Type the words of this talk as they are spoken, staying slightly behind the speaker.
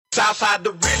Southside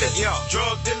the realest, yeah.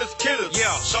 Drug dealers, killers,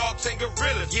 yeah. Sharks and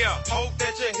gorillas, yeah. Hope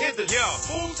that you hit us, yeah.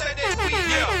 Fools say that we,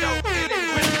 yeah. Dope dealing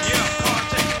with us, yeah. Car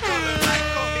changing color like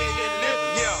Cocaine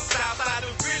lizards, yeah. Southside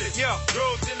the realest, yeah.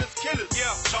 Drug dealers, killers,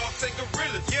 yeah. Sharks and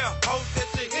gorillas, yeah. Hope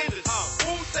that you hit us,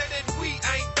 Fools say that we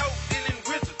ain't dope dealing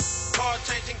wizards. Car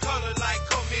changing color like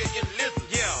Cocaine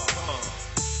lizards, yeah.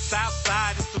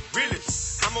 Southside is the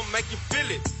realest. I'ma make you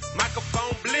feel it.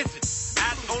 Microphone blizzard.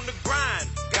 Out on the grind.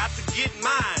 Got to get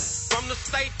mine. From the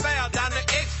state fair down the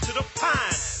X to the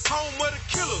Pine. Home of the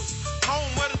killers,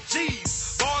 home of the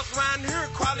G's. Boys around here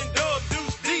calling dub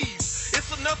deuce D's.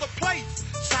 It's another place,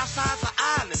 Southside's an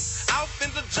island. Out in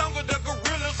the jungle, the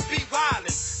gorillas be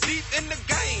wildin'. Deep in the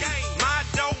game, my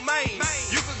domain.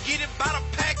 You can get it by the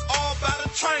pack or by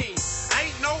the train.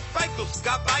 Ain't no fakers,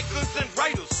 got bikers and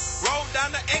raiders. Roll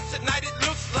down the exit, night it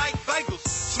looks like Vegas.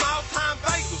 Small time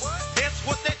Vegas, that's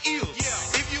what that is.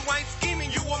 If you ain't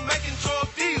scheming, you were making drug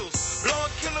deals.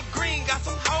 Blowing killer green, got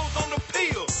some hoes on the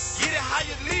pill. Get it how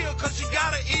you live, cause you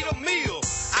gotta eat a meal.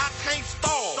 I can't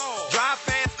stall, drive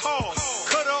fast cars.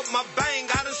 Cut up my bang,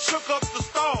 I done shook up the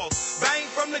stars. Bang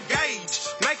from the gauge,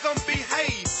 make them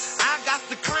behave. I got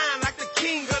to climb like the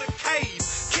king of the cave.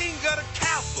 King of the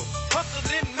castle,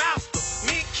 hustling master.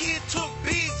 Me and kid took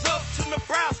bigs up to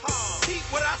Nebraska. Keep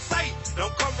what I say,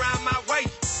 don't come round my way.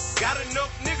 Got enough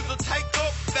niggas to take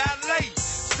up valet.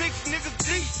 6 niggas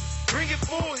deep, bring it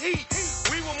full heat.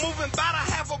 We were moving by to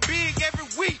have a big every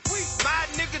week. My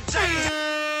nigga Jay.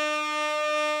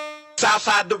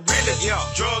 Southside the realest, yeah.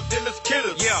 Drug dealers,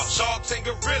 killers, yeah. Sharks and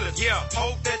gorillas, yeah.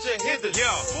 Hope that you hit us, yeah.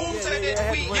 Fools say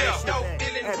that we, yeah. Dope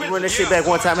dealing with us, run that shit back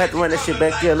one time. I have to run that shit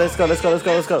back. Yeah, let's go. Yeah, Southside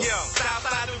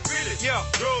the realest, yeah.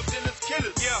 Drug dealers,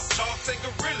 killers, yeah. Sharks and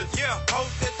gorillas, yeah. Hope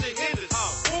that you hit us.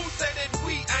 Fools say that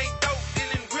we ain't dope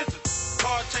dealing with us.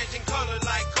 Car changing color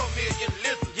like Cocaine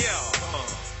lizards, yeah.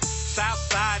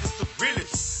 Southside is the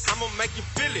realest. I'ma make you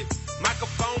feel it.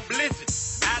 Microphone blizzard.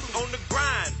 Out on the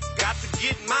grind. Got to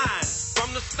get mine.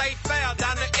 From the state fair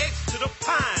down the X to the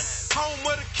Pine. Home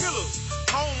of the killers.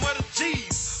 Home of the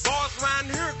G's. Boys around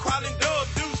here calling dub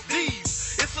deuce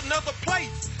D's. It's another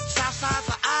place. Southside's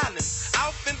an island.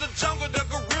 Out in the jungle, the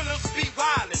gorillas be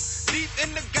wildin'. Deep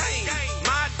in the game.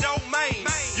 My domain.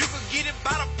 You can get it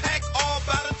by the pack or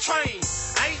by the train.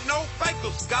 Ain't no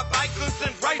fakers. Got bikers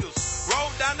and raiders.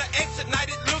 Roll down the exit, night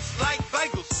it looks like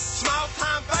Vegas. Small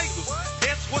time Vegas,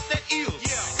 that's what that is.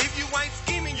 If you ain't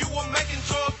scheming, you were making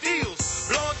drug deals.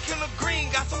 Blowing killer green,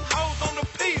 got some hoes on the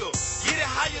pill. Get it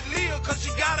how you live, cause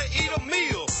you gotta eat a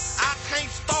meal. I can't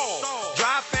stall,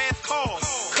 drive fast cars.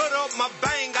 Cut up my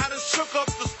bang, I done shook up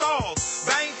the stars.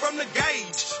 Bang from the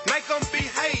gauge, make them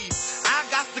behave. I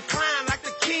got to climb like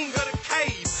the king of the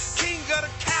cave. King of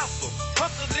the castle,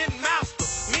 hustling master.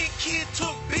 Me and kid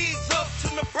took bigs up to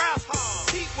Nebraska.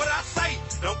 Keep what I say,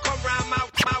 don't come round my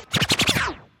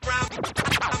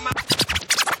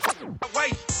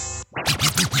way.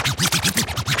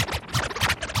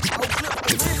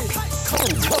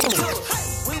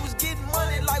 We was getting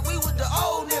money like we was the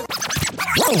old niggas.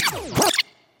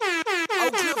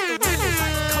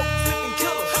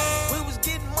 We was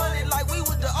getting money like we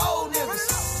was the old niggas.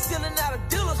 Stealing out of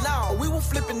dealers now, we were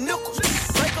flipping nickels.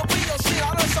 Break up in your shit,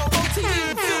 I done sold no TV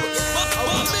and fillers.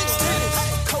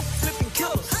 Coke flipping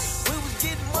killers. We was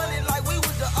getting money like we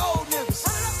was the old niggas.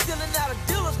 Stealing out of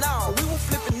dealers now, we were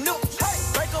flipping nickels.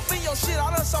 Break up in your shit,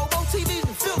 I done sold no TVs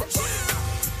and fillers.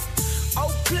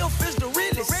 Oak Cliff is the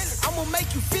realest. I'ma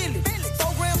make you feel it.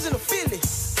 4 grams in a Philly.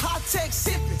 Hot tech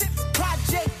sipping.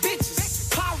 Project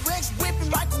bitches. Pyrex whipping.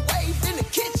 Microwave in the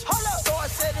kitchen.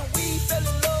 Started selling weed. Fell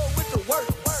in love with the work.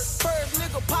 First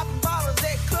nigga popping bottles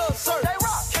at club surf.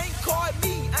 Can't call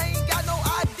me. I ain't got no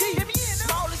ID.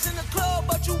 Smallest in the club,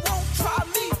 but you won't try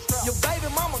me. Your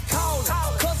baby mama callin'.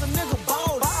 Cause a nigga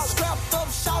ballin'. Strapped up,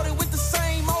 shouted with the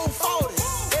same old 40.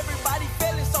 Everybody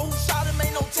feelin', so who shot him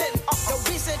ain't no tellin'. Your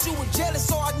bitch said you were jealous,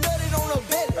 so I nutted on her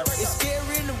belly. It's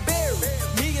scary in the berry.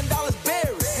 $1 million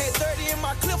buried. Had 30 in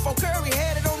my clip on Curry,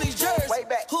 had it on these jerseys.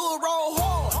 Hood roll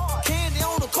hard, candy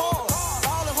on the car.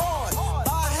 Ballin' hard,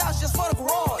 buy a house just for the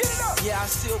garage. Yeah, I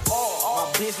still ball.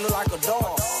 My bitch look like a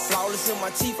dog. Flawless in my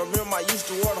teeth, I remember I used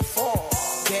to wear the fall.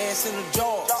 Gas in the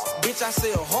jaws, bitch I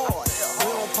sell hard. We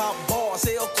don't pop bars,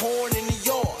 sell corn in the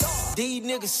yard. These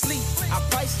niggas sleep, our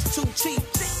price is too cheap.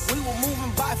 We were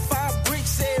moving by 5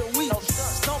 bricks every week.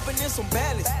 Stomping in some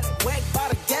ballads, whacked by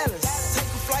the gallons. Take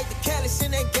a flight to Cali,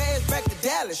 send that gas back to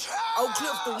Dallas. Oak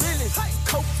Cliff the realest,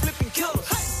 coke flipping killers.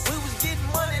 We was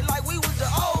getting money like we was the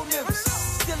old niggas.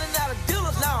 Stealing out of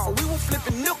dealers now, we were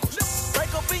flipping nickels.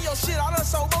 Break up in your shit, I done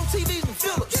sold no TVs and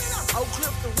fillers. Oak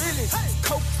Cliff the realest,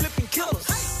 coke flipping killers.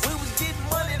 We was getting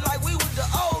money like we was the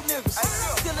old niggas.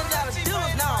 Stealing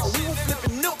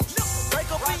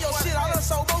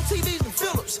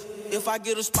If I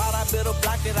get a spot, I better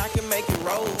block it, I can make it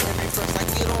roll. Every first I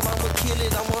get on, I'ma kill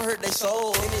it, I'ma hurt their soul.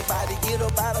 Anybody get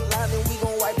up out of line, then we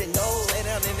gon' wipe their nose. Lay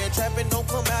down in that trap and don't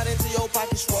come out until your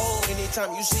pocket swole.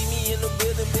 Anytime you see me in the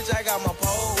building, bitch, I got my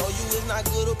pole. Know you is not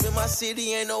good up in my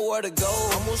city, ain't nowhere to go.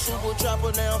 I'm a super trapper,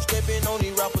 now I'm stepping on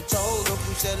these rapper toes. If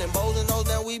you selling bows and those,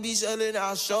 now we be selling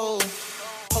our shows.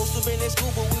 Post up in that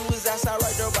school, but we was outside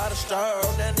right there by the star.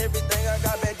 Down everything I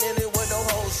got back then, it was no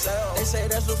wholesale. They say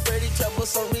that's a Freddie trap,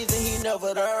 but some reason he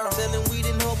never there. Selling weed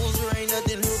in hubbles, there ain't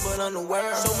nothing here but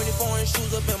underwear. So many foreign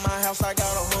shoes up in my house, I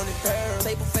got 100 pairs.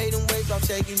 Tape of fading waves, I'm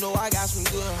shaking, you know I got some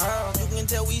good hair. You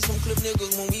can tell we some clip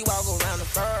niggas when we walk around the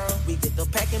fair. We get the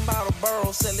packing by the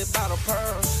burrow, sell it by the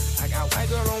pearl. I got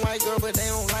white girl on white girl, but they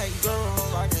don't like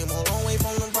girls. I came a long way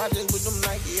from them projects with them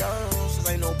Nike girls.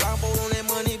 Ain't no blindfold on that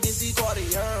money, bitch, he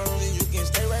Cartier. And you can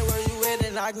stay right where you at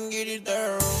and I can get it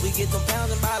there. We get them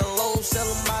pounds and buy the loads, sell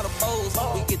them by the bowls.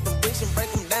 We get them bricks and break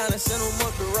them down and send them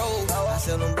up the road. I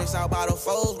sell them bricks out by the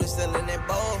foes, we selling that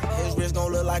bowl. His wrist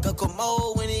gon' look like a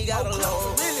commode when he got a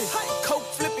load. Really, coke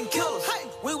flipping killers.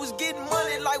 We was getting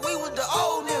money like we was the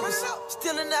old niggas.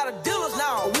 Stealing out of dealers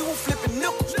now, we was flipping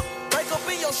nickels. Break up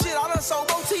in your shit, I done sold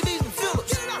more TVs and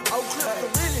fillers. Oh, clip,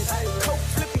 really, coke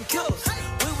flipping killers.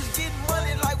 We was getting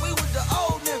money like we was the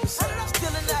old niggas.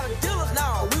 Stealing out of dealers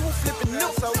now, we was flipping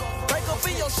nickels. Break up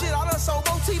in your shit, I done sold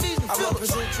more TVs and fillers. I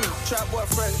represent you, Trap Boy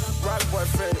Freddy, Rock Boy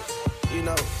Freddy, you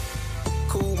know.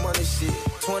 Cool money shit,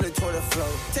 2020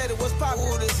 flow. Teddy, what's poppin'?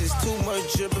 Ooh, this is too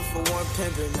much drippin' for one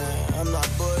pimpin', man. I'm not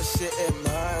bullshittin',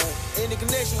 man. Any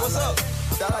connection, what's up?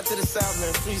 Shout out to the South,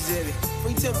 man. Free Zeddy.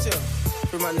 Free Tip Tip.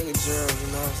 Free my nigga Gerald, you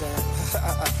know what I'm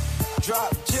saying?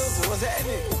 Drop, Jilton, what's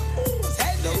happening? What's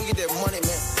happening? No, we get that money,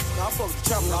 man. No, I fuck with the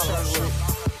trap all that shit.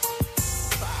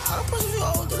 I'm pushing you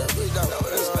all to that bitch, dog.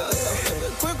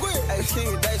 Quick. Hey,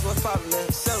 King of Days, what's poppin',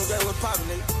 man? 7 Day, what's poppin',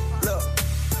 nigga? Look.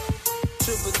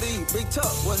 Triple D, Big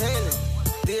Tuck, what's happening?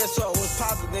 DSO, what's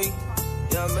poppin', nigga?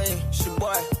 You know what I mean? It's your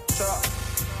boy, Trap,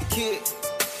 the kid,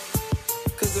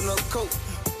 cooking up coke.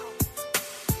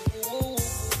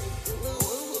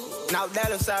 Now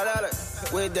Dallas, South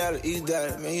Dallas, West Dallas, East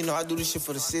Dallas, man. You know I do this shit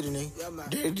for the city, nigga.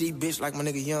 Dirty D, bitch, like my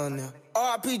nigga Young now.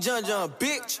 R.I.P. John,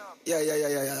 bitch. Yeah.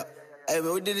 Hey,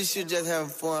 man, we did this shit just having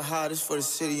fun. How this for the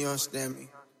city, you understand me?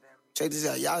 Check this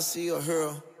out. Y'all see a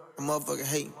hero, a motherfucker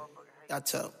hating. Y'all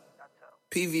tell.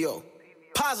 PVO.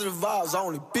 Positive vibes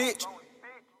only, bitch.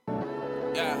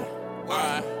 Yeah,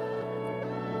 alright.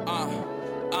 All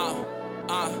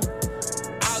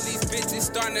these bitches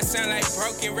starting to sound like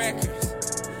broken records.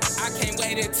 I can't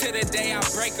wait until the day I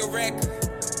break a record.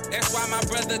 That's why my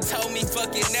brother told me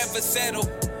fuck it, never settle.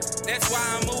 That's why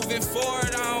I'm moving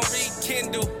forward, I don't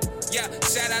rekindle. Yeah,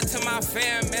 shout out to my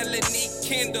fam, Melanie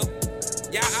Kendall.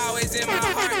 Y'all always in my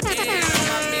heart and on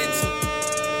my mental.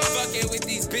 Fucking with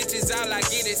these bitches, all I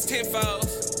get is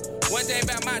tenfolds. One thing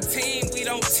about my team, we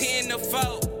don't tend to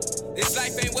fold. This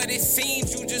life ain't what it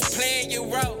seems, you just playing your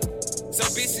role. So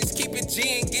bitches keep it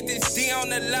G and get this D on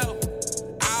the low.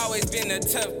 I always been a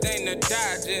tough thing to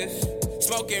digest.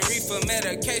 Smoking reefer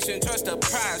medication, trust the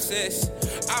process.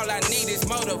 All I need is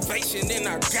motivation and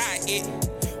I got it.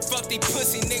 Fuck these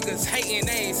pussy niggas hating,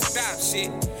 they ain't stop shit.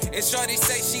 And shorty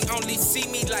say she only see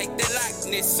me like the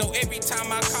likeness. So every time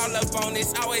I call up on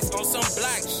this, always on some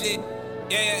block shit.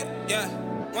 Yeah.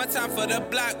 One time for the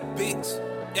block, bitch.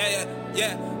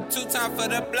 Yeah. 2 times for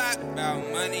the block, about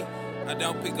money. I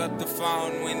don't pick up the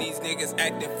phone when these niggas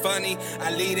acting funny. I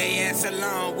leave they ass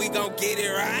alone, we gon' get it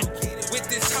right. With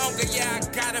this hunger, yeah, I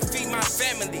gotta feed my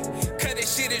family. Cause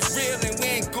this shit is real and we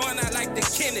ain't going out like the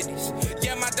Kennedys.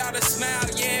 Yeah, my daughter smile,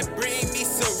 yeah, bring me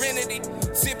serenity.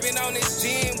 Sipping on this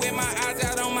gin with my eyes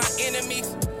out on my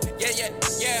enemies.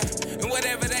 Yeah. And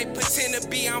whatever they pretend to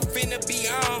be, I'm finna be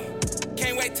on.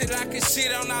 Can't wait till I can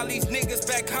shit on all these niggas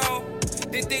back home.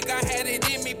 Didn't think I had it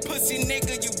in me, pussy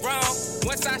nigga, you wrong.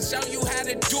 Once I show you how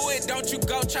to do it, don't you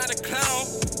go try to clone.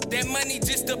 That money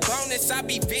just a bonus, I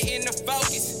be fitting the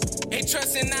focus. Ain't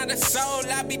trusting out a soul,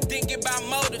 I be thinking about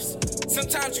motives.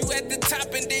 Sometimes you at the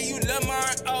top and then you love more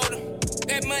and older.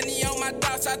 That money on my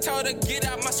thoughts, I told her get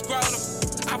out my scrotum.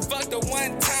 I fucked her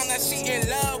one time, now she in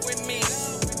love with me.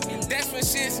 That's when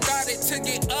shit started to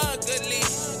get ugly.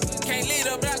 Can't leave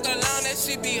the block alone, that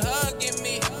shit be hugging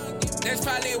me. That's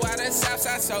probably why the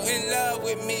Southside so in love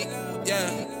with me.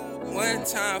 Yeah, 1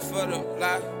 time for the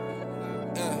block.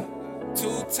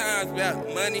 2 times about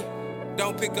money.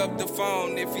 Don't pick up the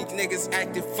phone if these niggas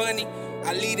acting funny.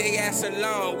 I leave they ass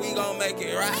alone, we gon' make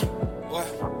it right. What?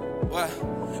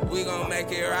 We gon'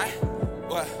 make it right.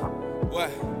 What?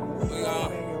 We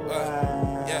gon'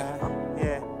 yeah.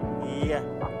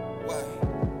 What?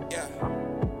 Yeah.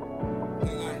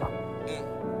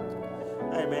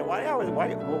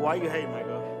 Why you hating,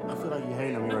 Michael? I feel like you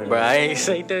hating on me right Bro, now. I ain't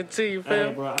say nothing to you, fam.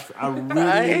 Hey, bro, I really...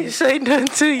 I ain't say nothing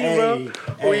to you,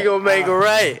 bro. We gonna make it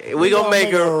right. We gonna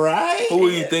make it right. Who were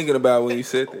you thinking about when you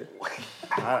said that?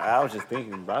 I was just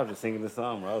thinking, bro. I was just singing the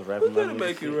song, bro. I was rapping my nigga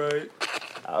Make shit. it right.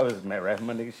 I was rapping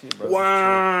my nigga shit, bro.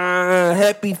 Wow.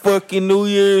 Happy fucking New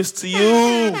Year's to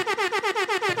you.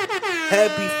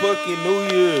 Happy fucking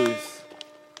New Year's.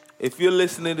 If you're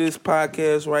listening to this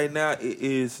podcast right now, it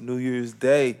is New Year's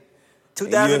Day.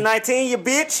 2019, you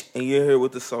bitch. And you're here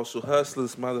with the Social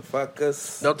Hustlers,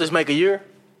 motherfuckers. Don't this make a year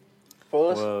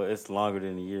for us? Well, it's longer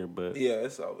than a year, but Yeah,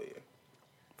 it's over here.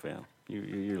 fam,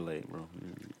 you're late, bro.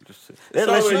 Just It's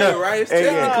over here, right? It's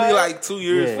technically like 2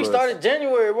 years Yeah. for We us. started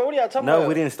January, bro. What are y'all talking about? No,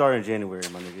 we didn't start in January,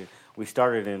 my nigga. We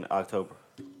started in October.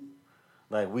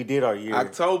 Like, we did our year.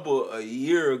 October,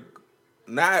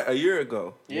 not a year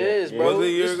ago. Yes, bro. Was it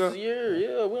a year This ago? is a year,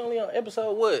 yeah. We only on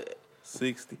episode what?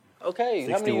 60. Okay.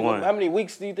 61. How many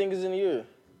weeks do you think is in a year?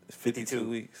 52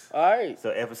 weeks. All right. So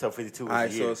episode 52 was All a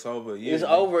right, year. so it's over a year. It's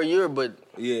over a year, but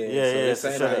Yeah, Yeah, so this so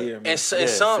ain't shut a up. year, man. and Yeah,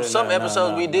 some so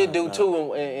episodes we did do no.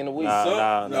 two in a week.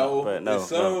 Nah. And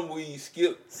some we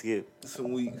skipped Skip.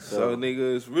 some weeks. So, So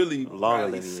nigga, it's really longer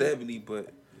probably than a year. 70, but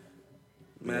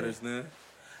matters now.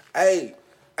 Hey,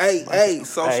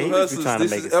 Social Hey, he just be Hustlers, trying to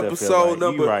this make is himself feel episode right. You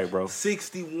number right, bro.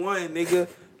 61, nigga.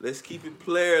 Let's keep it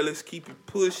player. Let's keep it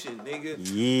pushing, nigga.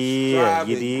 Yeah, you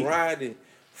Striving, dig? grinding.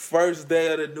 First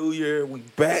day of the new year, we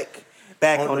back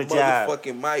On the job.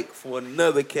 motherfucking mic for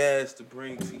another cast to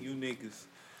bring to you niggas.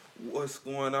 What's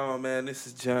going on, man? This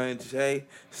is Giant J.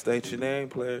 State your name,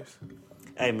 players.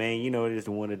 Hey, man, you know it is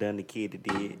the one that done, the kid that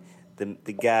did.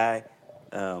 The guy,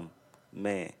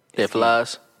 man. That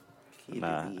flies.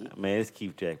 Nah, man, it's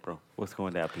Keith Jack, bro. What's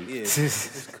going down, Pete? Yeah.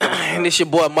 And this your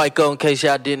boy Michael, in case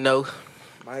y'all didn't know.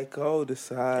 Michael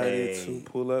decided Hey. to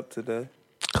pull up today.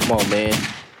 Come on, man.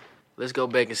 Let's go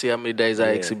back and see how many days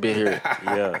I actually been here.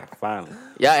 Yeah, finally.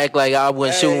 Y'all act like I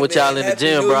wasn't Hey, shooting with man, y'all in the Happy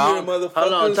gym, New bro. Year, Hold on,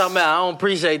 motherfuckers. talking about I don't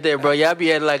appreciate that, bro. Y'all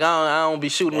be acting like I don't be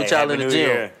shooting with Hey, y'all in Happy the New gym.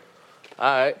 Year.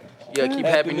 All right. Yeah, keep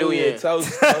Happy New Year.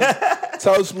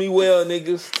 Toast me well,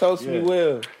 niggas. Toast me Yeah.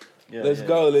 well. Yeah, Let's yeah.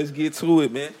 go. Let's get to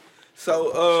it, man.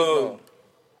 So,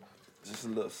 just a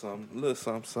little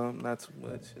something, not too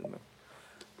much, you know.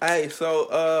 Hey,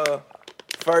 so,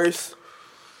 first,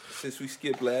 since we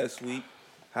skipped last week,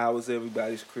 how was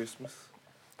everybody's Christmas?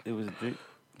 It was.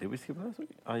 Did we skip last week?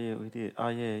 Oh, yeah, we did. Oh,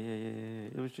 yeah.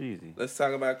 It was Jeezy. Let's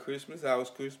talk about Christmas. How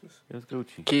was Christmas? It was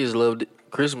Gucci. Kids loved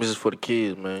it. Christmas is for the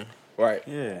kids, man. Right.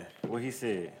 Yeah, what he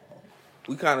said.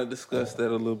 We kind of discussed that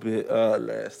a little bit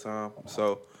last time.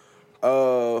 So,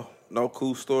 no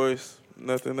cool stories.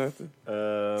 Nothing.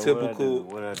 Typical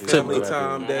What I do? family What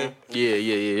I do? time day.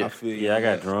 Yeah. I feel you. Yeah, I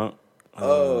got drunk.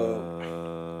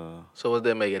 So what's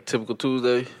that make? A typical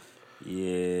Tuesday?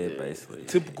 Yeah, basically.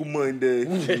 Typical Monday.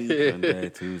 Monday,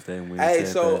 Tuesday, Wednesday, Hey,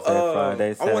 so,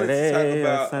 Thursday, Friday, I wanted to Saturday,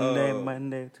 talk about, Sunday,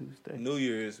 Monday, Tuesday. New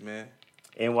Year's, man.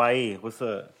 NYE, what's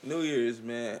up? New Year's,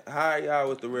 man. How are y'all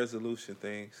with the resolution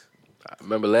things? I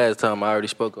remember last time I already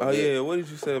spoke on Oh, that. yeah. What did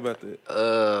you say about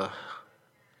that?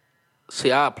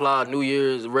 See, I applaud New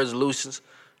Year's resolutions.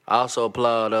 I also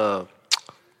applaud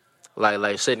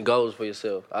like setting goals for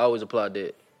yourself. I always applaud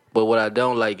that. But what I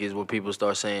don't like is when people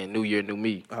start saying "New Year, New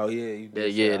Me." Oh, yeah. You That,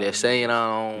 did yeah, say that saying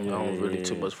I don't really yeah.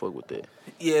 too much fuck with that.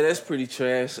 Yeah, that's pretty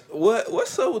trash.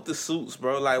 What's up with the suits,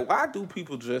 bro? Like, why do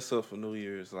people dress up for New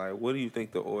Year's? Like, what do you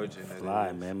think the origin of it Fly,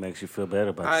 is? man, makes you feel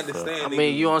better about I yourself. understand. I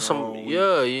mean, you niggas on some grown.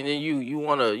 yeah, and then you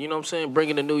wanna, you know what I'm saying,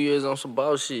 bringing the New Year's on some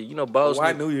boss shit. You know, boss.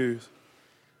 Why New Year's?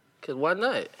 Cause why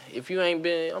not? If you ain't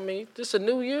been, I mean, this a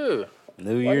new year.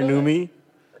 New year, new me?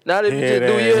 Not if you Yeah,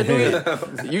 just New Year,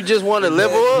 that- New Year. You just want to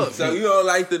level up. So you don't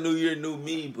like the New Year, New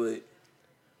Me, but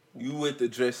you with the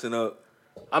dressing up.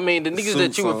 I mean, the niggas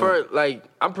that Suits you on. refer, like,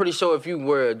 I'm pretty sure if you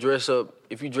wear a dress up,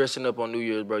 if you dressing up on New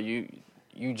Year's, bro, you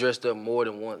dressed up more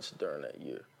than once during that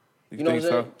year. You know what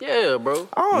I'm think saying? Yeah, bro.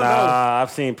 I don't know. Nah,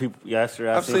 I've seen people. Yesterday,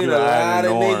 I've seen people a out lot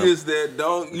in of the norm. niggas that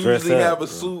don't Dress usually up, have a bro.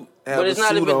 suit. But it's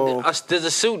not even. on. Does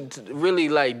a suit really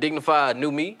like dignify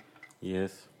new me?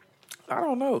 Yes. I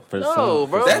don't know. For No, some,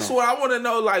 bro. for That's some. what I want to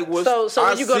know. Like, what? So I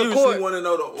when you go to seriously court- want to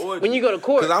know the origin. when you go to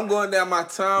court- because I'm going down my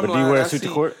timeline. But do you wear a I suit to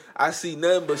see- court? I see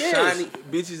nothing but Yes. shiny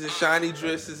bitches in shiny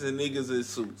dresses and niggas in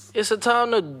suits. It's a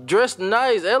time to dress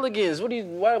nice, elegance.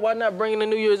 Why not bringing the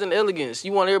New Year's in elegance?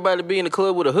 You want everybody to be in the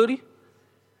club with a hoodie?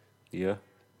 Yeah.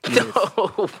 No,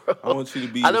 bro. I want you to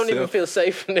be I don't even yourself. feel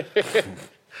safe in there.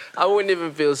 I wouldn't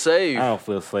even feel safe. I don't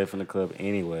feel safe in the club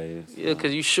anyways. Yeah,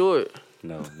 because you short.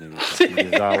 No, nigga.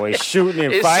 Niggas always shooting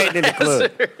and fighting in the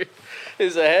club.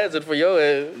 It's a hazard for your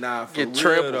ass. Nah, for Get real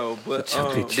trampled. though. But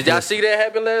Did y'all see that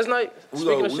happen last night? we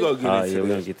gonna get into we're that.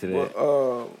 gonna get to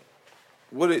that.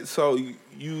 But, so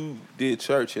you did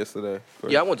church yesterday?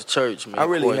 Correct? Yeah, I went to church, man. I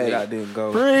really hate Courtney. I didn't go.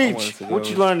 I Preach. wanted to What go.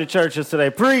 you learned in church yesterday?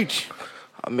 Preach.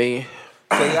 I mean,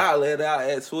 So y'all let out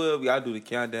at 12. Y'all do the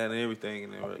countdown and everything,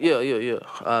 and right? yeah.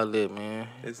 I lit, man.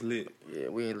 It's lit. Yeah,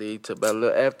 we ain't leave till about a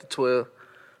little after 12.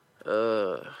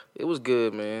 It was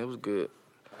good, man. It was good.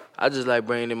 I just like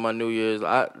bringing in my New Year's.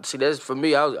 That's for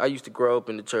me. I used to grow up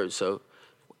in the church, so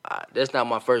that's not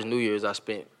my first New Year's I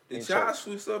spent. Did y'all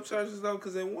switch up churches though?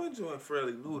 Because that one joint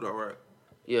fairly new though, right?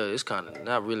 Yeah, it's kind of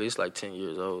not really. It's like 10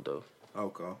 years old though.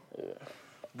 Okay. Yeah.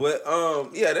 But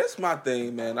yeah, that's my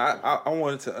thing, man. I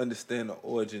wanted to understand the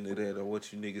origin of that or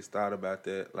what you niggas thought about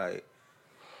that, like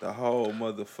the whole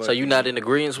motherfucker. So you not in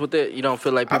agreement with that? You don't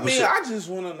feel like people should? I just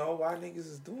want to know why niggas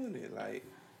is doing it. Like,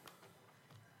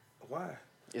 why?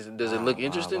 Does it look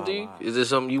interesting to you? Is there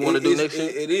something you want to do next year?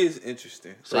 It is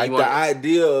interesting. So like you wanna, the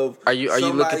idea of are you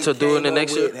looking to do it the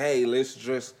next year? Hey,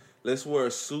 let's wear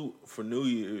a suit for New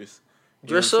Year's.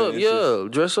 Dress up, yeah.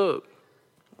 Dress up.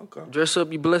 Okay. Dress up,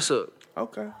 you bless up.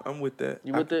 Okay, I'm with that.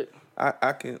 You with that?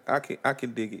 I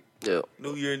can dig it. Yeah.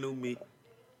 New year, new me.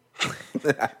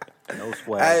 No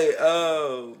swag. Hey,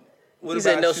 what He about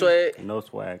said no you? swag. No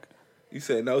swag. You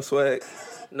said no swag.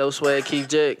 No swag, Keith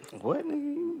Jack. What, nigga?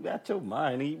 You got your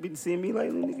mind. You been seeing me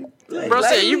lately, nigga? Like, Bro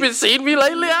said you been seeing me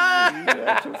lately. you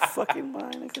got your fucking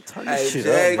mind, nigga. Turn this Hey, shit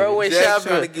Jack, up. Bro, went Jack shopping.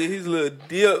 trying to get his little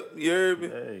dip. You heard me?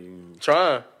 Hey,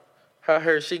 Trying. I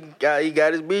heard he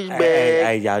got his beach bag.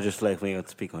 hey, y'all just like we ain't gonna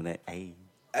speak on that. Hey,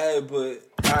 Hey, but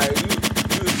all right,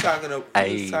 you was talking about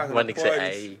Hey, my about nigga the said,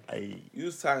 parties. hey. You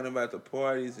was talking about the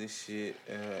parties and shit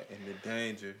and the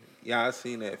danger. Y'all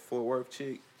seen that Fort Worth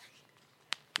chick?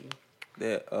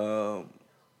 That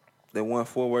one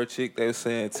Fort Worth chick, they was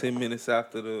saying 10 minutes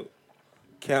after the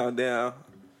countdown,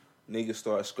 niggas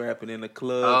start scrapping in the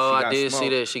club. Oh, She got I did see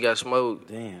smoked. that. She got smoked.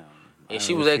 Damn. And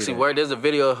she was actually worried. There's a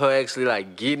video of her actually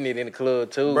like getting it in the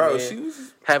club too. Bro, man. she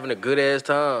was having a good ass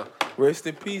time. rest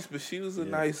in peace, but she was a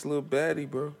nice little baddie,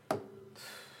 bro.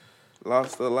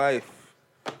 Lost her life.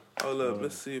 Hold up,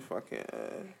 let's see if I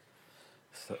can.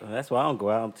 So that's why I don't go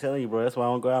out. I'm telling you, bro. That's why I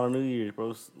don't go out on New Year's,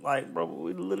 bro. Like, bro,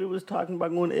 we literally was talking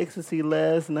about going to ecstasy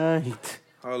last night.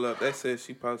 Hold up, they said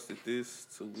she posted this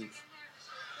 2 weeks.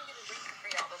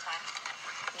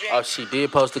 Oh, she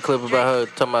did post a clip about her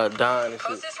talking about dying and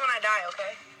Post shit. this when I die,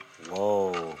 okay?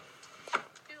 Whoa.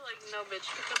 You like, no, bitch.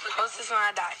 Post this when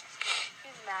I die.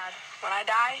 He's mad. When I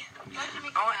die,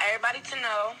 I want everybody to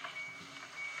know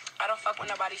I don't fuck with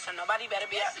nobody, so nobody better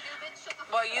be up.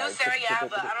 Well, you, Sarah, yeah,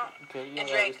 but I don't. And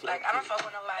Drake, like, I don't fuck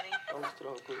with nobody. I don't want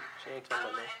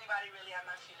anybody really at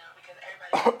my funeral because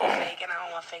everybody's fake, and I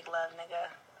don't want fake love, nigga.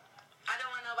 I don't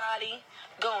want nobody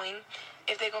going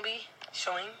if they're gonna be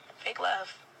showing fake love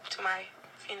to my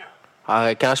funeral. All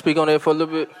right, can I speak on that for a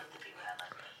little bit?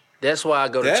 That's why I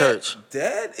go to church.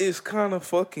 That is kind of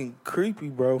fucking creepy,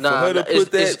 bro. For Nah, her to nah,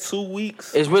 put that it's- 2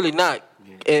 weeks. It's really not.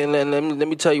 And let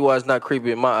me tell you why it's not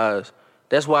creepy in my eyes.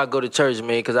 That's why I go to church,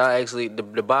 man, because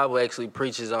the Bible actually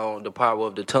preaches on the power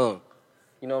of the tongue.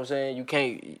 You know what I'm saying? You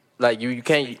can't, like, you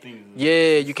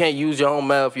can't use your own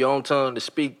mouth, your own tongue to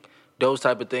speak those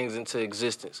type of things into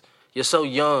existence. You're so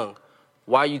young.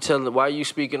 Why are you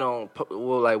speaking on,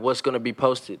 well, like, what's going to be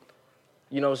posted?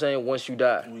 You know what I'm saying? Once you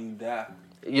die. When you die.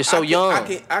 You're so young. I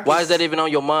can Why is that even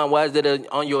on your mind? Why is that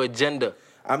on your agenda?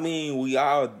 I mean, we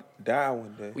all die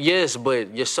one day. Yes,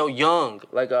 but you're so young.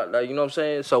 Like you know what I'm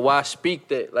saying? So why speak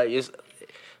that? Like, it's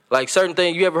like certain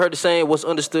things. You ever heard the saying, what's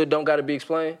understood don't got to be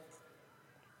explained?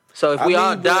 So if we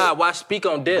all die, why speak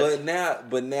on death?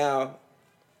 But now,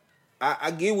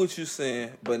 I get what you're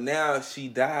saying. But now she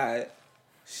died,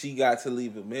 she got to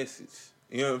leave a message.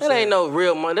 You know what I'm That saying? ain't no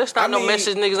real money. That's not no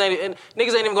message. Niggas ain't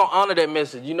even gonna honor that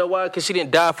message. You know why? Because she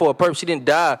didn't die for a purpose. She didn't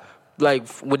die like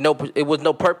it was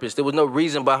no purpose. There was no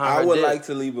reason behind her I would death. like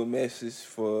to leave a message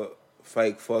for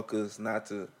fake fuckers not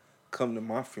to come to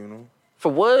my funeral.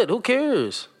 For what? Who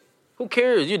cares? Who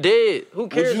cares? You're dead. Who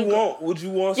cares? Would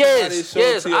you want somebody to show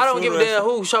Yes. to your I don't give a funeral? damn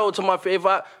who showed to my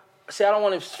funeral. I don't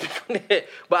want to speak on that,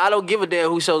 but I don't give a damn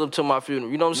who shows up to my funeral.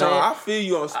 You know what I'm No, saying? I feel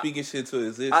you on speaking shit to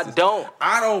existence.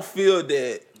 I don't feel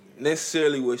that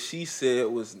necessarily what she said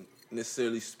was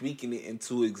necessarily speaking it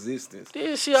into existence.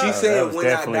 Yeah, she that said was when I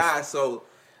definitely- die, so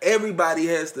everybody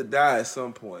has to die at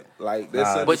some point. Like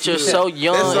that's But you're so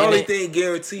young. That's the and only thing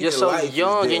guaranteed. You're in so life is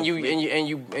young, death,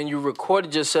 and man. you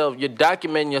recorded yourself. You're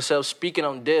documenting yourself speaking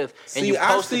on death, and See, you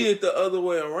I posted see it the other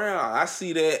way around. I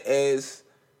see that as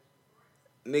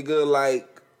nigga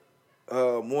like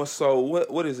more so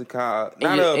what is it called?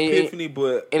 Not an epiphany,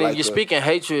 but and like you're speaking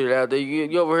hatred out there.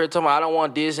 You over here talking about I don't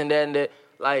want this and that and that.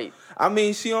 Like, I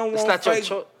mean, she don't want. It's not fake,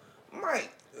 your choice. Mike,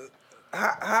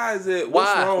 how is it?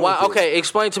 What's wrong? Why? With Okay,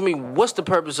 explain to me what's the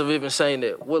purpose of even saying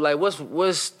that?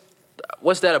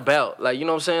 What's that about? Like, you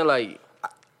know what I'm saying? Like,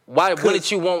 why wouldn't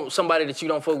you want somebody that you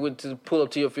don't fuck with to pull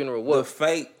up to your funeral? What? The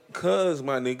fake, cause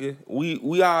my nigga,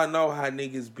 we all know how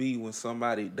niggas be when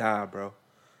somebody die, bro.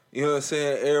 You know what I'm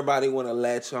saying? Everybody want to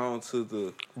latch on to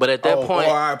the. But at that point,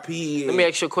 RIP. Let me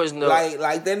ask you a question though.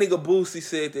 Like that nigga Boosie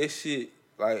said that shit.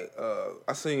 Like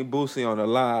I seen Boosie on the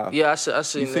live. Yeah, I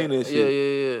seen you that. Seen that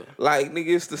shit? Yeah. Like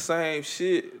nigga, it's the same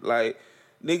shit. Like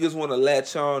niggas want to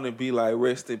latch on and be like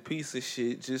rest in peace and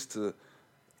shit just to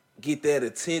get that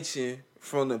attention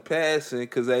from the passing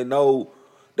because they know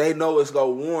it's gonna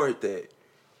warrant that.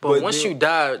 But once you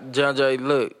die, John Jay,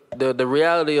 look, the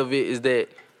reality of it is that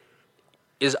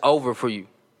it's over for you.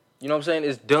 You know what I'm saying?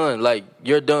 It's done. Like,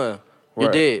 you're done.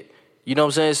 You're dead. You know what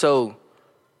I'm saying? So,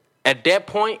 at that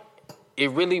point,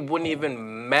 it really wouldn't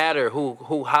even matter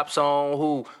who hops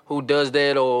on, who does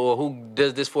that, or who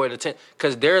does this for the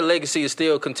because their legacy is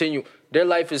still continue. Their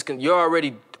life is you're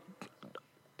already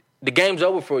the game's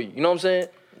over for you. You know what I'm saying?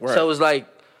 Right. So it's like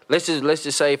let's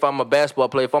just say if I'm a basketball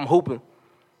player, if I'm hooping,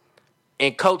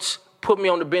 and coach put me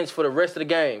on the bench for the rest of the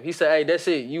game, he said, "Hey, that's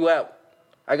it. You out.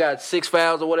 I got 6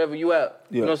 fouls or whatever. You out.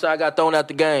 Yeah. You know what I'm saying? I got thrown out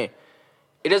the game.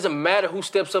 It doesn't matter who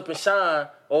steps up and shine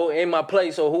or in my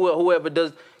place or whoever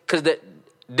does, because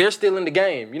they're still in the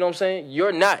game. You know what I'm saying?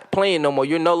 You're not playing no more.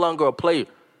 You're no longer a player.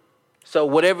 So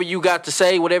whatever you got to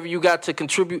say, whatever you got to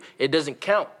contribute, it doesn't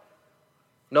count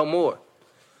no more.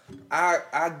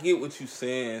 I get what you're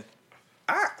saying.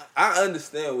 I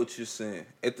understand what you're saying.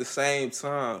 At the same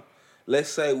time, let's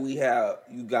say you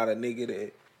got a nigga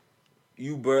that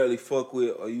you barely fuck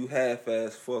with or you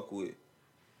half-ass fuck with.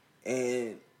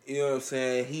 And, you know what I'm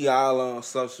saying, he all on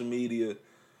social media,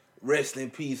 rest in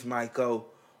peace, Michael,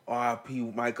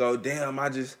 R.I.P. Michael. Damn, I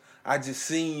just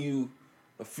seen you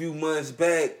a few months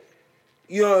back.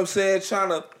 You know what I'm saying, trying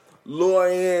to lure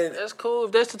in. That's cool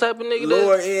if that's the type of nigga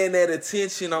lure in that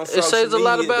attention on social media. It says a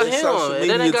lot about him. And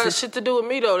that ain't got shit to do with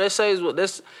me though. That says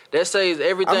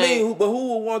everything. I mean, but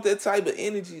who would want that type of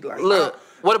energy? Like, look,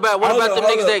 what about the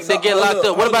niggas that get locked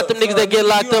up? What about the niggas that get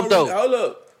locked up though? Hold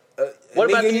up. What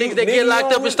about the niggas that get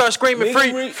locked up and start screaming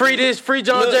free this, free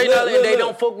John Jay, and they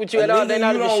don't fuck with you at all? They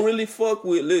not you don't really fuck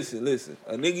with. Listen.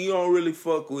 A nigga you don't really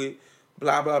fuck with.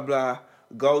 Blah blah blah.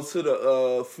 Go to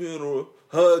the funeral.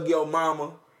 Hug your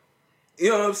mama. You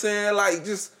know what I'm saying? Like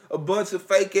just a bunch of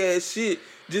fake ass shit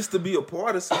just to be a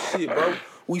part of some shit, bro.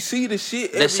 We see the shit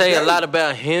every day. They say a lot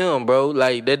about him, bro.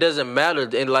 Like that doesn't matter.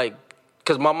 And like,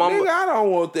 cause my mama, nigga, I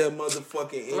don't want that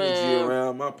motherfucking energy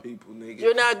around my people, nigga.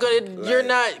 You're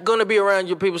not gonna be around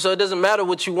your people, so it doesn't matter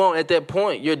what you want at that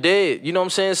point. You're dead. You know what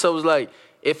I'm saying? So it's like,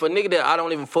 if a nigga that I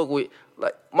don't even fuck with,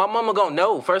 like my mama gonna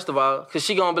know first of all, cause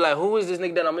she gonna be like, who is this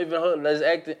nigga that I'm even hugging that's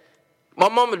acting? My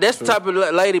mama, that's the type of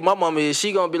lady my mama is.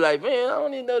 She gonna be like, man, I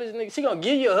don't even know this nigga. She gonna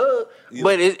give you a hug,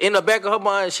 but in the back of her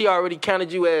mind, she already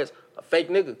counted you as a fake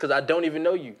nigga because I don't even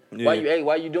know you. Yeah.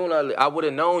 Why you doing all that? I would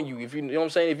have known you if you know what I'm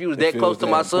saying. If you was that close to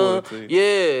my son,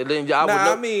 yeah, then I would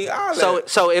know. I mean,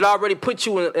 so it already put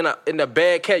you in a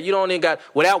bad cat. You don't even got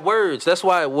without words. That's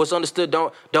why what's understood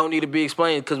don't need to be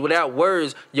explained because without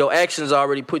words, your actions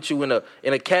already put you in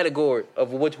a category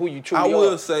of who you truly are. I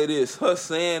will say this: her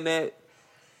saying that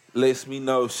lets me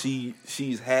know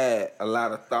she's had a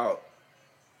lot of thought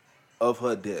of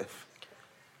her death.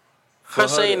 Her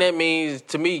saying that means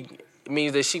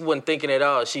that she wasn't thinking at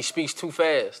all. She speaks too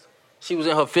fast. She was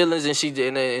in her feelings and she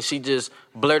just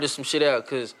blurted some shit out.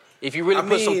 Cause if you really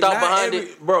put some thought behind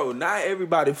it, bro, not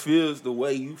everybody feels the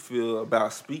way you feel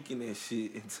about speaking that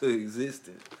shit into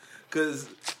existence. Cause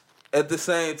at the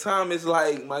same time, it's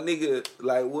like my nigga,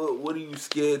 like what are you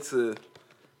scared to?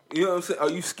 You know what I'm saying? Are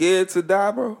you scared to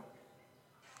die, bro?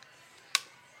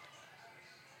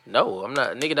 No, I'm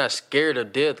not. Nigga not scared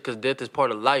of death because death is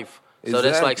part of life. So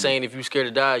that's like saying if you scared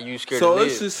to die, you scared to live.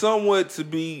 So it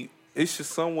should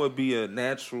somewhat be a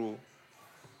natural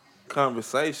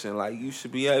conversation. Like you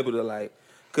should be able to like,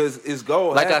 cause it's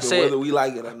gonna happen whether we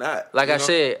like it or not. Like I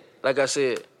said,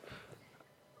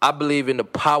 I believe in the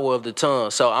power of the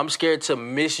tongue. So I'm scared to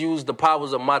misuse the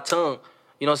powers of my tongue.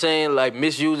 You know what I'm saying? Like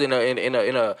misuse in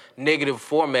a negative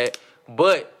format.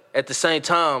 But at the same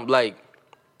time, like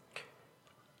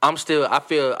I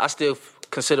still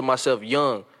consider myself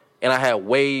young, and I had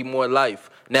way more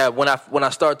life. Now, when I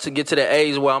start to get to that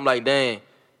age where I'm like, dang,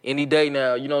 any day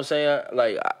now, you know what I'm saying?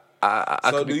 Like,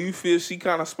 So do you feel she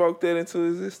kind of spoke that into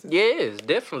existence? Yes,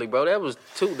 definitely, bro. That was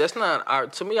too. That's not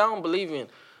art to me. I don't believe in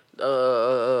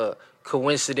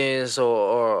coincidence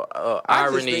or I just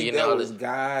irony. think You that know, was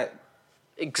God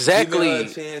exactly. giving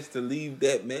her a chance to leave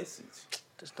that message.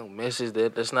 There's no message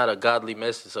that's not a godly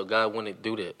message, so God wouldn't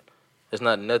do that. That's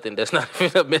not nothing. That's not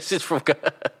even a message from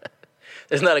God.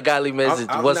 It's not a godly message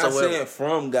I'm whatsoever. not saying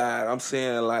from God. I'm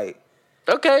saying like.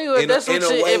 Okay, well, that's what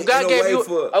you. If God gave you,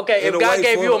 if God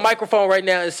gave you a microphone right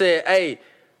now and said, "Hey,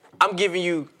 I'm giving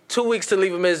you 2 weeks to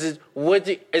leave a message,"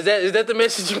 is that the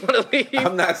message you want to leave?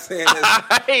 I'm not saying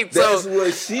that's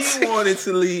what she wanted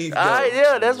to leave. All right,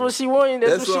 yeah, that's what she wanted.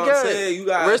 That's what she got. Saying. You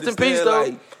gotta rest in peace, though.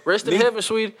 Like, rest in heaven,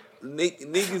 sweetie.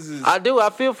 Niggas is. I do.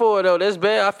 I feel for her though. That's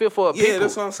bad. I feel for her people. Yeah,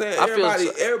 that's what I'm saying. Everybody's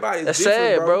that's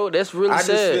different, sad, bro. That's really sad. I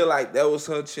just feel like that was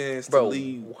her chance to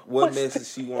leave what message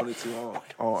she wanted to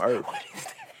on Earth.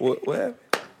 What happened?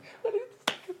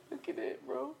 Look at that,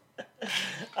 bro.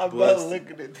 I'm about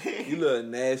looking at that. You little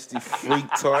nasty freak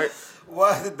tart.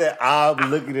 Why is it that I'm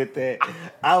looking at that?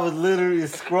 I was literally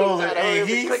scrolling and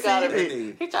he click out of it.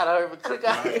 it. He tried to hurry me click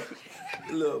out of it.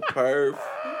 Little perv.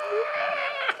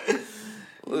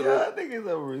 Y'all niggas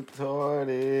are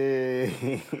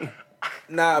retarded.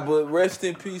 Nah, but rest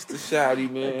in peace to Shawty,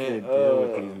 man.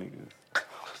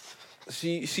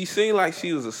 She seemed like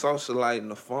she was a socialite in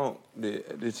the funk.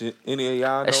 Did any of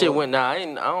y'all know that shit her? went? Nah, I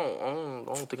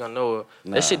don't think I know her.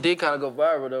 Nah. That shit did kind of go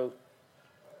viral though.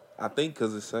 I think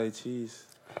because it say cheese.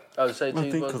 Oh, it say cheese.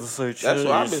 I think because it say cheese. That's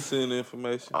why I've been seeing the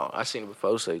information. Oh, I seen it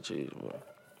before say cheese, bro.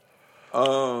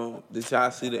 Did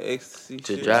y'all see the ecstasy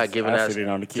shit? Giving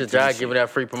out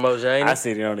free promotion, ain't it? I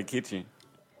see it on the kitchen.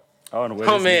 I don't know where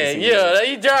this man, yeah,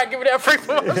 you try giving that free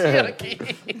promotion.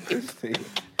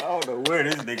 I don't know where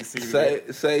this nigga see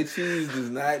it. Say cheese does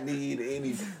not need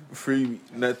any free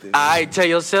nothing. I tell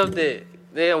yourself that.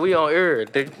 Damn, we on air.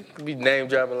 They be name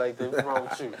dropping like that. What's wrong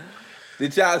with you?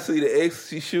 Did y'all see the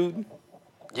ecstasy shooting?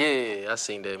 Yeah, I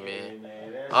seen that, man.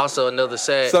 Also, another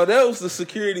sad. So that was the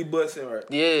security busting, right?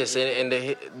 Yes, and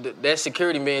that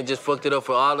security man just fucked it up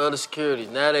for all the other security.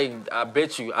 Now I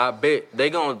bet they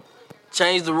gonna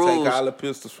change the rules. Take all the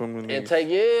pistols from the niggas.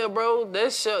 And bro.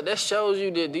 That shows you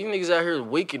that these niggas out here is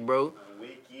wicked, bro.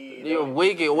 You're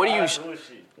wicked. What are you?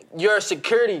 You're a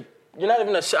security. You're not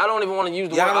even I don't even want to use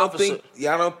the word officer.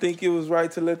 Y'all don't think it was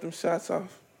right to let them shots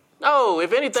off? No,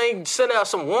 if anything, send out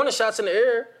some warning shots in the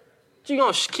air. You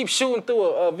gonna keep shooting through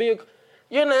a vehicle?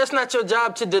 You know, that's not your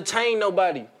job to detain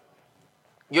nobody.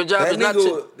 Your job is not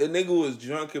to... That nigga was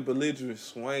drunk and belligerent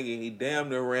swinging. He damn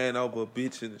near ran over a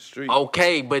bitch in the street.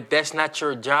 Okay, but that's not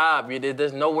your job.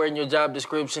 There's nowhere in your job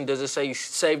description does it say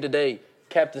save the day,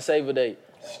 Captain Save the Day.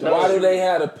 No. Why do they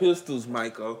have the pistols,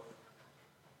 Michael?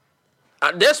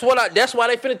 That's why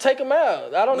they finna take them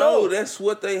out. I don't know. No, that's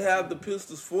what they have the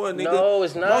pistols for, nigga. No,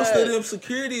 it's not. Most of them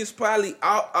security is probably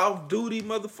off-duty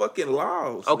motherfucking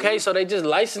laws. Okay, nigga. So they just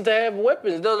licensed to have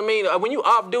weapons. It doesn't mean when you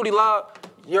off-duty law,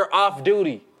 you're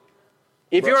off-duty.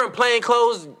 If you're in plain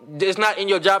clothes, it's not in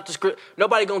your job description.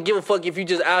 Nobody gonna give a fuck if you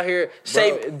just out here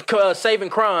saving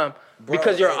crime.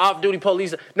 Because you're an off-duty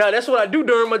police. Now, that's what I do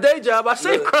during my day job. I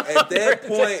save crime. At that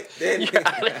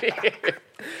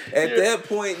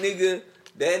point, nigga,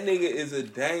 that nigga is a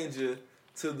danger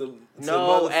to the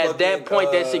at that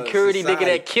point, that security society. Nigga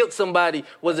that killed somebody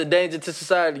was a danger to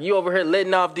society. You over here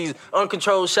letting off these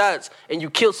uncontrolled shots, and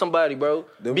you killed somebody, bro.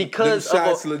 Them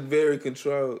shots look very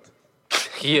controlled.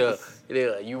 Yeah,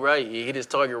 you right. He hit his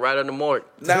target right on the mark.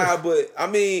 Nah, but, I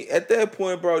mean, at that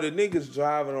point, bro, the nigga's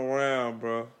driving around,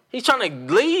 bro. He's trying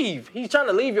to leave. He's trying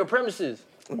to leave your premises.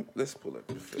 Let's pull up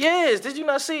the film. Yes, did you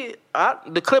not see it?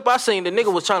 The clip I seen, the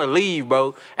nigga was trying to leave,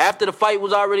 bro. After the fight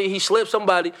was already, he slipped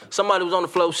somebody. Somebody was on the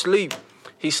floor sleep.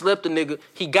 He slipped the nigga.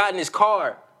 He got in his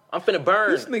car. I'm finna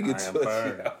burn. This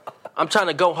nigga I'm trying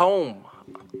to go home.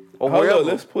 Or Hold wherever. up,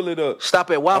 let's pull it up.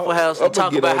 Stop at Waffle House and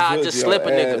talk about how I just slip a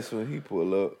nigga. When he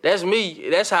pull up. That's me.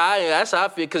 That's how I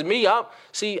feel. Cause me, I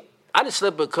just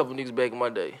slipped a couple niggas back in my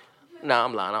day. Nah,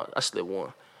 I'm lying. I slipped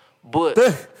one. But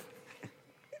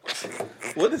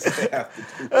what does that have to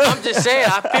do? I'm just saying,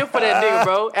 I feel for that nigga,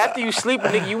 bro. After you sleep a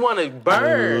nigga, you want to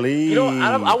burn. You know,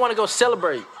 I want to go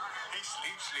celebrate.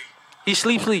 He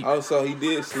sleep. Oh, so he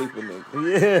did sleep a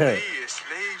nigga. Yeah.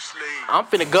 I'm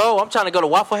finna go. I'm trying to go to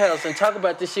Waffle House and talk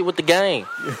about this shit with the gang.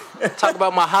 Talk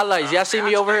about my highlights. Y'all see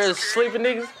me over here sleeping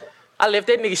niggas? I left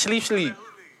that nigga sleep. They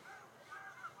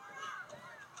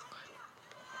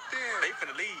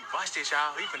finna leave. Watch this,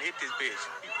 y'all. He finna hit this bitch.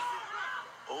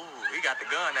 Oh, he got the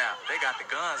gun out. They got the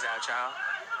guns out, y'all.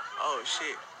 Oh,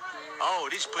 shit. Oh,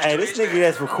 this push Hey, this nigga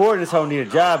that's recording this whole need a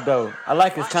job, though. I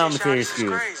like his commentary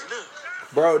skills. Crazy. Look.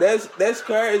 Bro, that's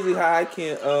crazy how I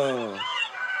can,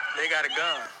 They got a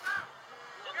gun.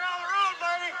 Get on the road,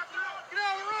 lady. Get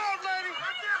on the road, lady.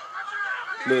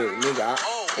 Look, nigga.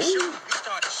 Oh, shoot. He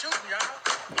started shooting,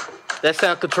 y'all. That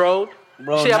sound controlled.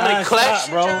 Bro, you see how many non-stop, claps,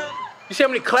 bro. You see how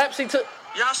many claps he took?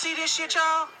 Y'all see this shit,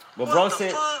 y'all? But What bro the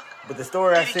said, fuck? but the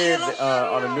story I Did he said kill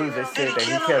him? on the news, they said that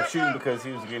he kept shooting because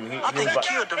he was getting hit. I think he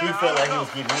killed them. He y'all. felt I like he don't was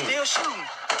know. getting hit. Still shooting.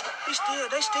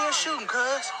 They still shooting,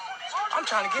 cuz. I'm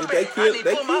trying to get They back. killed I need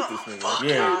to pull him out. this nigga. Fuck,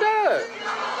 Yeah. He died.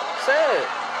 Sad.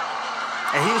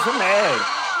 And he was from the ag.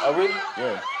 Oh, really?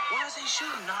 Yeah. Why is he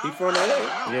shooting, dog? He from the A.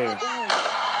 Yeah.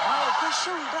 Oh, good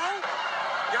shooting, bro.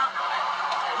 Y'all,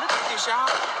 look at this,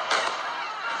 y'all.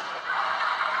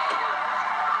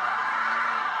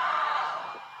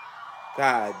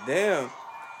 God damn.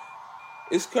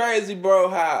 It's crazy, bro,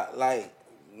 how, like,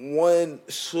 one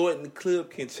shortened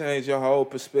clip can change your whole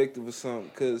perspective of something.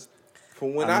 Because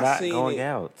from when I'm I not seen going it,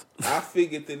 out. I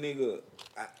figured the nigga,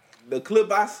 the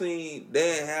clip I seen,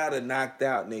 they had a knocked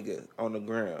out nigga on the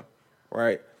ground,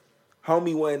 right?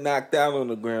 Homie wasn't knocked out on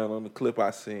the ground on the clip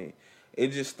I seen. It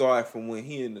just started from when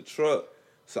he in the truck.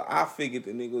 So I figured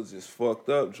the nigga was just fucked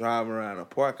up driving around the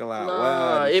parking lot.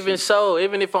 Nah, even so,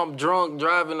 even if I'm drunk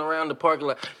driving around the parking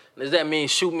lot, does that mean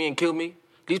shoot me and kill me?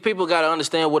 These people got to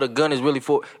understand what a gun is really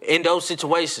for in those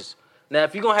situations. Now,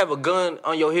 if you're going to have a gun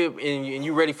on your hip and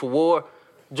you ready for war,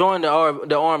 join the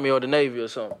Army or the Navy or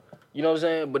something. You know what I'm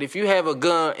saying? But if you have a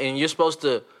gun and you're supposed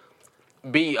to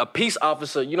be a peace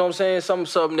officer, you know what I'm saying?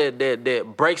 Something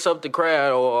that breaks up the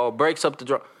crowd or breaks up the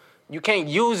drug. You can't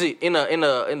use it in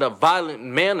a violent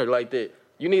manner like that.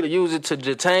 You need to use it to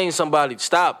detain somebody.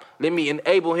 Stop. Let me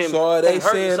enable him. So are they from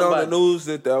hurting saying somebody. on the news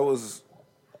that was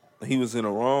he was in the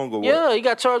wrong or what? Yeah, he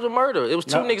got charged with murder. It was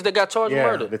two niggas that got charged with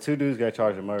murder. The two dudes got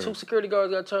charged with murder. Two security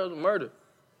guards got charged with murder.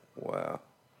 Wow.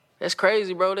 That's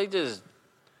crazy, bro.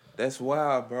 That's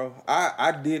wild, bro.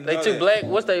 I didn't know They two that. black.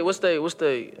 What's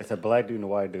they? It's a black dude and a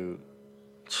white dude.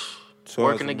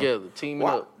 Working together, teaming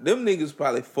up. Them niggas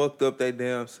probably fucked up their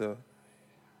damn self.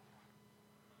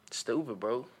 Stupid,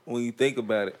 bro. When you think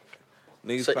about it.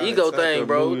 Niggas It's an probably ego take thing, their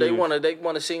bro. mood. They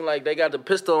wanna seem like they got the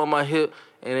pistol on my hip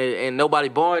and nobody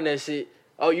born that shit.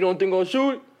 Oh, you don't think I'm gonna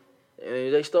shoot it?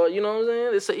 And they start, you know what I'm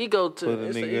saying? It's an ego Put a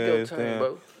It's an nigga ego ass thing, down.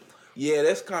 bro. Yeah,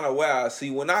 that's kind of wild.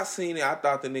 See, when I seen it, I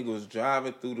thought the nigga was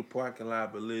driving through the parking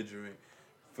lot belligerent,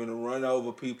 finna run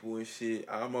over people and shit.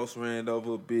 I almost ran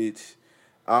over a bitch.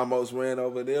 I almost ran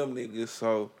over them niggas.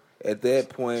 So at that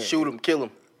point, Shoot him, kill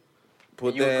him.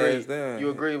 put You their agree. ass down. You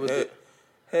agree with it?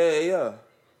 Hell yeah.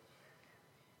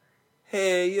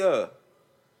 Hell yeah.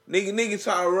 Nigga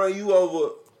trying to run you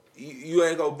over, you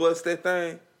ain't gonna bust that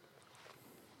thing?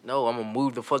 No, I'm gonna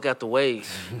move the fuck out the way.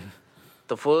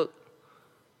 The fuck?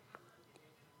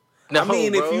 No, I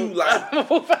mean, bro. if you like, I'm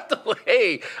gonna move out the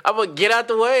way. I'm gonna get out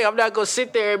the way. I'm not gonna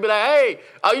sit there and be like, "Hey,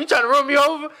 are you trying to run me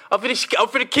over? I'm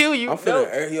finna kill you." I'm finna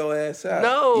air your ass out.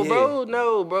 No, Yeah. bro,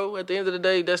 no, bro. At the end of the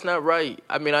day, that's not right.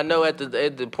 I mean, I know at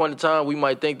the point in time we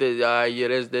might think that, yeah,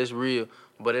 that's real,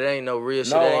 but it ain't no real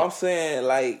shit. No, I'm saying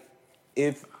like,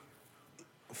 if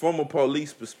from a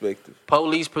police perspective.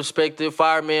 Police perspective,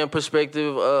 fireman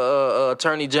perspective,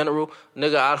 attorney general,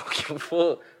 nigga, I don't give a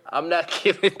fuck. I'm not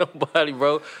killing nobody,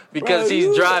 bro, because Bro,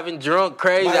 he's driving drunk,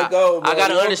 crazy. Might go, bro. I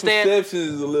gotta Your understand. perception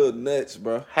is a little nuts,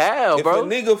 bro. How, if bro? a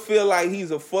nigga feel like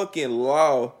he's a fucking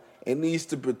law and needs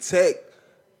to protect,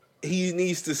 he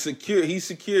needs to secure. He's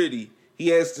security. He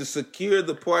has to secure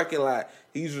the parking lot.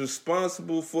 He's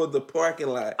responsible for the parking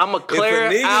lot. I'ma clear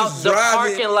out the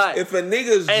parking lot. If a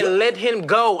nigga's and let him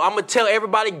go. I'ma tell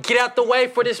everybody, get out the way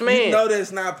for this man. You know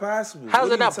that's not possible. How's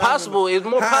What it are not you talking possible? about? It's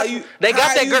more How possible. you- They got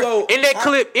how that you girl go- in that how-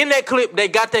 clip. In that clip, they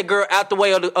got that girl out the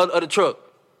way of the truck.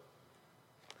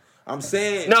 I'm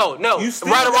saying No, you still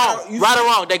right or gotta- wrong, you right or still-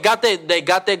 wrong. They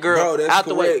got that girl Bro, that's out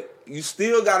the way. correct. You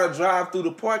still gotta drive through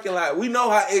the parking lot. We know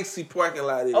how XC parking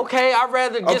lot is. Okay, I'd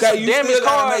rather get some you damaged still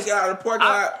gotta cars. make it out of the parking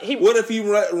lot. What if he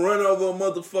run over a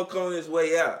motherfucker on his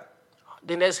way out?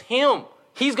 Then that's him.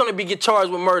 He's gonna get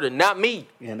charged with murder, not me.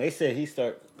 Yeah, and they said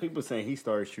people saying he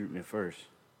started shooting it first.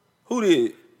 Who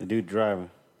did? The dude driving.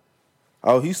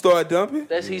 Oh, he started dumping?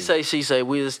 That's he say, she say.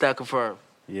 We just not confirmed.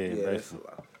 Yeah, that's basically.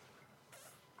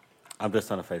 I'm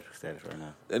just on a Facebook status right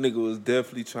now. That nigga was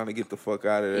definitely trying to get the fuck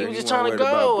out of there. He was just wasn't trying to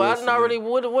worried about go. I busting didn't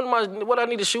already. it. What I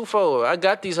need to shoot for? I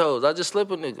got these hoes. I just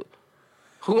slip a nigga.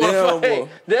 Who Damn, wanna fight? boy.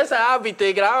 That's how I be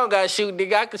thinking. I don't got to shoot,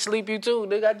 nigga. I can sleep you too,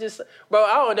 nigga. Bro,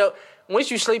 I don't know. Once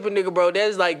you sleep a nigga, bro,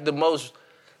 that's like the most,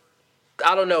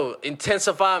 I don't know,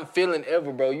 intensifying feeling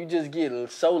ever, bro. You just get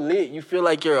so lit. You feel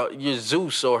like you're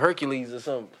Zeus or Hercules or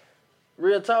something.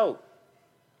 Real talk.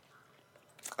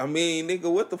 I mean,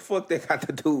 nigga, what the fuck they got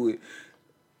to do with?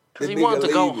 Because the he wanted nigga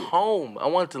to go leaving? home. I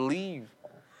wanted to leave.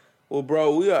 Well,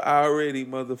 bro, we are already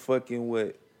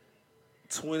motherfucking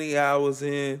 20 hours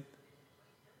in.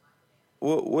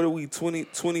 what are we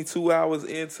 22 hours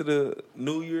into the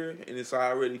new year and it's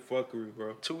already fuckery,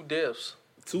 bro. 2 deaths.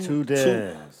 Two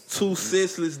deaths. Two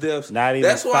senseless deaths. Not even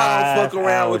That's why I don't 5 fuck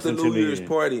around with hours the into New New Year's Year.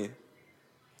 partying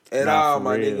at Nah, all, for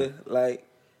my real. nigga. Like,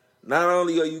 not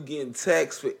only are you getting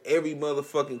taxed for every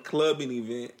motherfucking clubbing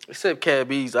event, Except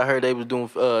Cabbies. I heard they was doing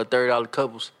 $30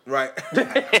 couples. right?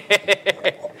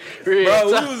 Real Bro,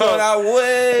 we talk. was on our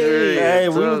way. Hey,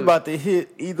 we was tough. about to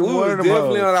hit either We one was of them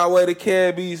definitely hoes. on our way to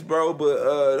Cabbies, bro.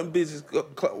 But them bitches,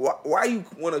 why you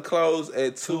want to close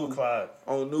at 2 o'clock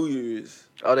on New Year's?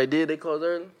 Oh, they did? They closed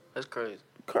early? That's crazy.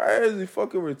 Crazy,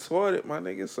 fucking retarded, my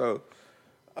nigga. So,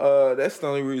 that's the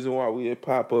only reason why we didn't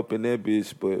pop up in that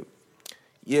bitch. But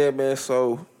yeah, man.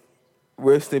 So,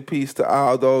 rest in peace to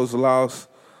all those lost.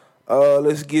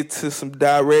 Let's get to some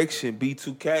direction.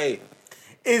 B2K.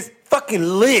 It's fucking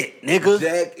lit, nigga.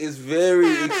 Jack is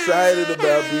very excited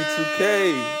about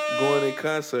B2K going in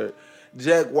concert.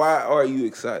 Jack, why are you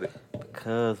excited?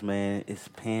 Because, man, it's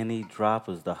panty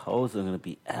droppers. The hoes are going to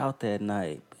be out that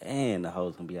night. Man, the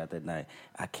hoes going to be out that night.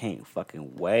 I can't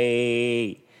fucking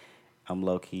wait. I'm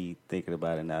low-key thinking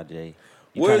about it now, Jay.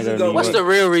 You Where tryna is go it to going? New What's York? the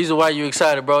real reason why you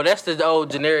excited, bro? That's the old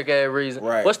generic ass reason.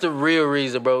 Right. What's the real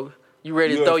reason, bro? You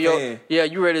ready You to a throw fan.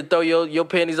 you ready to throw your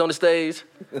panties on the stage?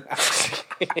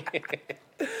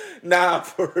 Nah,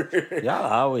 for real. Y'all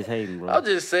always hating, bro. I'm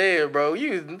just saying, bro.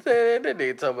 You that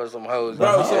nigga talking about some hoes.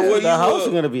 Bro, so what the you hoes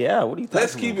are going to be out. What are you talking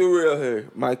Let's keep it real here.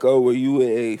 Michael, were you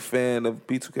a fan of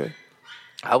B2K?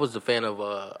 I was a fan of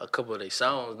a couple of their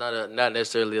songs, not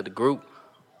necessarily of the group.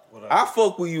 I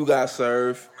fuck with You Got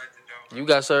Served. You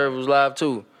Got Served was live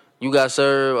too. You Got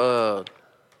Served.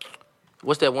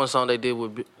 What's that one song they did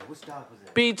with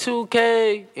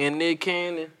B2K and Nick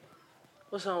Cannon?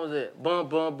 What song was that? Bum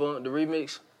Bum Bum, the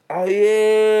remix. Oh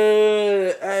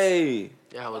yeah, hey,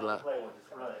 Yeah, I was live.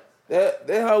 that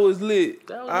hoe was lit.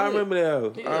 That was I lit. remember that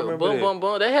hoe. Yeah, I remember Bum that. Bum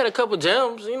Bum. They had a couple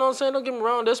gems. You know what I'm saying? Don't get me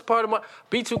wrong. That's part of my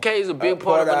B2K is a big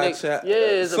part of my our next. child- Yeah,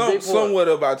 it's a big part. somewhat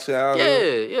of our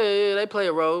childhood. Yeah. They play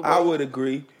a role. Bro. I would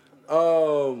agree.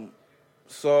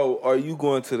 So are you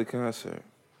going to the concert?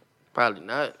 Probably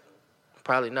not.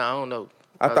 I don't know.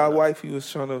 I Probably thought not. wifey was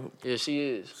trying to. Yeah, she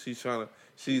is.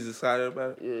 She's excited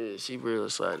about it. Yeah, she real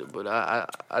excited. But I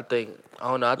think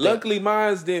I don't know. I think Luckily,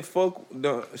 mine's didn't fuck.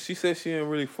 No, she said she didn't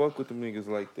really fuck with the niggas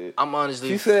like that. I'm honestly.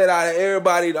 She said out of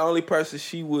everybody, the only person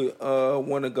she would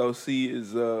want to go see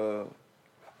is who?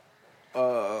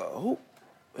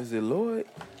 Is it Lloyd?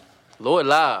 Lloyd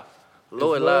live.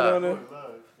 Lloyd Is Lloyd on live.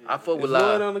 the- I fuck Is with Lloyd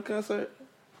live. on the concert?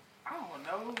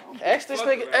 Ask this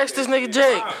nigga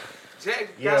Jake. Jack,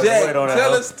 Yeah, Jack, Lloyd on that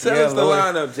tell hoe. us Yeah, the Lloyd.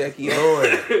 lineup, Jackie.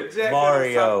 Lloyd,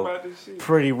 Mario,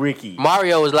 Pretty Ricky.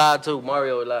 Mario is live too.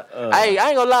 Mario is live. Hey, I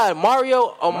ain't gonna lie.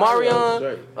 Mario or Marion,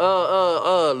 straight.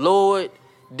 Lloyd,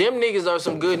 them niggas are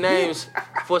some good names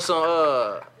for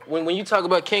some. When you talk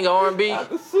about King of R&B,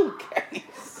 The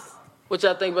suitcase. what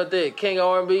y'all think about that? King of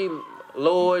R&B,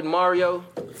 Lloyd, Mario.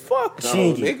 Fuck no,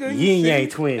 Chingy, nigga. Yin Yang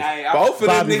twins. Hey, Both of them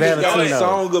Bobby niggas got a Valentino.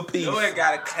 song apiece. Lloyd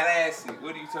got a classic.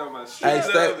 What are you talking about? Hey, Street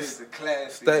stay- Love is a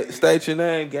classic. State your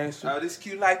name, gangster. Oh, this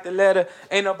cute like the letter.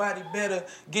 Ain't nobody better.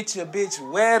 Get your bitch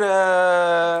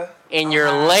wetter. And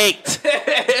you're late.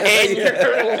 And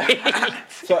you're late.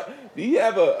 So, do you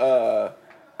have a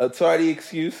tardy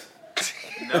excuse?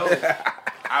 No.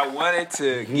 I wanted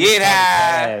to get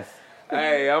high.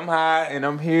 Hey, I'm high and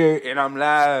I'm here and I'm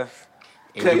live.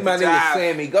 Take my nigga time.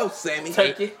 Sammy. Go, Sammy.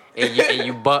 Take it.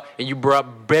 And you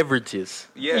brought beverages.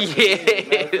 Yeah. Yeah.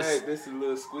 This is a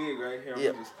little squig right here. I'm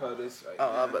Yep. gonna just pour this right Oh,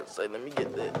 here. I'm about to say, let me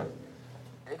get that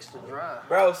extra dry.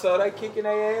 Bro, so they kicking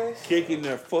their ass? Kicking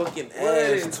their fucking What?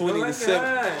 ass 20 to Go 7.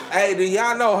 ahead. Hey, do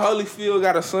y'all know Holyfield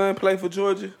got a son play for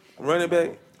Georgia? Running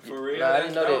back? For real? Nah, I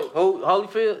didn't know that. Who?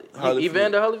 Holyfield? Holyfield.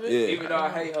 Evander Holyfield? Yeah. Even though I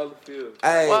hate Holyfield.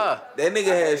 Hey, Why? that nigga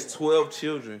has 12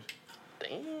 children.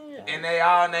 Damn. And they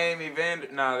all name Evander.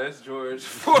 Nah, that's George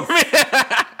Foreman.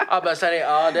 I was about to say,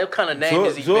 that kind of name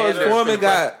is George Evander. Foreman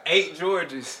got... 8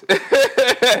 Georges.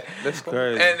 That's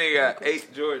crazy. That nigga got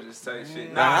 8 Georges type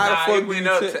shit. Now, how the fuck it do went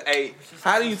you up tell- to 8.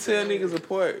 How do you tell niggas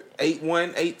apart?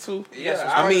 8-1, 8-2?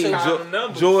 Yeah, I mean, count them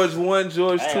numbers. George 1,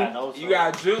 George 2. You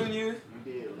got Junior,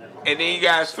 and then you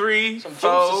got 3, Some juice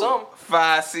or 4, something.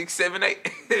 5, 6, 7,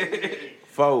 8.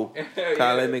 4. Yeah.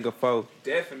 Call that nigga 4.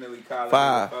 Definitely call it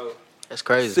 5. 4. That's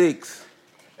crazy. 6.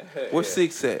 Where's Yeah.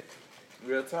 6 at?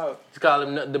 Real talk. Just call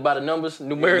him by the numbers,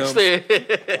 numerics Numbers.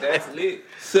 there. That's lit.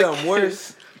 7.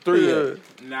 Where's 3 at?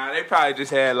 Nah, they probably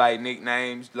just had like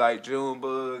nicknames like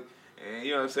Junebug. And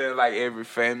you know what I'm saying? Like every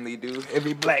family do.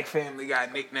 Every black family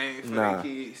got nicknames for Nah. their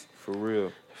kids. For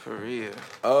real. For real.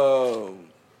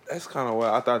 That's kind of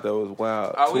wild. I thought that was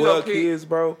wild. Are we 12 low-key? kids,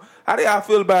 bro. How do y'all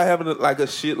feel about having a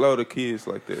shitload of kids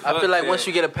like that? I feel like once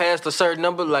you get past a certain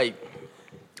number, like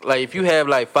if you have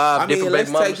like 5 different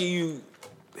baby mamas.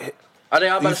 Are they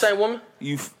all by the same woman?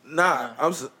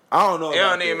 I don't know. It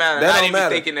don't even matter. That Not don't even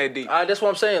matter. thinking that deep. That's what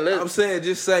I'm saying. I'm saying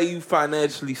just say you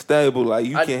financially stable, like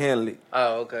you can handle it.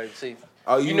 Oh, okay. See,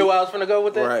 Oh, you know where I was finna go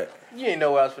with that? Right. You ain't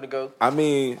know where I was finna go. I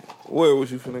mean, where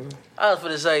was you finna go? I was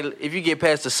finna say, if you get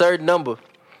past a certain number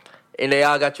and they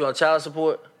all got you on child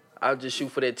support, I'll just shoot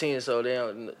for that 10 so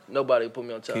nobody put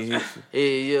me on child support.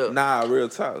 Yeah. Nah, real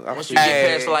talk. Once you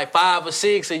get past like 5 or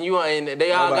 6 and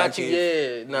they all got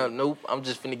you, nope. I'm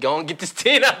just finna go and get this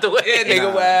 10 out the way. That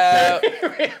nigga wild.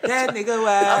 That nigga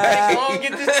wild. Go and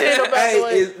get this 10 up out the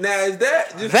way. Is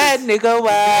that just that nigga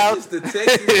wild? Is the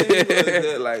Texas thing or is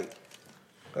that like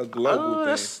a global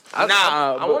thing?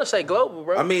 I want to say global,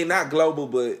 bro. I mean, not global,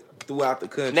 but throughout the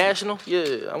country. National?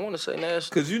 Yeah, I want to say national.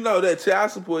 Because you know that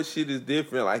child support shit is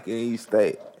different, like in each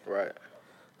state. Right.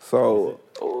 So,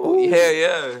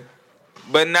 yeah.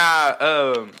 But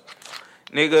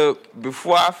nigga,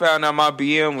 before I found out my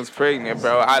BM was pregnant,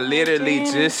 bro, I literally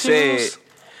just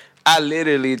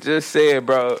said,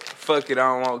 bro, fuck it,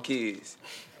 I don't want kids.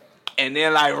 And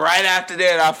then like right after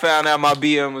that, I found out my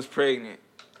BM was pregnant.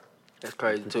 That's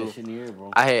crazy too.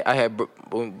 I had.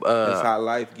 That's how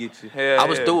life gets you. I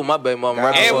was through with my baby mama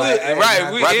right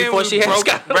before she had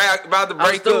about to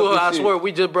break up. I swear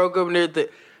we just broke up and everything.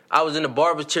 I was in the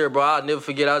barber chair, bro. I'll never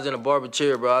forget. I was in the barber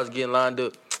chair, bro. I was getting lined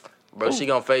up, bro. She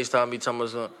gonna FaceTime me, telling me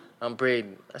something. I'm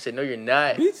pregnant. I said, no, you're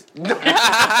not.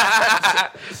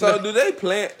 So do they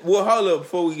plan? Well, hold up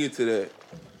before we get to that.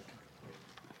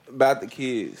 About the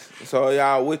kids. So are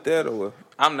y'all with that or what?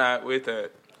 I'm not with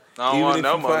that. I don't Even want if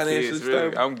no you more financially kids,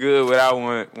 really. stable? I'm good without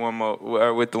one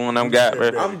more with the one I'm got, bro.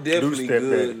 I'm definitely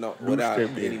good without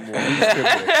any more.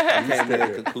 I came to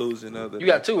that conclusion other. You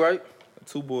got 2, right?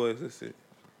 2 boys, that's it.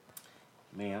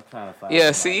 Man, I'm trying to find.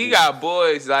 Yeah, see, you got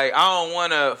boys. Like, I don't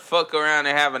want to fuck around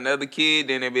and have another kid,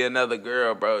 then there be another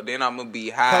girl, bro. Then I'm going to be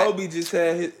hot. Kobe just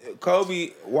had Kobe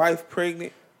wife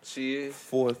pregnant. She is.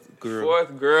 4th girl.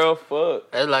 4th girl,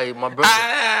 fuck. That's like my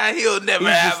brother. He'll never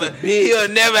have a He'll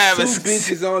never have a 2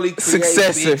 bitches only create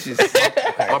successor.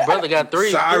 Bitches. My brother got 3.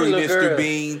 Sorry, 3 little Mr. girls.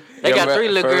 Bean. They got 3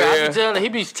 little for girls. real. I be telling he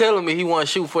be telling me he want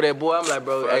to shoot for that boy. I'm like,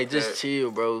 bro, Fuck hey, just that. chill,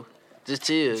 bro. Just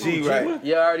chill. G, right.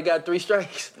 Yeah, I already got 3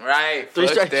 strikes. Right, 3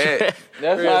 fuck strikes. that.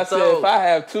 That's Real why I said talk. if I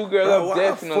have 2 girls, Bro, I'm why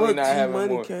definitely fuck not G having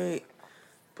Money more. can't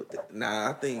put that? Nah,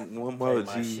 I think one more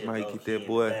G might get that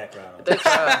boy. They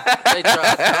try.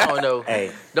 I don't know.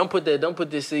 Hey, Don't put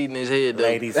this seed in his head, though.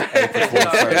 ladies, April He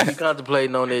 21st.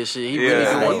 contemplating on that shit. He Yeah. really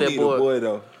Nah, want he that need boy. a boy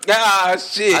though. Ah,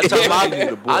 shit. I told him He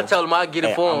need a boy. I told him I'd get it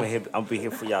Hey, for him. I'm gonna be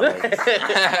here for y'all ladies.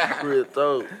 Real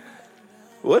talk.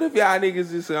 What if y'all niggas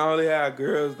just only have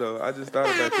girls though? I just thought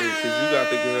about that because you got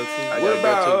the girl too. got What a girl,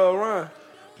 about Ron?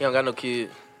 He don't got no kid.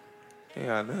 He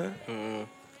got none. Mm-hmm.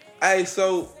 Hey,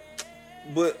 so,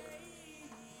 but.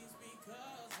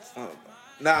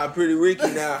 Pretty Ricky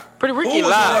now. Pretty Ricky Who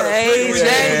was live. more Hey, Pretty Ricky?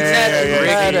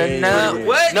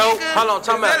 What? No, nigga? hold on,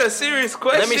 time Is out. that a serious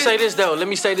question? Let me say this though.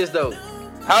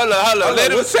 Hold on.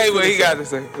 Let him what's say you what finna he say? got to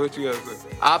say. What you got to say?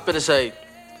 I'm finna say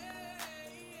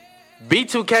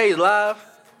B2K is live,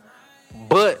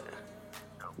 but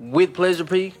with Pleasure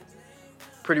P,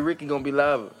 Pretty Ricky gonna be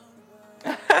live.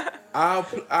 Our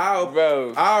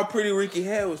Pretty Ricky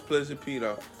had was Pleasure P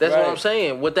though. That's what I'm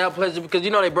saying. Without Pleasure, because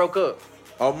you know they broke up.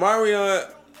 Marion.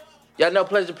 Y'all know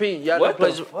Pleasure P. Y'all know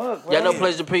Pleasure. Y'all know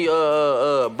Pleasure P.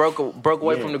 Broke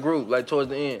away from the group like towards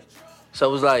the end. So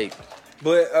it was like,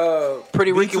 But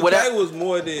Pretty Ricky B2K without- was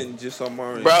more than just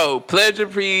Omarion. Bro, Pleasure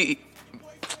P,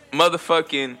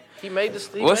 motherfucking. he made this.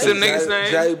 What's the nigga's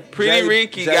name? Pretty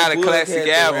Ricky got a Bullock classic had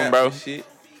the album, rap bro. and shit.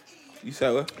 You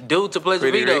said what? dude to Pleasure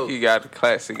Pretty P though? Ricky got a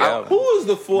classic album. Who was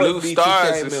the fourth Blue B2K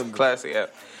Stars is a member? classic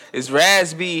album. It's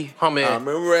Razby. Come I in,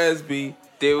 remember Razby.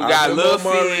 Then we I got remember Lil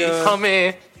Omarion. Fizz. come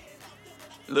in.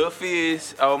 Lil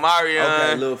Fizz, Omarion.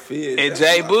 Okay, Lil Fizz. and That's J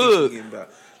what I keep Boog. forgetting about.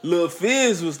 Lil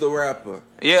Fizz was the rapper.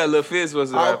 Yeah, Lil Fizz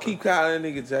was the I'll rapper. keep calling that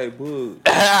nigga J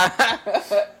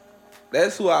Boog.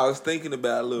 That's who I was thinking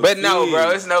about, Lil But Fizz. no,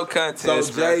 bro, it's no contest.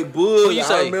 So bro. J Boog, you I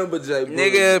say? remember J Boog.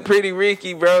 Nigga, Pretty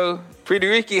Ricky, bro. Pretty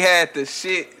Ricky had the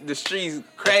shit, the streets Can you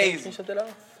crazy. shut that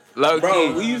off? Low Bro,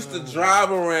 key. we used to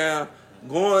drive around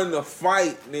going to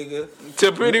fight, nigga.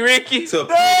 To Pretty Ricky. To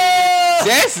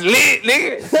That's lit,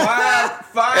 nigga. five,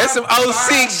 That's some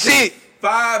 06 shit.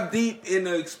 5 deep in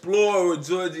the Explorer with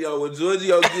Giorgio. When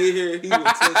Giorgio get here, he will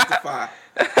testify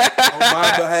on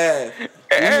my behalf. We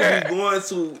would be going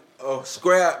to a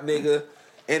scrap, nigga,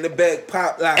 in the back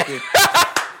pop locking.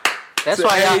 That's so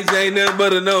why y'all. age ain't nothing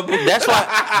but a number. That's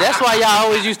why y'all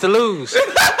always used to lose.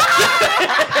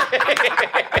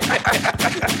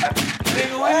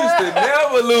 Nigga, we used to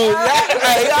never lose.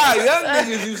 Y'all young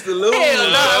niggas used to lose.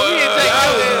 Hell no, we didn't take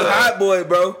Y'all no was L. hot boy,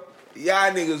 bro.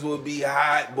 Y'all niggas would be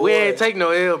hot boy. We ain't take no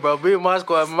L, bro. Me and my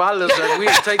squad, my little son, we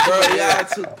didn't take Bro, no y'all L.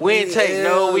 took We didn't take. plenty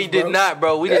No, we L's, did bro. not,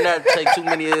 bro. We did not take too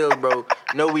many L's, bro.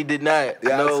 No, we did not.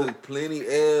 Y'all No. took plenty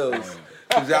L's.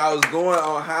 Cause y'all was going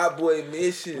on hot boy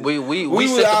mission. We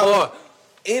was set the out- bar.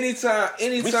 Anytime,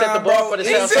 We set the bar bro. for the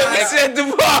anytime- South Side. We set the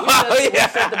bar. We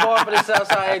set the bar for the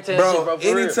Southside A-Town shit, Bro, bro. For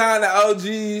real. anytime the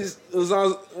OGs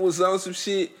was on some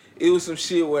shit, it was some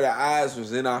shit where the odds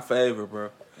was in our favor, bro.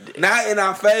 Not in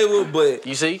our favor, but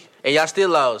You see? And y'all still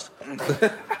lost.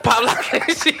 Pop like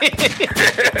that shit.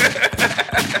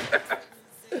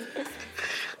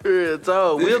 Real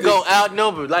talk. We'll go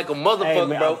outnumbered like a motherfucker,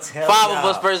 man, bro. I'm telling 5 of y'all.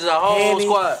 us versus a whole Penny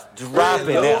squad.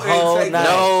 dropping No, that ain't whole take night.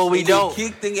 No, we Nigga don't.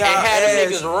 kicked in And y'all had the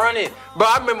ass. niggas running. Bro,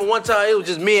 I remember one time it was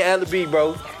just me and Allie B,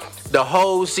 bro. The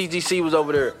whole CGC was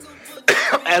over there.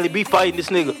 Allie B fighting this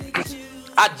nigga.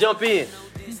 I jump in.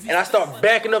 And I start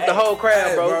backing up the whole crowd,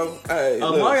 Hey, bro. Hey,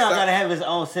 look, Mario stop. gotta have his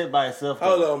own set by himself.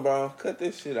 Hold on, bro. Cut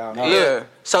this shit out. No. Yeah.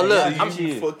 So Hey, look, y'all, I'm, you-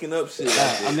 You fucking up shit.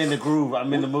 I'm in the groove.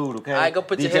 I'm in the mood. Okay. all right, go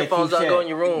put your DJ headphones on, Q-Chat. go in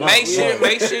your room. No, Make sure yeah.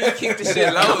 you keep the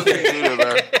shit low.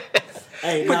 bro.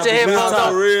 Hey, Put nah, your headphones but real on.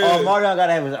 talk, Real. Mario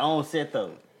gotta have his own set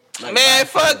though. Like, Man,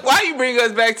 fuck. Why you bring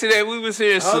us back to that? We was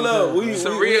hearing some Hold up.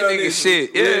 some real nigga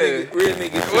shit. Real Yeah. Real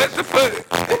nigga shit. What the fuck?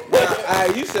 Nah,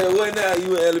 you said what now?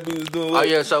 You and LB was doing Oh what?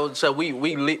 yeah, so we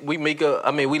make up.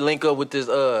 I mean, we link up with this.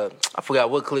 I forgot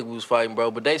what clique we was fighting, bro.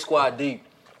 But they squad deep.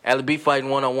 Allie B fighting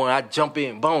 1-on-1. I jump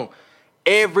in, boom.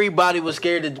 Everybody was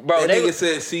scared to, bro. That They nigga was,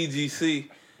 said CGC.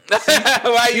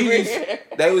 Why you bring?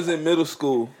 They was in middle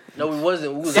school. no, we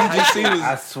wasn't. We was in high school. CGC was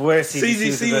I swear,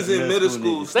 CGC was in middle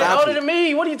school. They Stop older it. than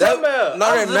me. What are you talking about? No,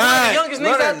 I they're was one of the not. youngest No,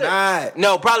 niggas they're out there. not.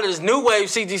 No, probably this new wave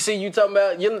CGC you talking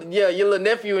about. Your little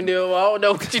nephew in there. I don't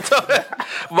know what you talking about.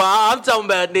 But I'm talking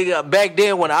about, nigga, back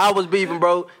then when I was beefing,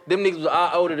 bro, them niggas was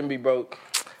all older than me, bro.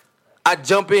 I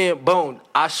jump in, boom.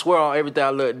 I swear on everything I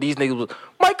look, these niggas was,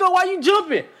 Michael, why you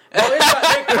jumping? Bro, it's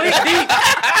like they're click deep.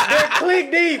 They're click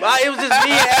deep. It was just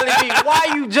me and Allie B. Why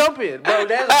you jumping? Bro,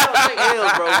 that's we don't take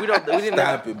L's, bro. We didn't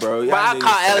Stop it, bro. Bro, I Y'all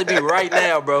call niggas- Allie B right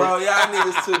now, Bro, y'all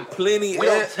niggas took plenty. We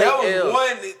don't That take was L's.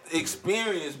 one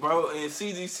experience, bro. And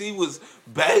CGC was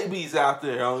babies out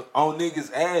there on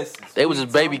niggas' asses. They was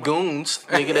just baby goons,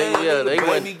 nigga. They baby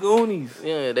wasn't. goonies.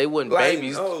 Yeah, they wasn't Like,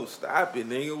 babies. oh, stop it,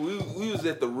 nigga. We was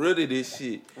at the root of this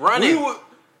shit. Running.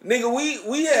 Nigga,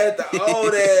 we had the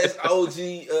old ass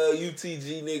OG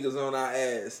UTG niggas on our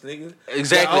ass, nigga.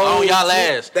 Exactly, The on old y'all shit,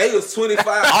 ass. They was 25.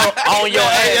 on your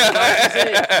ass.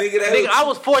 Nigga, Nigga, I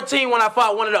was 14 when I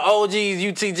fought one of the OGs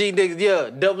UTG niggas. Yeah,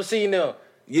 double C now.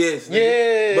 Yes,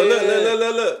 nigga. Yeah. But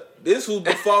look. This was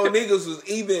before niggas was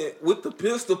even with the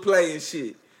pistol play and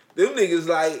shit. Them niggas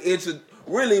like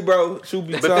really, bro. Truth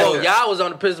be Before told, y'all was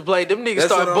on the pistol play, them niggas That's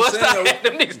start what I'm busting. saying.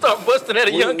 Them niggas start busting at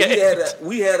a young age.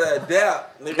 we had to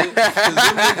adapt, nigga. Cause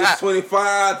them niggas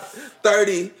 25,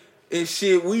 30 and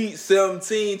shit. We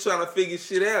 17 trying to figure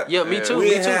shit out. Yeah, me too. We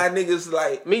Me ain't too. had niggas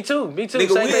like Me too. nigga. Same We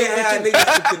thing, ain't had me too.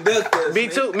 niggas to conduct us. Me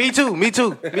nigga. too. Me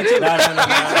too.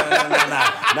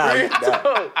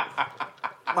 Nah.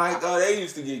 Mike, they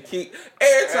used to get kicked.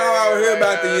 Every time I would hear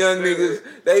about the young niggas,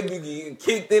 they be getting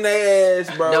kicked in their ass,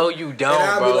 bro. No, you don't, And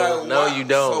I be bro. like, No, why- you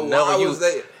don't. So No, why you- was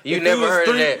they? You If never it was heard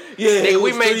three, of that. Yeah, Nigga, it we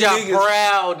was made three y'all niggas.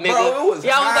 proud, nigga. Bro, it was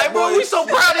y'all was hot like, bro, boy we so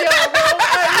shit. proud of y'all, bro.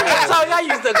 Hey, you know, so y'all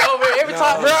used to go over there every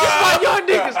time. Bro, my young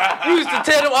niggas. You used to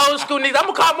tell them old school niggas, I'm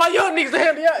gonna call my young niggas to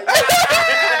handle y'all.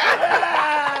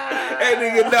 That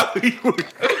nigga know he was.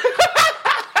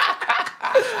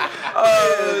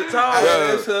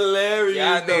 That's hilarious.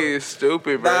 Y'all though. niggas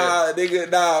stupid, bro.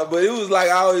 Nah, but it was like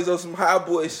I always on some hot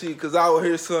boy shit, cause I would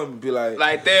hear something be like,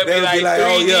 Like they'll be like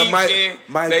oh three yeah, deep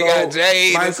Mike, they got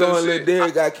Jade and Mike some and Lil shit.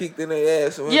 Derek got kicked in their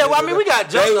ass. Yeah, well, I mean, we got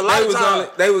jumped a lot of times.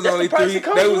 They was That's only the price three. it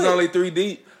comes They was with. only 3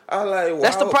 deep. I was like,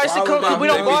 That's the price it comes with. We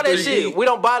don't buy that shit. We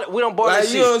don't buy that Like, you know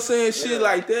what I'm shit. saying? Shit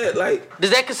like that. Like,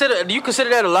 Do you consider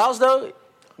that a loss though?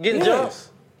 Getting jumped? yes.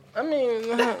 I mean,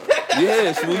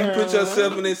 Yes, when you put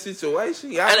yourself in that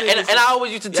situation, y'all and niggas- I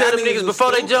always used to tell y'all them niggas niggas is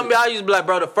before they stupid. jump me, I used to be like,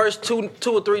 bro, the first two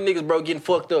or three niggas, bro, getting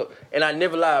fucked up, and I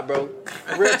never lied, bro.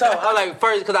 Real talk. I like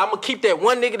first because I'm gonna keep that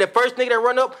one nigga, that first nigga that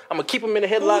run up, I'm gonna keep him in the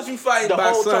Who headlock. was you fighting the by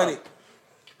whole Sonic time.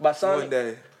 By one Sonic,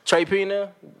 day? Trey P now,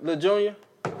 Lil Junior.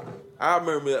 I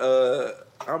remember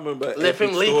an Left him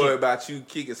epic leaking. story about you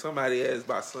kicking somebody's ass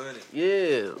by Sonic.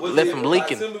 Yeah, Was left it him by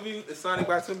leaking. Timberview? The Sonic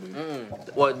by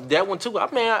Timberview? Well, that one too. I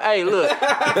mean, hey, look, that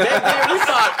nigga, we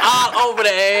started all over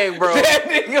the egg, bro. That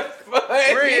nigga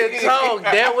funny. Real talk.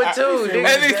 That one too. Nigga.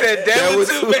 That nigga said that one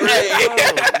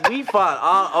too. Bro, we fought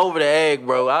all over the egg,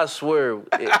 bro. I swear.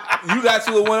 You got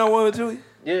you a one-on-one with Julie?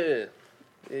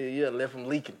 Yeah, left him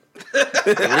leaking.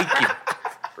 Leaking.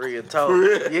 Real talk.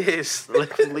 Yes,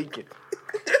 left him leaking.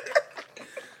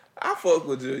 I fuck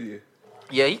with Junior.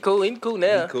 Yeah, he cool. He cool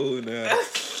now.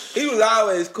 He was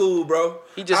always cool, bro.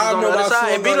 He just was on the other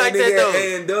side and be like that though.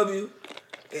 A&W,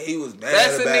 and he was mad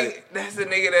That's about it. That's the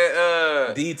nigga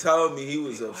that D told me he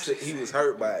was upset. He was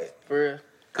hurt by it. For real.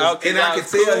 And I could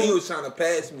tell he was trying to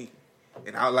pass me.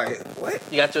 And I was like, what?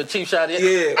 You got your cheap shot in?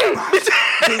 Yeah.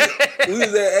 We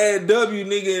was at A&W,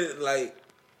 nigga, like,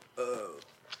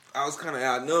 I was kind of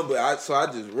outnumbered, so I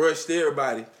just rushed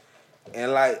everybody.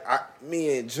 And, like,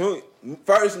 me and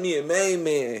Main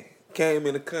Man came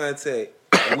into contact,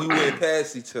 and we went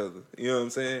past each other. You know what I'm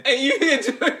saying? And you hit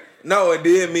Junior? No, and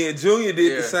then me and Junior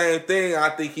did the same thing. I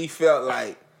think he felt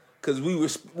like, because we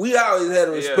always had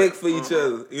a respect for each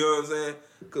other. You know what I'm saying?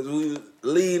 Because we was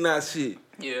leading our shit.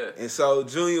 Yeah. And so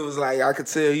Junior was like, I could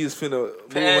tell he was finna move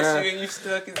Pass around. you and you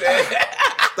stuck his ass.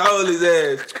 Stole his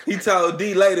ass. He told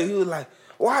D later, he was like,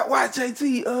 why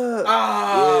JT,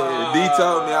 Yeah, D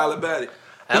told me all about it.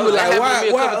 He was like,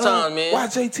 why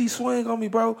JT swing on me,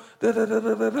 bro? I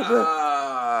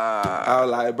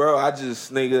was like, bro, I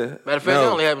just, nigga. Matter of fact, it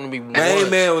only happened to be one. Main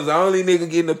Man was the only nigga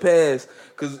getting the pass.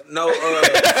 Cause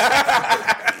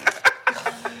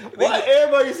Why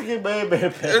everybody used to get Main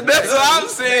Man pass? That's what I'm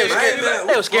saying.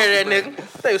 They was scared of that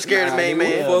nigga. They was scared of Main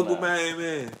Man. Fuck with Main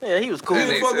Man. Yeah, he was cool.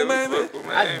 You fuck with Main Man?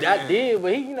 I did,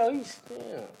 but he's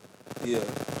Yeah.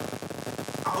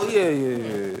 Oh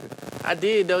yeah. I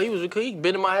did though. He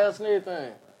been in my house and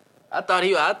everything. I thought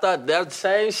that was the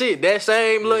same shit. That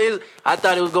same little. I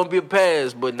thought it was gonna be a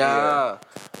pass, but nah,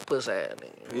 pussy ass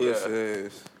nigga.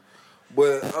 Yes.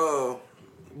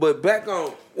 But back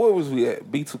on where was we at?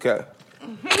 B2K.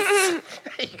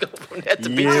 You go from that to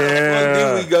When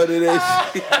did we go to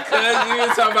that shit? Cause you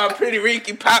were talking about Pretty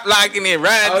Ricky pop locking and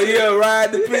riding. Oh yeah,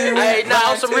 ride the Pretty Ricky. Hey,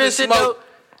 nah, on some real shit though.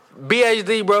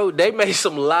 BHD, bro, they made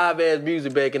some live ass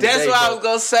music back in the day. That's what bro. I was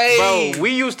gonna say. Bro,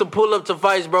 we used to pull up to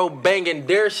fights, bro, banging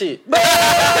their shit. BHD,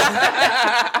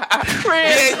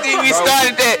 we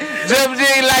started that. Jump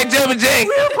Jing like Jump Jing.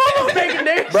 We pull up banging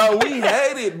their shit. Bro, we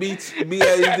hated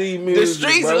BHD music. The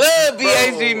streets bro. love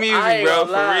BHD music, bro,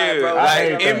 for lie, real. bro.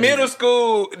 Like in middle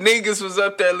school, niggas was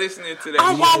up there listening to that.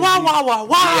 Wow,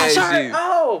 BHD.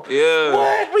 oh, Yeah.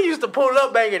 what? We used to pull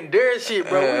up banging their shit,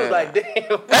 bro. We was like,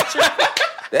 damn.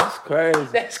 That's crazy.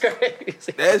 That's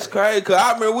crazy. That's crazy. Cause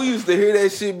I remember we used to hear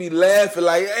that shit, be laughing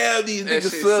like, "Damn, these That niggas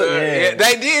shit suck." Yeah,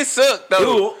 they did suck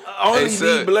though. Only They D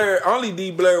suck.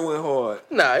 Blair went hard.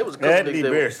 Nah, it was cool. That Niggas D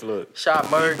that Bear look.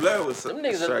 shot Merc. Blair was Them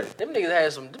straight. niggas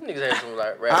had some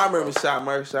like rap. I remember Shot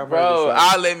Merc. Bro,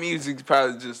 all that music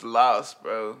probably just lost,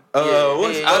 bro.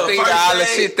 What's yeah. I think all the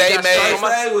shit they made.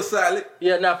 First Aid was solid.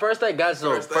 Yeah, nah, First Aid got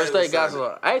some. First Aid got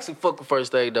solid. some. I actually fuck with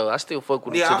First Aid though. I still fuck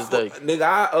with it to this day.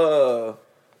 Nigga,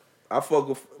 I fuck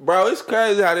with, bro. It's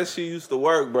crazy how that shit used to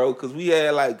work, bro. Cause we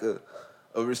had like a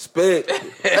respect. That's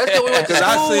because we went to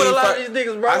school with a lot of these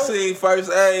niggas, bro. I seen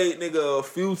First Aid, nigga, a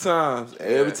few times.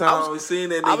 Every time we seen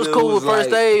that nigga, I was cool with First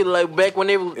like, Aid, like back when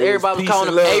everybody was peace calling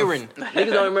him and love. Aaron.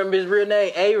 Niggas don't remember his real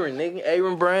name, Aaron, nigga.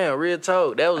 Aaron Brown, real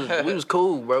talk. We was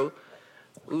cool, bro.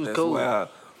 We was That's cool. wild.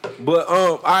 But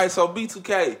all right, so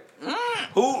B2K.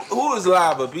 Who is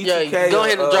live? B2K. Yeah, go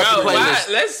ahead and drop your Bro,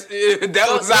 playlist. that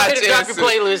was Go our ahead and drop chance your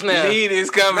to playlist now. lead this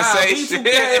conversation.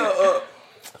 B2K.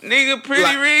 Nigga,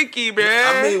 Pretty Ricky,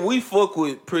 man. I mean, we fuck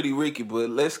with Pretty Ricky, but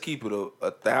let's keep it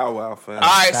a thou wow fan. All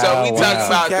right, so we Wow. talking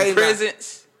about the B2K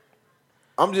presence,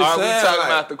 I'm or just we saying. talking like,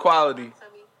 about the quality?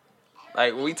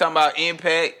 Like, we talking about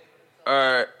impact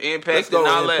or let's impact go and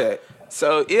all with that? Impact.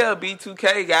 So, yeah,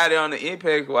 B2K got it on the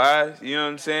impact wise, you know what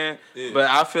I'm saying? Yeah. But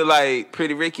I feel like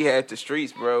Pretty Ricky had the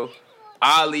streets, bro.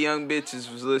 All the young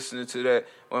bitches was listening to that.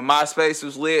 When MySpace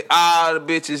was lit, all the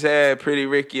bitches had Pretty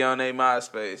Ricky on their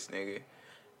MySpace, nigga.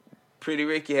 Pretty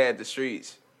Ricky had the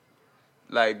streets.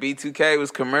 Like, B2K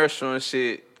was commercial and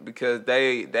shit because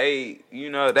they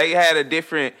had a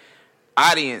different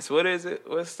audience. What is it?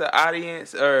 What's the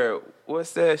audience? Or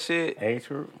what's that shit? Age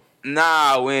group.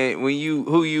 Nah, when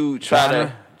you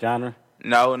try Genre.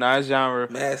 No, not genre.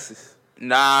 masses.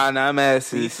 Nah, not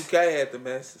masses. B2K had the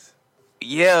masses.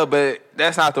 Yeah, but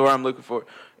that's not the word I'm looking for.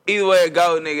 Either way it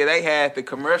go, nigga, they had the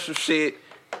commercial shit,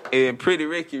 and Pretty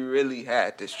Ricky really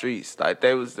had the streets. Like,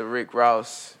 they was the Rick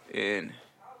Ross, and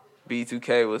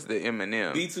B2K was the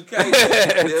Eminem. B2K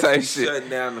definitely Type shit. shutting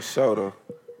down the show, though.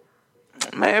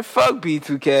 Man, fuck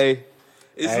B2K.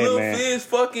 Is Hey, Lil man. Fizz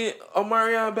fucking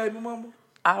Omarion baby mama?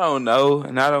 I don't know,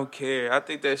 and I don't care. I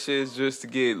think that shit is just to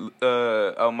get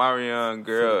Omarion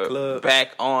girl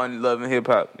back on Love and Hip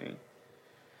Hop thing.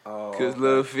 Cause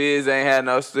Lil Fizz ain't had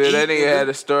no story. That nigga had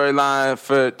a storyline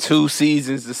for 2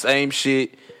 seasons, the same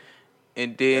shit,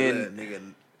 and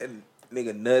then that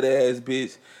nigga nut ass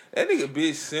bitch. That nigga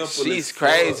bitch simple. She's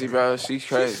crazy, bro. She's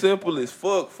crazy. She's simple as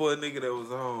fuck for a nigga that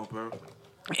was on, bro.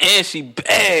 And she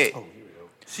bad.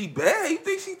 She bad? You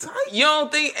think she tight? You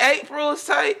don't think April is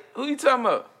tight? Who you talking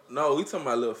about? No, we talking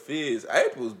about Lil Fizz.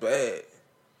 April's bad.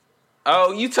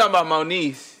 Oh, you talking about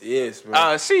Moniece? Yes, bro.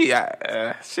 Oh, she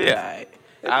alright.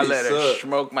 I let her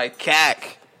smoke my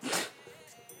cack.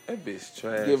 That bitch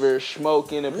trash. Give her a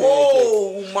smoke in the pancake.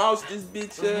 Whoa, mouse this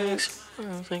bitch ass. I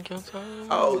don't think you're time.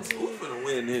 Oh, who finna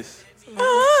win this?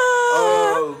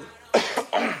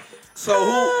 So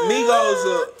who?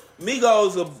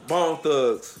 Migos or Bone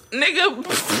Thugs? Nigga.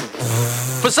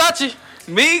 Versace.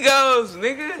 Migos,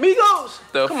 nigga. Migos.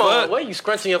 The Come fuck? on, why you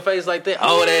scrunching your face like that?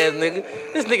 Old ass nigga.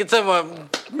 This nigga talking about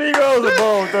Migos or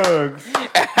Bone Thugs?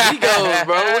 Migos,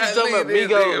 bro. What you talking about?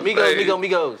 Look at this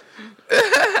Migos.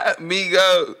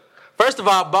 Migos. First of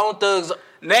all, Bone Thugs.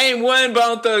 Name one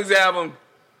Bone Thugs album.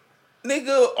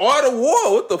 Nigga, Art of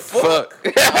War. What the fuck?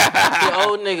 The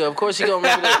old nigga. Of course he gonna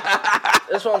remember that.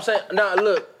 That's what I'm saying. Nah,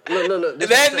 look. This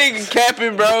That nigga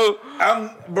capping, bro. I'm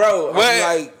What?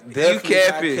 like definitely You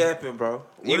capping. not capping, bro.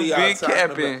 What You are y'all big talking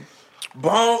capping. about?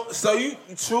 Bone. So you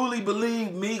truly believe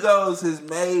Migos has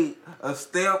made a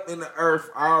stamp in the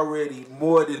earth already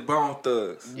more than Bone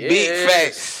Thugs? Big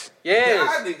facts. Yes.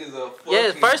 Y'all niggas are fucking.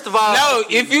 Yes. First of all, No,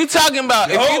 if you talking about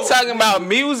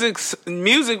music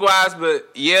wise, but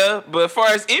as far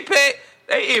as impact,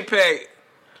 they impact.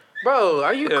 bro,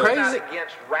 are you crazy?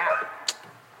 Against rap.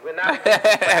 We're not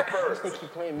against rappers.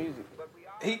 Keep playing music.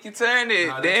 He can turn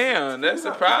it down. That's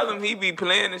the problem. He be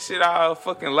playing the shit all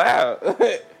fucking loud.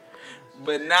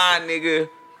 But nah, nigga,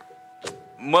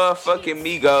 motherfucking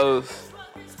Migos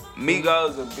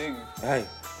are bigger. Hey,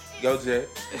 go Jack.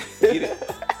 Get it.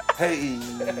 Hey,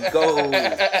 go.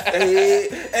 Hey.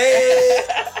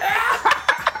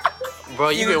 Bro,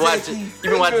 you been watching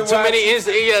too many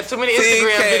Instagram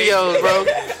videos, bro.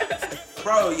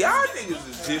 Bro, y'all niggas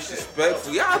is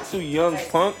disrespectful. Y'all too young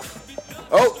punks.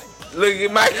 Oh, look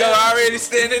at Michael already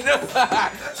standing up.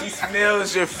 He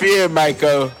smells your fear,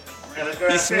 Michael.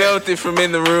 He smelled it from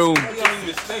in the room. You don't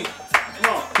even think.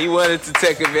 He wanted to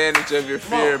take advantage of your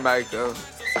fear, Michael.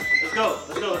 Let's go.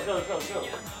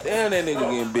 Damn, that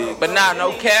nigga getting big. But nah,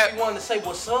 no cap. You wanted to say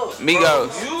what's up?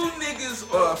 Migos. You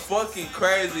niggas are fucking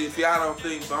crazy if y'all don't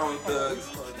think Bone Thugs.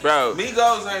 Bro,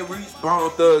 Migos ain't reached Bone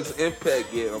Thugs'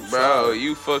 impact yet. I'm bro, sorry.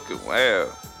 you fucking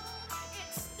well.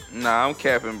 Nah, I'm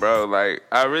capping, bro. Like,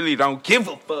 I really don't give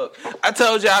a fuck. I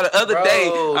told y'all the other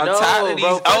day, I'm tired of these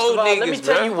old First of all, niggas, let me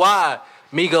tell you why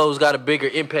Migos got a bigger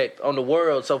impact on the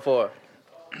world so far.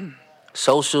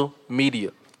 Social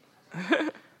media.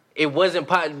 It wasn't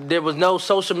there was no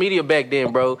social media back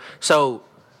then, bro. So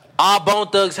all Bone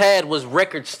Thugs had was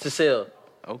records to sell,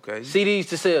 Okay. CDs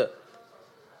to sell.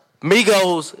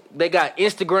 Migos, they got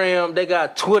Instagram, they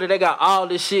got Twitter, they got all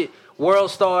this shit.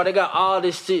 World Star, they got all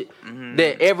this shit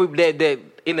that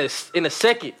in a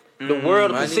second the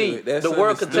world can see, the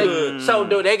world can take. So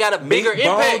dude, they got a bigger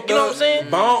impact. You know what I'm saying?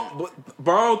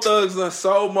 Bone Thugs done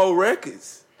sold more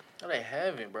records. No, they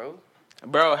haven't, bro.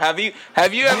 Bro, have you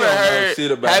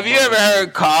ever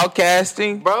heard call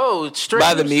casting? Bro, streams.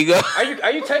 By the Migos?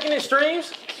 Are you taking in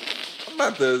streams? I'm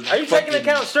about to. Are you taking into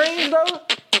account streams, bro?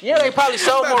 Yeah, they probably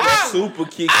sold more records. Super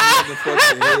kick you in the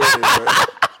fucking head, bro.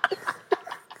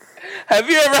 Have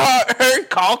you ever heard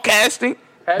call casting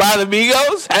by the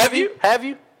Migos? Have you? Have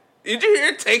you? Did you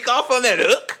hear take off on that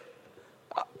hook?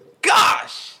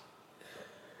 Gosh.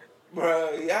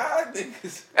 Bro, y'all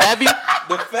niggas. Have you?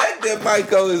 The fact that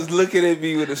Michael is looking at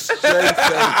me with a straight face.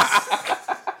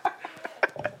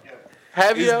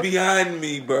 Have you? It's beyond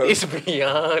me, bro. It's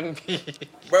beyond me.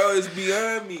 Bro, it's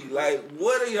beyond me. Like,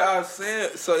 what are y'all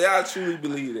saying? So y'all truly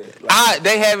believe that? Like,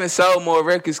 They haven't sold more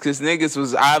records because niggas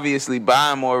was obviously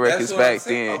buying more records back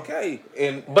then. Okay,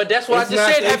 But that's what I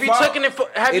just said. Have you taken it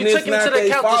into the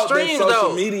account the streams though?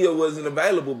 Social media wasn't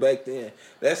available back then.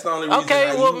 That's the only reason. Okay,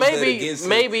 I well used that maybe, against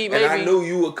maybe, it. And I knew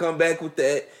you would come back with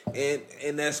that,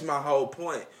 and that's my whole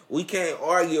point. We can't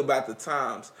argue about the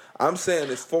times. I'm saying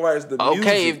as far as the music.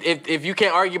 Okay, if you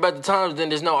can't argue about the times, then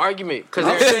there's no argument because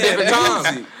there's two different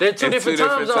times. There's two different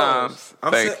time zones.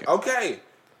 I'm saying, okay,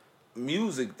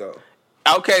 music though.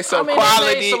 Okay, so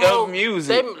quality of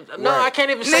music. I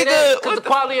can't even say that because the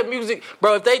quality of music,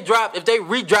 bro. If they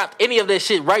redropped any of that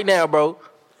shit right now, bro,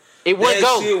 It would that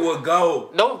go. shit would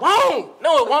go. No, it won't.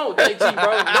 No, it won't, JG,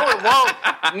 bro. No, it won't.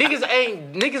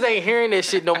 Niggas ain't hearing that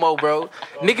shit no more, bro.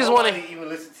 Niggas want to even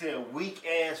listen to a weak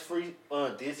ass free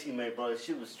diss he made, bro. That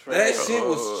shit was trash. That shit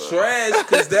was trash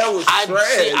because that was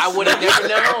trash. I would have never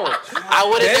known. I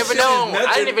would have never known.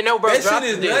 I didn't even know, bro. That shit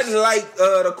is nothing like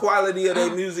the quality of their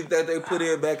music that they put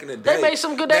in back in the day. They made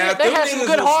some good. They had some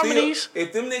good harmonies.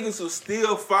 If them niggas was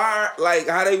still fire like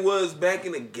how they was back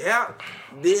in the Gap,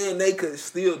 then they could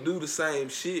still do the same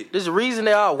shit. There's a reason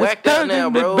they all whacked out now,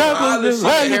 bro.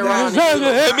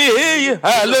 Let me hear you.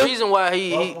 There's a reason why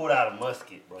he pulled out a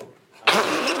musket, bro.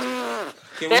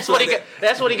 That's what he got.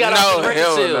 That's what he got off the record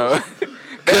sales.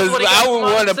 Because I would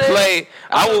want to play.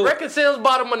 I would record sales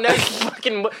bought him a nice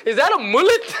fucking. Is that a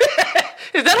mullet?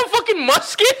 Is that a fucking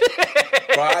musket?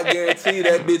 Bro, I guarantee you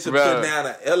that bitch will put down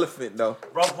an elephant though.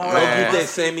 Bro, get that,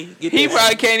 Sammy. He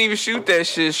probably can't even shoot that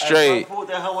shit straight. Bro, pulled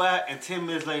that hoe out, and 10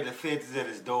 minutes later, the fence is at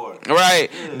his door. Right.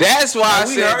 Yeah. That's why I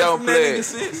said don't play.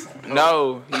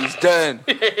 No, he's done.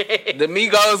 The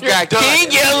Migos got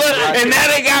King Yella, and now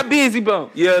they got Busy Bone.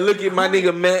 Yeah, look at my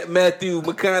nigga Matthew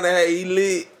McConaughey. He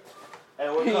lit.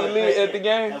 He lit at the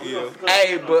game. Yeah.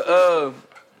 Hey,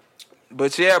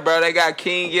 but yeah, bro, they got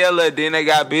King Yella, then they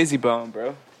got Busy Bone,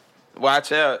 bro.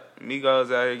 Watch out,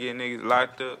 Migos out here getting niggas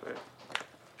locked up.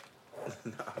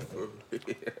 Nah, for real.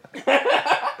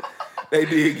 They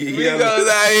did get Migos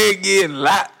out here getting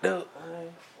locked up.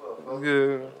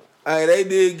 Good. Hey, they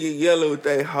did get yellow with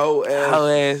that whole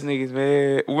ass niggas,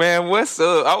 man. Man, what's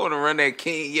up? I want to run that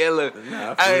King Yella.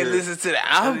 Nah, I ain't listen to that.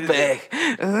 I'm back.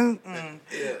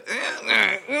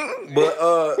 But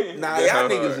y'all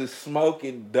niggas is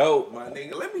smoking dope, my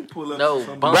nigga. Let me pull up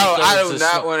some. Bro, I do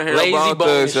not want to hear Lazy Bone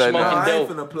is right smoking now. I ain't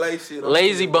dope. finna play shit.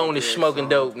 Lazy Bone is smoking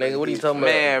dope, nigga. What are you talking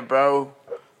about? Man, bro.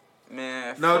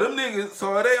 Man. No, them niggas,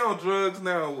 so are they on drugs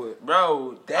now or what?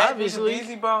 Bro, that Obviously.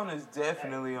 Busy Bone is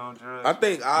definitely on drugs. I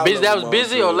think all Bitch, of that them was on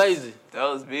Busy or drugs. Lazy? That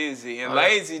was Busy. And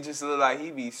Lazy just look like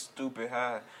he be stupid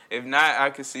high. If not, I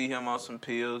could see him on some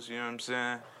pills, you know what I'm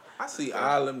saying? I see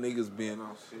all them niggas being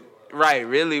on shit. Right,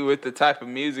 really, with the type of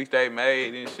music they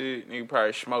made and shit, nigga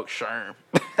probably smoke Sherm.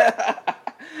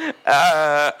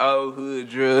 Old hood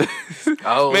drugs.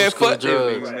 Old Man, school fuck drugs.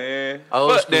 them niggas, man.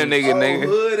 Old Fuck them school. nigga.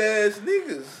 Hood ass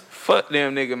niggas. Fuck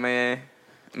them nigga, man.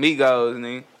 Migos,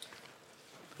 nigga.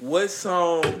 What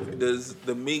song does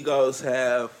the Migos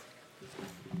have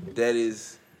that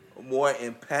is more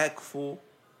impactful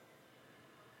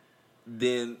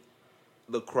than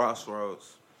the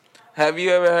Crossroads? Have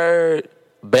you ever heard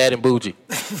Bad and Bougie.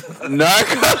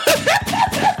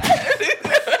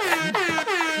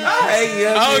 Hey,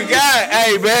 Oh God!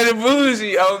 Hey, Bad and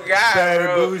Bougie! Oh God,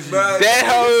 bro! That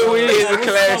whole is a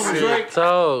classic.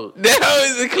 So That whole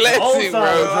is a classic, bro.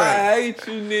 I hate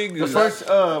you niggas. The first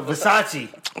Versace.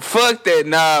 Fuck that,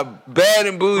 nah. Bad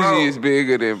and Bougie Bro, is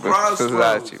bigger than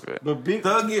Crossroads. Versace, bro. But big.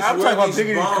 Thuggish I'm talking about Ruggish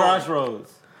bigger than Bone.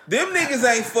 Crossroads. Them niggas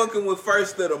ain't fucking with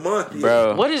first of the month yet.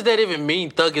 Bro. what does that even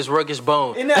mean? Thuggish Ruggish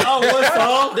Bone. Isn't that what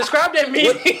song? Describe that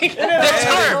meaning.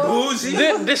 Bad and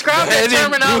Bougie? Describe that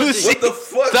terminology. What the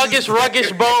fuck? Thuggish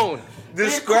Ruggish Bone.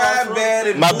 Describe Bad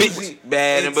and My Bougie bitch,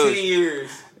 Bad in and 10 Bougie. years.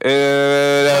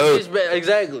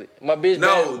 Exactly. My bitch.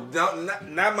 No,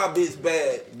 not my bitch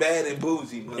bad. Bad and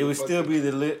Bougie. It would still be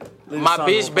the My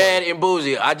bitch bad and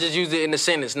bougie. I just used it in a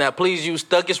sentence. Now please use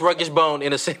Thuggish Ruggish Bone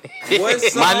in a sentence. What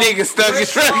song, My nigga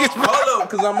Thuggish Ruggish Bone. Hold up,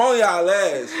 because I'm on y'all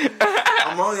ass.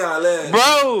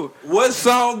 Bro, What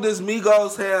song does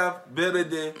Migos have better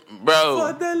than bro.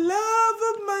 For the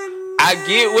Love of Money? I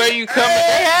get where you coming.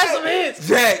 They have some hits.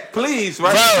 Jack, please,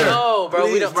 right Bro. here. No, bro,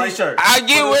 we Please, don't. T-shirt. I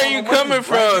get where you coming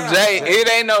from, now, Jay. Jack. It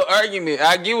ain't no argument.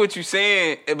 I get what you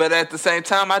saying, but at the same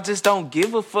time, I just don't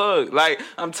give a fuck. Like,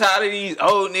 I'm tired of these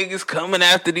old niggas coming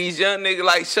after these young niggas.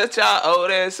 Like, shut y'all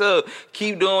old ass up.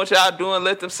 Keep doing what y'all doing.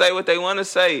 Let them say what they want to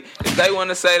say. If they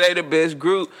want to say they the best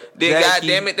group, then Jackie.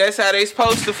 goddamn it, that's how they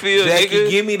supposed to feel, Jackie, nigga.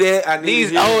 give me that. I need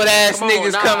These to hear old ass Come on,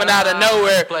 niggas nah, coming out of nah,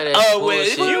 nowhere. play that Oh, well,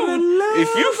 if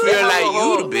bullshit. you feel like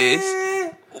you the best.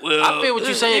 Well, I feel what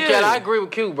you're saying, Cat. I agree with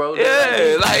Q, bro.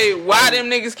 Yeah, like why them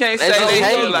niggas can't say That's they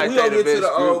okay. feel like we they gonna the get to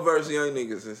best the group? old verse of Young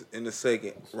Niggas in a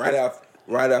second. Right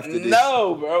after this.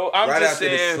 No, bro. I'm Right just after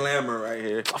this saying. slammer right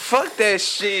here. Fuck that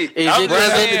shit. Is I'm it just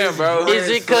 'cause saying, of- bro. Is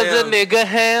it cause a nigga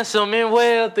handsome and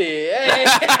wealthy? Hey,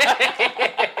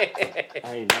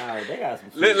 Hey, nah, they got some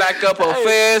shit. Look like a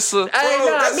professor.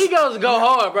 nah, Migos go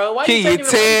hard, bro. Why Can you you taking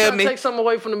tell me? Take something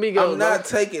away from the Migos? I'm not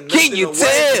taking Can nothing you away.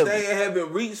 tell? They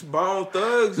haven't reached Bone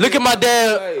Thugs. Look yet. at my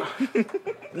dad. Like,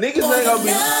 niggas ain't gonna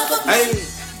be. Hey.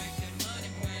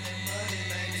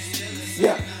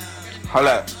 Yeah. Hold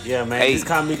up. Yeah, man. Hey. Just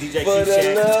call me DJ For Keith the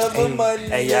Shank. love of Hey, money.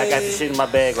 hey, yeah, I got the shit in my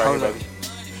bag right Hold here, up. baby.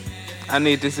 I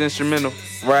need this instrumental.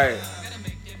 Right.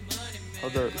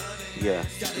 Hold up. Yeah.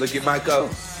 Look at Michael.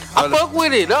 I fuck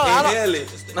with it. No, I don't. Inhale it.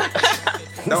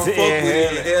 Don't fuck with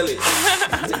it. Inhale it.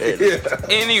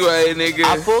 Anyway, nigga.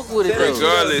 I fuck with it though.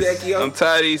 Regardless, I'm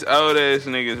tired of these old ass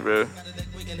niggas, bro.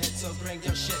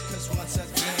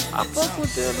 I fuck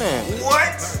with them, man.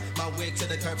 What?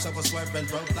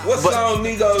 What song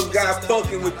Migos got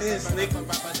fucking with this, nigga?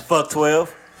 Fuck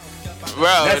 12. Bro,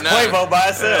 That's Quavo by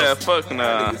itself. Yeah, fuck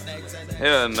nah.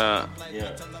 Hell nah.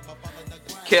 Yeah.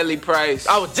 Kelly Price.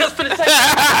 I was just finna say.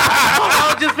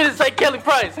 I was just finna say Kelly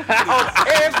Price. On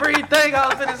everything I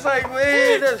was finna say,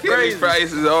 man. That's Kelly crazy.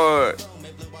 Price is hard.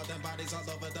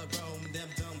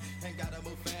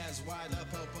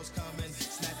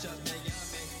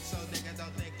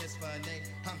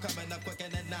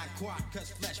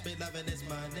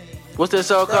 What's that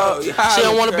song called? yeah, She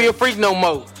don't want to be a freak no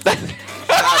more. Stop it.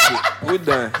 We're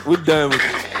done. We're done with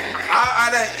it. I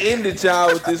done ended y'all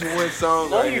with this one song.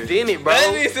 No, right you here. didn't, bro.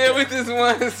 That nigga said with this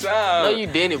one song. No, you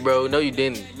didn't, bro. No, you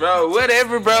didn't. Bro,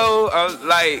 whatever, bro. I'm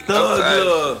like, Thug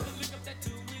Love.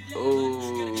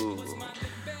 ooh.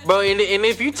 Bro, and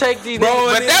if you take these Bro,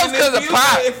 niggas, But that was because of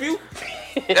Pop. If you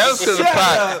That was because of Shut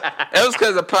Pop. up. That was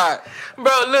because of Pop. bro,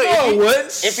 look. No, if you, what?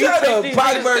 if you Shut take up. these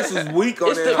Pac niggas- versus weak on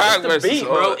it's the, that. Pac it's the versus beat,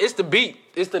 bro. hard. It's the beat.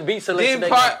 It's the beat selection. Then they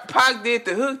got. Pac did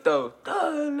the hook though.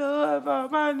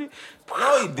 No,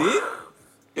 he did.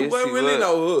 It Yes, wasn't he really was.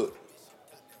 no hook.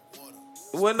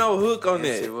 It wasn't no hook on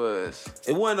Yes, that. it was.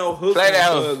 It wasn't no hook Play on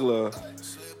that Thug Love.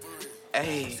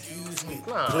 Hey,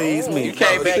 Please me. you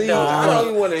can't be. See, I don't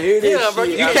even want to hear this Yeah, bro,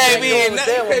 shit. you after- can't be go in with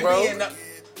nothing. that one, You bro. can't be in nothing.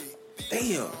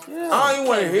 Damn. I don't even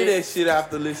want to hear that shit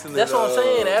after listening That's to what I'm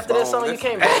saying. After that Bone. song, you That's-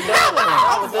 can't back down.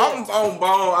 I'm on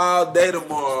Bone all day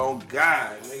tomorrow. On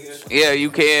God, nigga. Yeah, you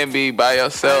can be by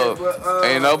yourself. Hey, but,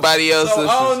 Ain't nobody else So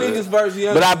all listening. niggas versus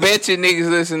young. But I bet you niggas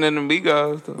listening to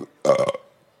Migos though.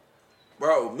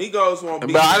 Bro, Migos won't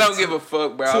be. Bro, I here don't give a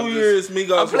fuck, bro. 2 years.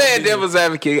 Migos. I'm playing devil's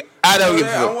advocate. I don't give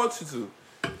a I fuck. want you to.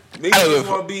 I don't give Migos a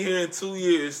fuck. won't be here in 2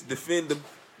 years. Defend the.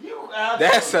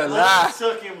 That's a lie.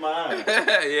 Suck your mind.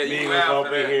 Yeah, you Migos out gonna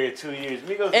for be that. here in 2 years.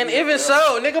 Migos And be even here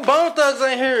so, nigga, Bone Thugs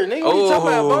ain't here. Nigga, what you talking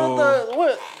about? Bone Oh. Thugs,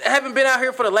 what? Haven't been out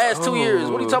here for the last 2 years.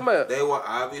 What are you talking about? They were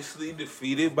obviously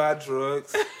defeated by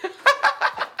drugs.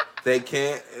 They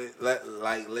can't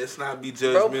like. Let's not be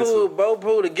judgmental. Bro,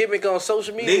 pull the gimmick on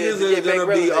social media. Niggas to are get back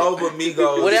gonna be relevant. over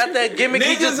Migos. Without that gimmick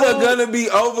he Niggas just are pulled, gonna be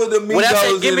over the Migos without that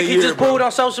in a gimmick he year, just bro. pulled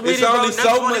on social media, It's bro, only niggas so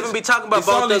won't much. even be talking about It's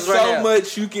Bone only Thugs right so now.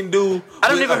 much you can do. I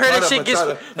don't with even a hear that product, shit gets.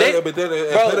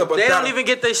 potato. Bro, they don't even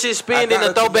get that shit spinned in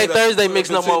the Throwback Thursday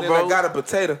mix no more, I bro. got a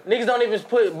potato. Niggas don't even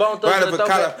put Bone Thugs Right in the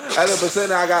Throwback. avocado.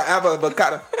 100% I got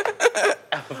avocado.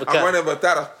 I'm running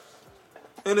avocado.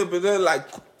 And it like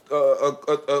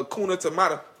a kuna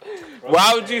tomato.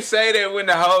 Why would you say that when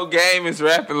the whole game is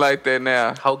rapping like that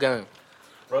now? Whole game.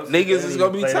 Niggas is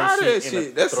gonna be tired of that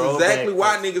shit. That's exactly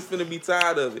why niggas finna be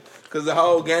tired of it. Cause the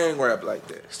whole gang rap like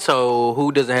that. So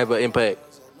who doesn't have an impact?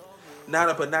 Not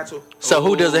a panacho. So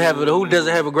who doesn't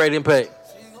have a great impact?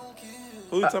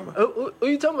 Who you talking about? Who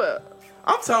you talking about?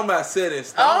 I'm talking about set in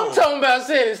stone. I'm talking about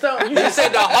setting stone. You just said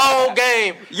the whole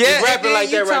game Yeah, is rapping and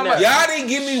like then that you right now. talking Y'all didn't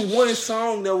give me one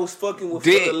song that was fucking with For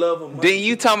the Love of Money. Then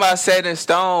you talking about set in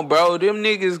stone, bro. Them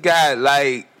niggas got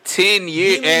like 10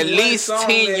 years, Give me at one least song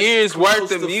 10 that's years close worth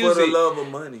to of For music. the Love of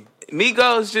Money.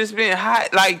 Migos just been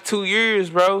hot like 2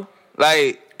 years, bro.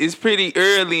 Like, it's pretty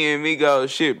early in Migos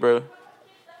shit, bro.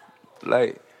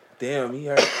 Like, Damn, he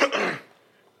hurt.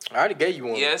 I already gave you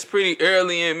one. yeah, it's pretty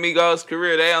early in Migos'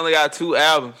 career. They only got 2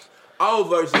 albums. All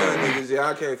versus young niggas,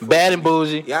 y'all can't. fuck Bad with and me.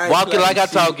 bougie. Y'all ain't Walk it playing like I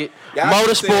shit. talk it. Y'all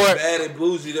keep saying Motorsport. Bad and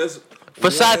bougie. That's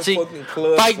Versace. one fucking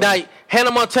club Fight song. night.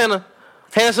 Hannah Montana.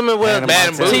 Handsome and well. Bad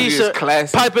and Bougie is T-shirt.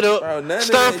 classic. Pipe it up. Bro, none of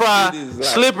Stir that fry. shit is like-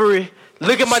 Slippery.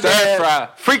 Look at my Stir dad. fry.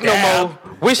 Freak no Damn. more.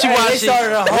 Wishy Hey, they washy.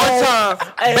 started a One whole- time. Hey,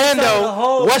 they started a Bando.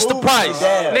 whole What's the movement. price?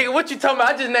 Damn. Nigga, what you talking about?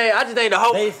 I just named the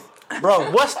whole.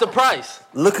 Bro, What's the price?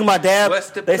 look at my dad. What's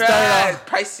the they price? started off,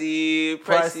 Pricey.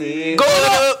 Pricey. Going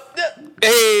up.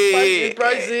 Hey.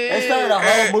 Pricey. they started a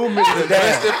whole movement with the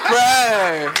What's the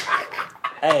dad. price?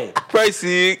 Hey,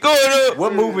 Pricey. Going up.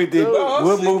 what movement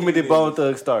did Bone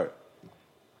Thugs start?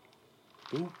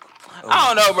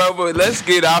 I don't know, bro, but let's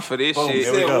get off of this shit.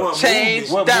 there we go. Change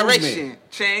What direction.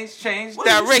 movement? Change What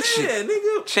you direction. saying,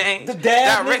 nigga? Change The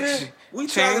dad, direction. We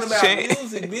talking about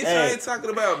music, bitch. I ain't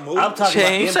talking about movies. I'm talking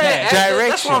about impact.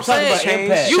 That's what I'm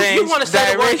saying. You want to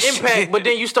say the word impact, but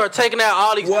then you start taking out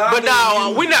all these. But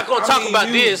now we're not gonna talk about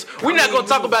this. We're not gonna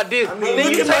talk about this. Look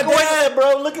at my dad,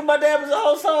 bro. Look at my dad. Was the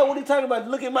whole song. What are you talking about?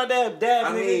 Look at my dad.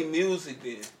 I mean music,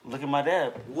 then. Look at my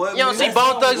dad. You don't see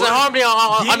Bone Thugs and Harmony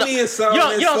on. Give me a song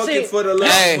that's fucking for the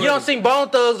love. You don't see Bone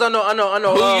Thugs on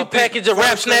the package of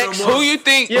Rap Snacks. Who you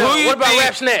think? What about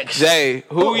Rap Snacks? Jay,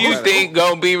 who you think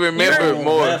gonna be remembered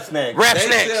more? Rap Snacks.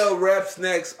 They sell Rap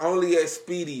Snacks only at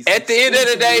Speedy's. At the end of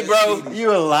the day, bro,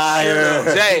 you a liar.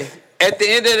 Jay. At the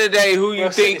end of the day, who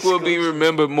you think will be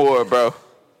remembered more, bro?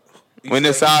 When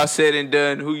it's all said and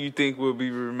done, who you think will be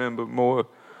remembered more?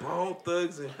 Bone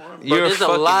Thugs and Harmony. You're there's a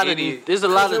lot of these. There's a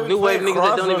lot of new wave niggas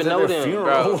that don't even know them,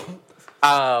 bro.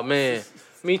 Oh man,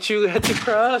 meet you at the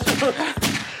crossroads.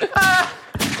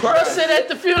 Sit at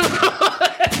the funeral.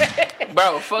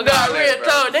 Bro, fuck out real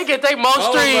talk. They can take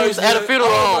most streams at a funeral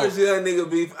home. Nigga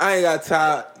beef. I ain't got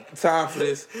time for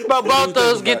this. But both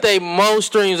those get they most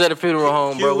streams at a funeral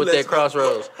home, bro, with that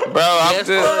Crossroads. Bro, I'm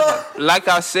just like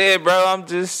I said, bro, I'm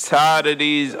just tired of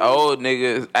these old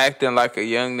niggas acting like a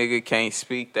young nigga can't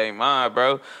speak their mind,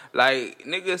 bro. Like,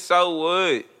 nigga, so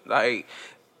what? Like,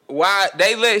 why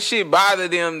they let shit bother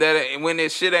them that when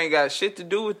this shit ain't got shit to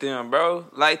do with them, bro?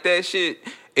 Like that shit.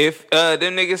 If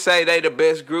them niggas say they the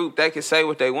best group, they can say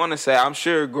what they want to say. I'm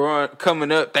sure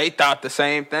coming up, they thought the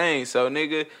same thing. So,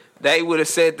 nigga, they would have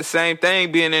said the same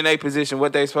thing being in their position.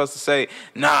 What they supposed to say?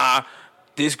 Nah,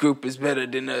 this group is better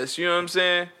than us. You know what I'm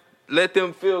saying? Let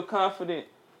them feel confident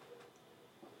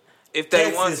if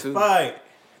they want to. Fight.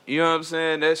 You know what I'm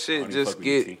saying? That shit just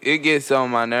gets on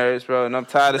my nerves, bro. And I'm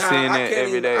tired of seeing that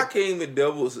every day. I can't even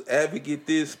devil's advocate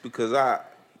this because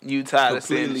you tired of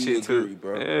seeing shit too,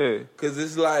 bro. Yeah. Cause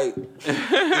it's like,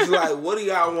 what do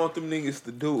y'all want them niggas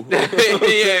to do?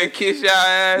 Yeah, kiss y'all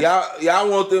ass. Y'all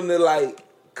want them to like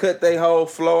cut their whole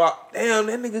flow out. Damn,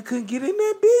 that nigga couldn't get in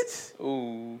there, bitch.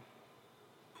 Ooh.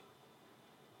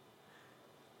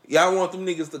 Y'all want them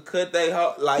niggas to cut their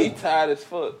whole like. He tired as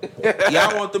fuck.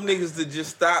 Y'all want them niggas to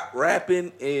just stop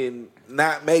rapping and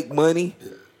not make money,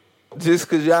 just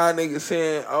cause y'all niggas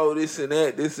saying, oh, this and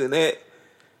that.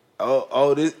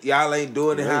 Oh, this y'all ain't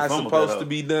doing it how it's supposed to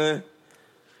be done.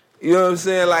 You know what I'm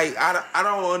saying? Like, I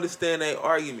don't understand that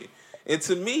argument. And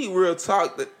to me, real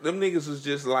talk, them niggas was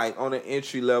just like on an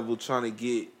entry level trying to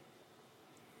get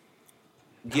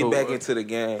back into the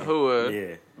game. Who?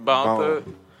 Yeah.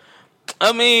 Bone.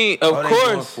 I mean, of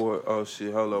course. Oh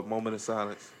shit! Hold up, moment of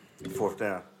silence. 4th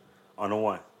down on the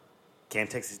 1. Can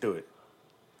Texas do it?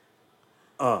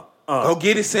 Go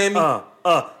get it, Sammy. Oh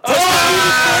my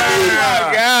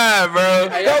God, bro!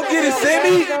 Go get it,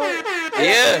 Sammy.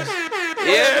 Yeah,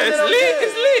 it's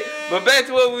lit. But back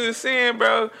to what we were saying,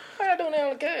 bro. Why y'all doing that on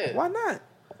the cast? Why not?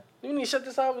 You need to shut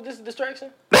this off with this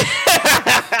distraction?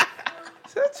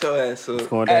 Shut your ass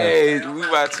up. Hey, we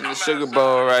watching the Sugar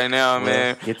Bowl right now,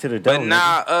 man. Get to the dough. But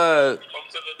now,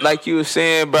 like you were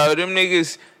saying, bro, them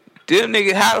niggas,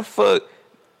 how the fuck?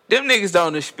 Them niggas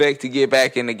don't expect to get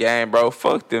back in the game, bro.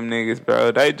 Fuck them niggas,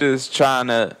 bro. They just trying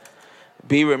to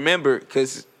be remembered,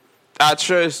 cause I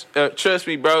trust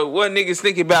me, bro. What niggas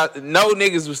think about? No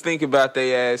niggas was thinking about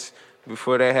their ass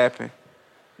before that happened.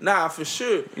 Nah, for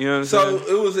sure. You know what I'm saying?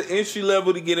 So it was an entry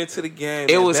level to get into the game.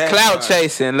 It was clout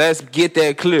chasing. Let's get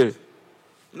that clear.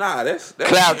 Nah, that's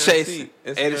clout chasing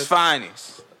at its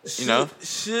finest. You know?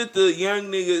 Should the young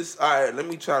niggas... All right, let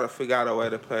me try to figure out a way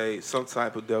to play some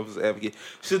type of devil's advocate.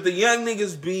 Should the young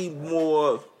niggas be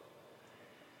more...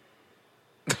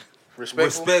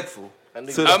 respectful to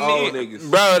the old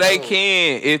niggas? Bro, they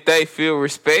can if they feel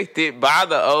respected by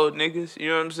the old niggas. You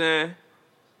know what I'm saying?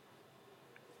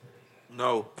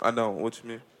 No, I don't. What you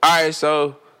mean? All right,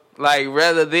 so... Like,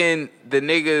 rather than the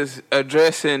niggas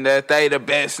addressing that they the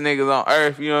best niggas on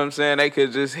earth, you know what I'm saying? They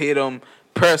could just hit them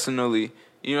personally.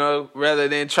 You know, rather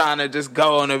than trying to just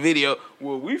go on a video.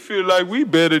 Well, we feel like we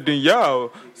better than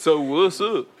y'all, so what's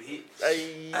up?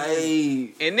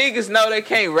 Hey. And niggas know they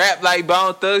can't rap like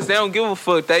Bone Thugs. They don't give a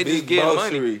fuck. They just get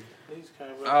money.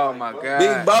 Oh, my God.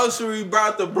 Big Bossery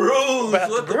brought the brews.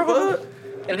 What the fuck?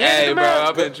 Hey, bro,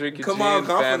 I've been drinking Come on,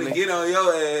 I'm finna get on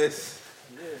your ass.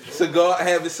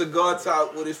 Having cigar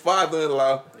talk with his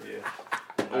father-in-law. Yeah.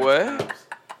 What?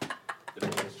 The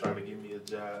nigga's trying to give me a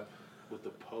job with the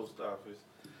post office.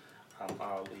 I'm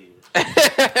all in.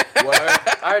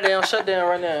 What? All right, they on shutdown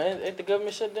right now. Ain't the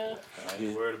government shut down? I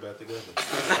ain't worried about the government.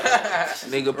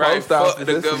 Nigga, post office.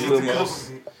 The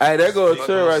government. Hey, there go a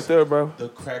chair right there, bro. The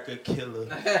cracker killer in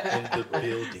the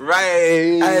building.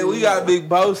 Right. Hey, we got Big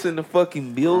Boss in the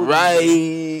fucking building.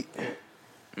 Right.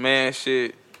 Man,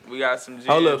 shit. We got some G.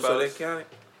 Hold up, so that counted?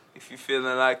 If you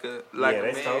feeling like a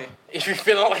man. tough. If you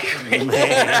feeling like a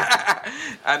man.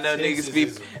 I know Texas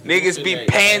niggas be their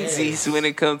pansies ass. when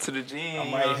it comes to the gym. I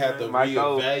might have to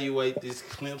Michael. reevaluate this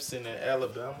Clemson and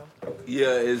Alabama. Yeah,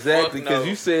 exactly. Fuck Because no.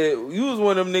 you said you was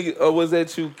one of them niggas. Or was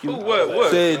that you? Q? Who, what?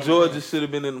 Said Georgia should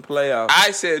have been in the playoffs.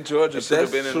 I said Georgia If should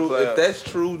have that's been true, in the playoffs. if that's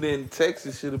true, then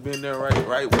Texas should have been there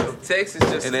right with them. Texas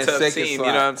just And a that tough second team, slot.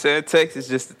 you know what I'm saying? Texas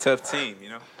just a tough team, you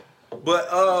know? But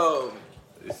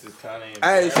This is kind of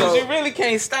hey, Because so you really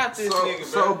can't stop this nigga,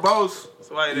 so bro. boss,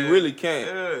 That's why you really can't.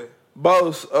 Yeah.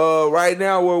 Boss, right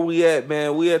now where we at,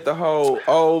 man? We at the whole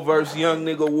old versus young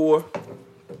nigga war.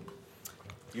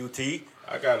 UT.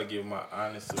 I gotta give my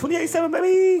honest 28-7,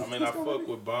 baby. I mean, I fuck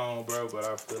with Bone, bro, but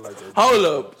I feel like they Hold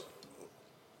up.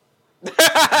 He's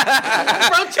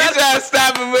trying to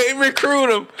stop him, but recruit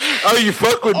him. Oh, you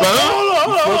fuck with Bone?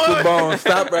 Fuck with Bone.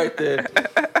 Stop right there.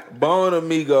 Bone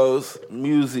Amigos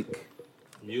music.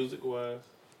 music wise.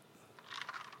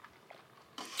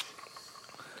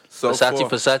 So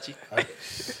Versace.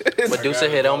 Medusa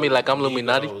hit on me like I'm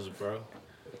Illuminati. Migos, bro.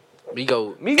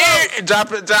 Migo.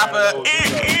 Drop it.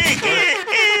 I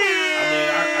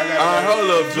All right, hold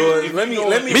up, George.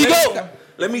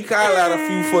 Let me call out a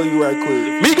few for you right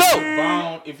quick.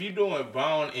 Bone, if you doing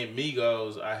Bone and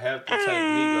Migos, I have to take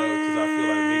Migos because I feel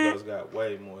like Migos got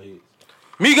way more hits.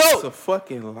 It's a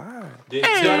fucking lie. Then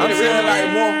I'm saying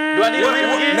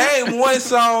like name one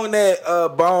song that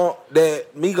Bone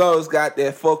that Migos got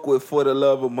that fuck with for the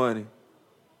love of money.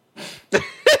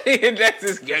 That's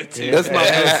his go-to. That's my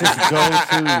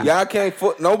go-to. Y'all can't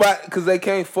fuck nobody because they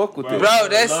can't fuck with it. Bro,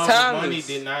 that's Love timeless. Money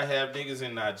did not have niggas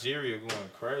in Nigeria going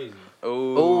crazy.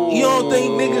 Ooh. You don't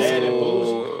think Bad and niggas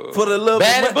Bougie. for the love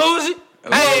Bad of and money? bougie.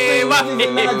 Hey, my Niggas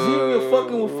in Nigeria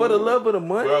fucking with for the love of the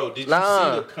money? Bro, did you see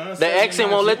Nah. the concert? The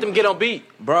accent won't let them get on beat.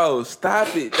 Bro,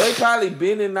 stop it. They probably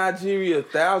been in Nigeria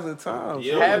 1,000 times.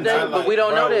 Yeah, Have they? I But we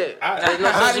don't know bro, that.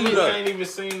 I How do you know? ain't even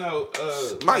seen no.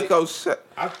 Michael, shut.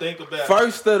 I think about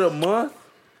First of the month,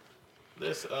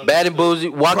 Let's Bad and bougie.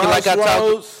 Walking like I talk.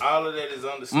 Crossroads, all of that is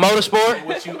understood. Motorsport.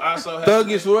 What you also have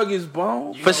Thuggish Ruggish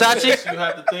Bone, you know what Versace. else you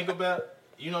have to think about.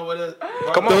 You know what?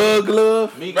 Come on. Thug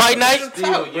Love. Migos Fight are Night?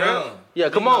 Still young. Yeah,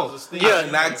 come Migos on. are still Yeah,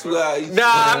 young, Not 2 bro. hours.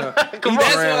 Nah, come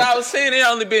That's on. what I was saying. It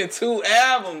only been 2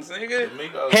 albums, nigga.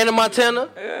 Migos- Hannah Montana,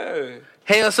 Yeah.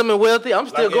 Handsome and Wealthy. I'm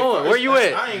still Like, going. at Where first, you I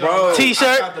at? ain't gonna Bro. lie. T-shirt?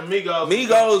 I got the Migos.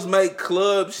 Migos make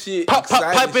club shit, Pop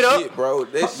exciting it up. shit, bro.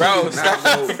 That shit Bro, is not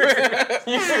no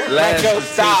last Yo, to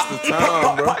stop. test the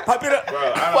time, bro. Pop it up.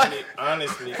 Bro, I don't need,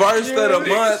 honestly. First of the nigga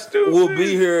month stupid. will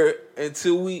be here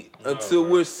until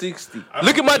we're 60. I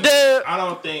Look don't at my think- dad. I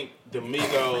don't think the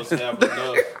Migos have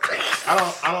enough.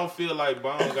 I don't feel like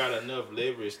Bone got enough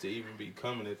leverage to even be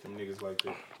coming at them niggas like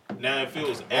that. Now if it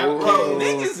was Bro, Outkast,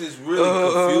 niggas is really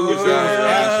confused.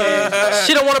 Outkast,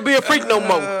 She don't want to be a freak no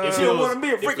more. if She it don't was, wanna be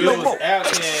a freak if it no was more.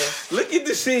 Outkast, Look at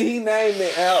the shit he named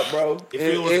it out, bro. if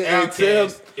it was And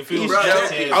Outkast, if it was He's Outkast,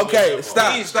 joking. okay, yeah,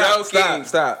 stop, He's stop, joking.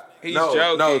 stop. He's No,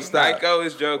 joking. no, stop. Michael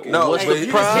is joking. No, What's but the his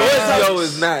prize? Yo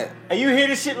is not. And you hear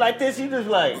this shit like this, you just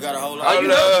like. Oh, you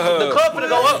know, the club finna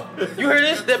go up. You hear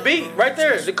this? That beat right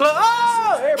there. The club.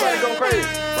 Oh, everybody going crazy.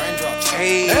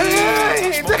 Hey,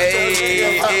 hey,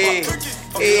 hey,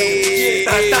 hey,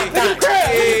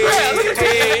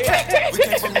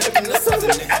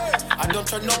 I don't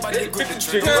try nobody to grip the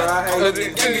trigger. Bro, I hate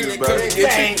these niggas, bro.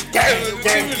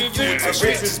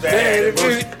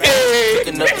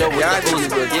 Picking up that Y'all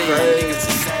niggas are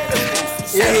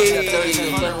crazy.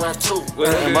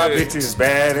 And my bitch is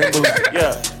bad and bougie.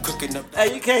 Yeah.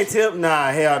 Hey, you can't tip.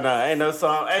 Nah, hell nah. Ain't no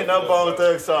song. Ain't no Bone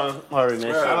Thug song harder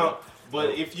than that I shit. don't.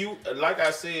 But if you, like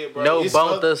I said, bro, No it's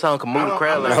Bone other- Thug song can move the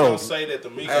crowd I'm like not that. gonna say that the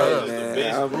Migos Hey, is man, the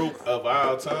best I'm- group of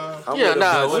all time. I'm Yeah, with a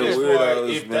nah, bunch But of as far weirdos,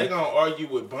 if man. they gonna argue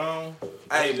with Bone,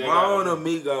 Hey, they Bone gotta-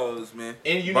 Amigos, man.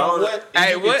 and you know Bone- what?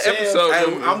 Hey, You can what tell- episode?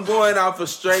 Hey, I'm going off a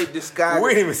straight discography. We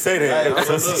didn't even say that. Hey,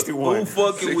 Episode look, 61. Who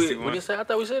fucking with 61. What you say? I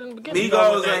thought we said in the beginning. know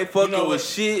Migos what they- ain't fucking you know with what-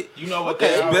 shit. You know what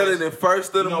It's they better always, than first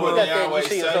of the you know what month. they Got that always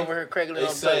machine say? over here cracking They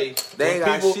on say They ain't when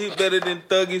got people, shit better than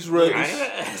Thuggish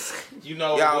Ruggish. you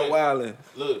know, Y'all when- wildin'.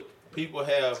 look, people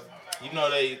have, you know,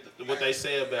 what they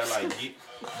say about like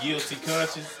guilty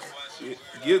conscience.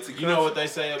 Guilty. You know what they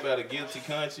say about a guilty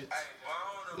conscience?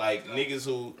 Like niggas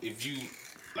who,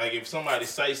 if somebody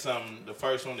say something, the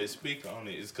first one that speak on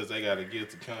it is because they got a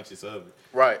guilty conscience of it.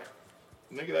 Right.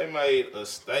 Nigga, they made a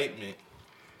statement,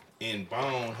 and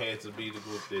Bone had to be the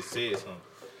group that said something.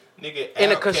 Nigga, Outkast in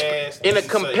a used to say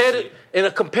competitive shit. in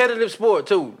a competitive sport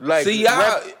too. Like See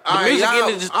y'all, the music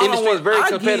industry is very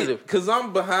competitive. Cause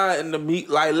I'm behind in the meat.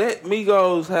 Like let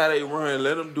Migos how they run.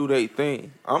 Let them do their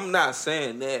thing. I'm not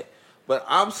saying that,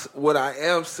 But what I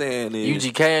am saying is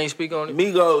UGK ain't speak on it.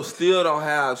 Migos still don't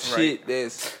have shit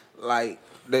that's like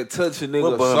that touch a nigga's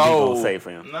What Bun B soul. gonna say for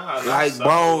him? Nah, Like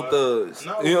Bone Thugs.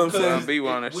 No, You know what I'm saying? B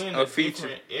one we're in a a feature.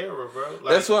 different era, bro.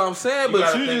 Like, That's what I'm saying. But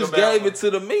gotta you think just about gave it to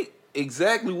the meat.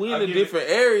 Exactly. We in I a get different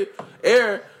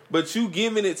era, but you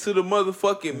giving it to the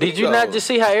motherfucking Migos. Did you not just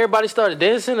see how everybody started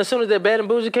dancing as soon as that Bad and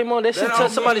Bougie came on? That shit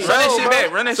touched somebody's soul, Run that shit bro.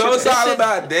 back. Run that So shit it's back. all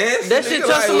about dancing. That shit nigga.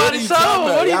 touched somebody's soul. What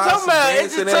are you Y'all talking some about? It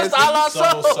dancing just touched ass all our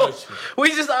soul soul. searching. We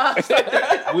just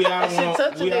We all shit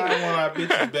touch a nigga. want our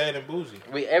bitches bad and bougie.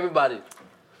 we everybody.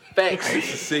 Facts.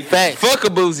 See, Facts. Fuck a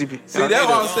boozy bitch. that's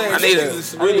what I'm saying. I need Niggas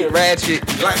is a really ratchet.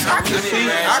 like I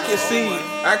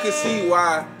can see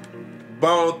why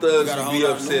Bone Thugs would be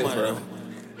upset, bro.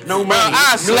 No Bro,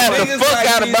 I slap the fuck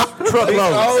out of my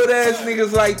truckload. Old ass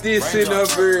niggas like this sitting up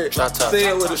here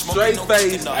saying with a straight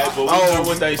face. Hey, but we know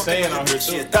what they saying on here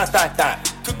too.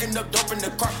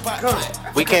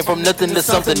 We came from nothing to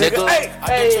something, nigga. Hey,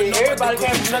 everybody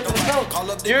came from nothing to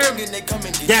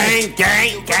something. Gang,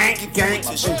 gang, gang, gang.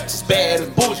 Bad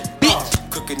and bullshit, bitch.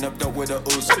 Cooking up dough with a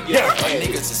Uzi. My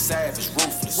niggas are savage,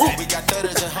 ruthless. We got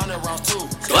 30s and 100 rounds too.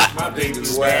 My bitch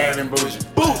is bad and bougie.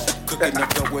 Cooking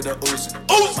up dough with a Uzi.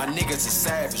 My niggas are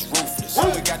savage, ruthless.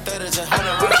 We got 30s and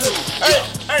 100 rounds too.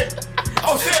 Hey.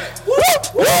 Oh shit!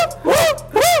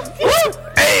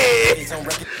 Hey,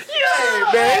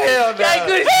 man, hell no. Hey,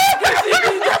 good shit.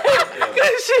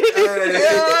 Good shit.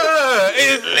 Yeah,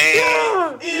 it's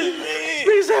lit.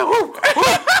 He said, whoop,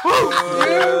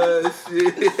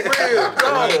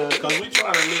 Cause we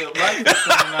trying to live life in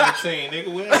 2019, nigga.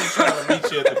 We ain't trying to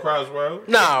meet you at the crossroad.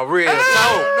 Nah, real talk.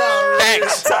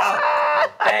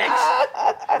 Facts.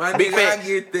 My Big nigga, I facts.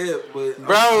 get that, but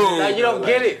Bro, now you don't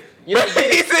get it. You don't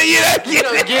get He it. said You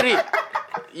don't get it.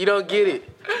 You don't get it.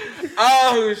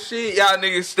 Oh shit, y'all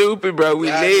niggas stupid, bro. We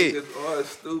y'all lit. niggas are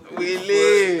stupid. We as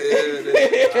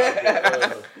lit.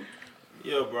 fuck.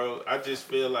 Yeah, bro. I just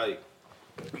feel like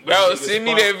Bro, send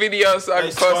me that video so I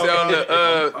can post it on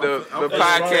the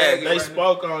podcast. They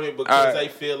spoke on it because they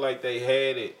feel like they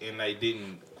had it and they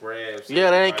didn't grasp. Yeah,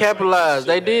 they ain't capitalized.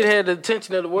 They did have have the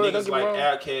attention of the world. Don't niggas get me like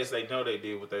wrong. Outkast. They know they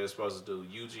did what they were supposed to do.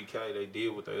 UGK, they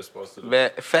did what they were supposed to do.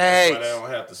 Facts. That's why they don't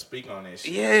have to speak on that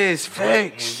shit. Yes, But when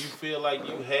facts. you feel like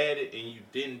you had it and you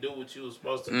didn't do what you was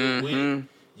supposed to do with it,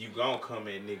 you gon' come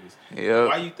at niggas. Yep.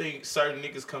 Why you think certain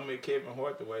niggas come at Kevin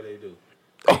Hart the way they do?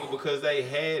 Nigga, because they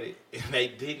had it and they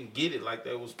didn't get it like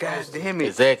they was supposed God damn to. it.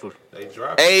 Exactly. They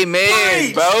dropped it.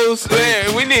 Amen, bro.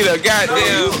 Swear, we need a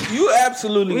goddamn. You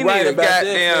absolutely We right need a about that.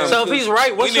 goddamn- So if he's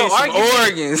right, what's We your need some argument?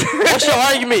 organs. What's your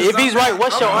argument? If he's right,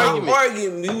 what's your I'm argument?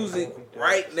 arguing music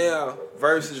right now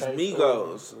versus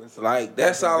Migos. Like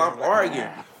that's all I'm arguing.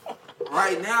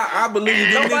 Right now, I believe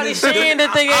them Nobody niggas. saying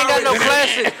that they ain't got no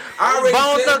classics.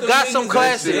 Bone Thugs got some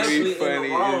classics. Definitely Funny in the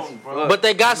wrong, as bro. But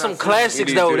they got some classics We need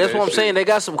to though. do That's that what I'm shit. saying. They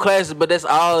got some classics, but that's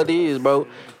all it is, bro.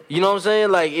 You know what I'm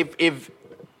saying? Like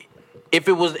if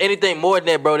it was anything more than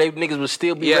that, bro, they niggas would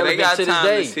still be Yeah, they relevant got to this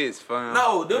timeless day. hits for him.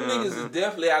 No, them niggas is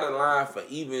definitely out of line for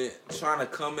even trying to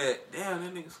come at. Damn,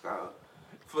 that nigga Scott.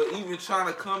 For even trying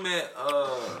to come at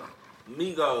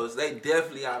Migos, they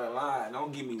definitely out of line.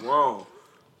 Don't get me wrong.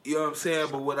 You know what I'm saying?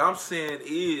 But what I'm saying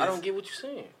is, I don't get what you're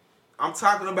saying. I'm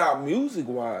talking about music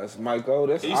wise, Michael.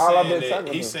 That's He's all I've saying been that.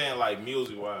 talking He's about. saying like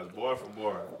music wise, bar for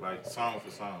bar, like song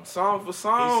for song. Song for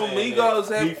song, He's saying Migos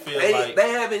that he have feel they, like- they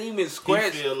haven't even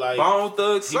scratched feel like- Bone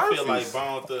Thug He surface. feel like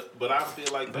Bone Thug, but I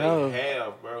feel like they Bro.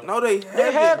 have, bro. No, they haven't.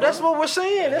 They have. bro. That's what we're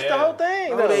saying. That's the have. whole thing.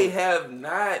 No, though. they have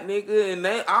not, nigga. And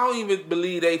I don't even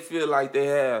believe they feel like they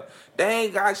have. They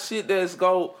ain't got shit that's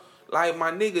go like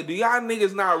my nigga. Do y'all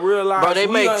niggas not realize Bro, they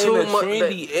we make are too in a much-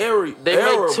 trendy era? They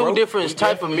era, make two bro. different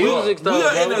type of music We though.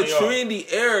 are in bro. a trendy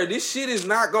era. This shit is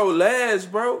not gonna last,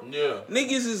 bro. Yeah.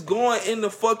 Niggas is going in the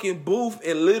fucking booth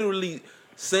and literally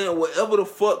saying whatever the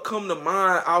fuck come to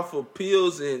mind off of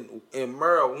pills and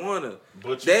marijuana.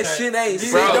 But you That can't- shit ain't Bro,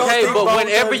 shit. Don't Okay, think but Bone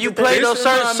whenever Thugs you is play that those shit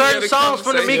certain remind me certain of the songs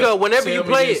from the conversation. Migos, whenever Tell you me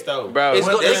play this, it, though. Bro, it's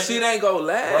One go- That it's- shit ain't gonna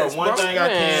last, Bro, one bro. thing I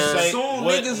can't say. Soon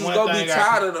one- niggas is one gonna be thing I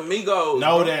tired can- of the Migos.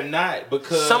 No, bro. they're not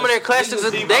because some of their classics,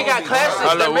 Niggas they be got gonna be classics. tired.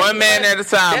 Hold They on, make one man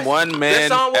classics. at a time. That's- One man That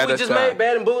song what at we a just time. made,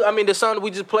 Bad and Bougie. I mean, the song that we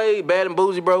just played, Bad and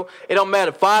Bougie, bro. It don't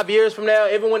matter. 5 years from now,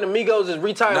 even when the Migos is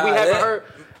retired, Nah, we haven't that- heard.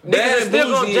 Bad Niggas is and still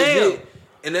gonna Bougie is jam. it,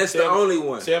 and that's the Tell me- only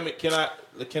one. Tell me, can I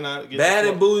get Bad the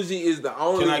and floor? Bougie is the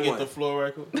only Can I one. get the floor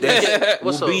record? That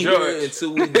What's will up, be George? here until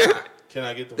we die. Can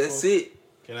I get the That's floor? it.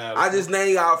 Can I have I the just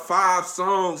named out 5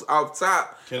 songs off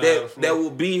top Can I have the that floor? will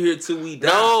be here till we die.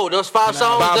 No, those 5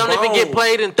 songs By don't even Bone. get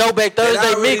played in Throwback That Thursday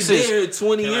already mixes. been here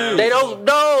 20 Can I years. have They don't.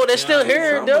 No, they still I get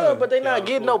here, some duh, of but they Can I not have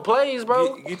getting the no plays,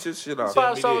 bro. Get your shit off. Tell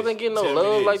 5 me songs this. ain't getting no Tell me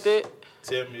love this. like that.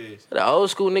 tell me this. The old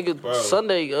school nigga Bro,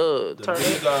 Sunday The turn.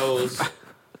 Migos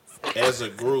as a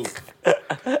group,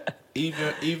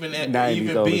 even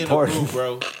Bingo being a party. group,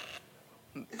 bro.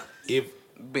 If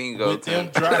Bingo. with them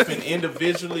dropping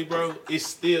individually, bro, it's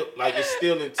still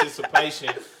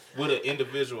anticipation with an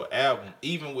individual album,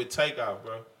 even with Takeoff,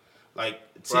 bro. Like,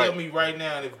 tell me right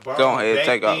now if Bone Go ahead, back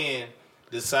Takeoff. then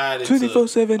decided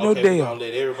 24/7, no okay, day we gonna off.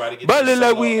 let everybody get But their like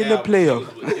solo we in the album,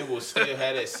 playoff. it will still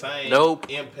have that same Nope.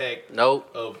 impact. Nope.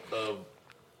 Of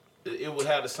it would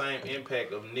have the same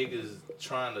impact of niggas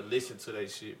trying to listen to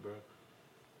that shit, bro.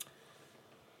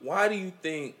 Why do you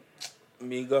think That's the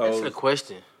Migos?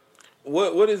 question.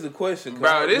 What is the question? 'Cause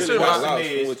Bro, I this really got reminds lost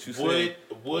Question from is, what you said.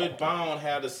 would Bone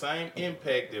have the same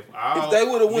impact if all If they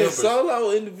would have went members-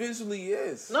 solo individually,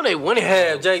 yes. No, they wouldn't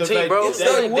have 'Cause JT, bro. Yes,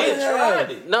 they would tried have.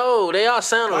 it. No, they all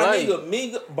sound My alike.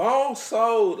 nigga, Bone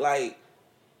sold like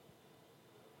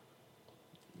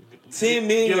 10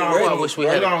 million Get on, records. I wish we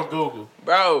had get it. on Google.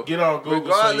 Bro, Get on Google.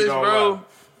 regardless, so you don't bro. lie.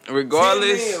 10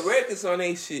 Regardless, million records on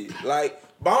they shit. Like,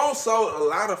 Bone sold a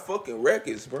lot of fucking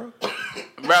records, bro.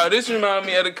 bro, this remind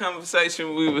me of the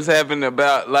conversation we was having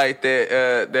about like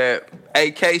that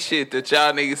AK shit that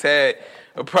y'all niggas had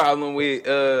a problem with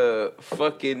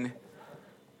fucking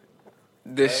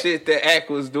the shit that Ack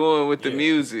was doing with the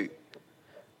music.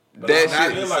 That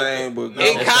Not shit. the same, but It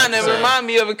That's kind not of the same. remind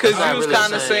me of it because That's not you was really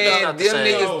kind the of same. saying That's them not the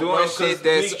niggas same. No, doing bro, 'cause shit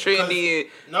that's nigga- trendy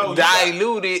no, and you got-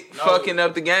 diluted, no. fucking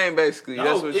up the game basically. No,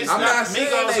 That's what it's you I'm not- not saying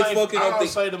Migos they ain't- fucking I up don't the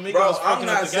say the Migos bro. fucking I'm up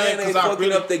not the saying game, they 'cause I fucking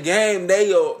really- up the game.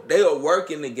 They are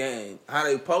working the game how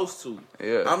they supposed to.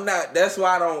 Yeah. I'm not. That's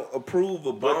why I don't approve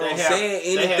of But Bone they have-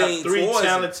 saying they have anything three towards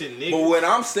talented it. niggas. But what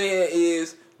I'm saying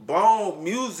is Bone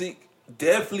music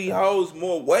definitely holds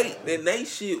more weight than they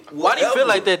shit. Why do you feel ever.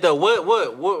 like that though? What?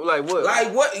 Like what?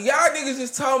 Like what y'all niggas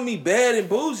just told me bad and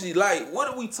bougie. Like what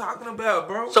are we talking about,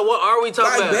 bro? So what are we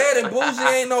talking like about? bad and bougie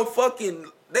ain't no fucking.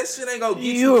 That shit ain't gonna get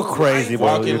you. You're crazy, bro.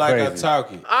 Walking You're like I crazy.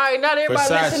 talk it. All right, not everybody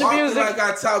Versace. listen to Walking music. like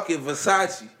I talk in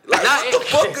Versace. Like Not- what the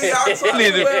fuck are y'all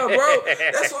talking about, bro?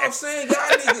 That's what I'm saying. Y'all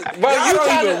niggas, Bro, y'all you don't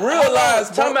kinda- even realize,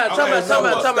 bro.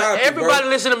 Talking about. Everybody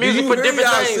listen to music for different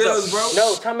things.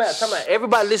 No, talking about.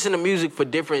 Everybody listen to music for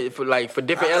different, different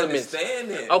I elements.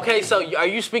 understand that. Okay, so are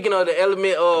you speaking of the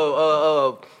element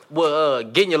of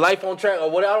getting your life on track or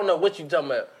what? I don't know what you talking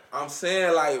about. I'm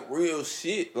saying like real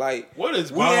shit. Like What is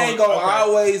we Bone- ain't gonna okay.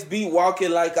 always be walking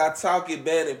like I talk it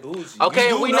bad and bougie. Okay, You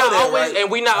and do we know not that, always, right?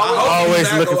 and we not I hope always. you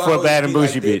Always not looking gonna for a always bad and be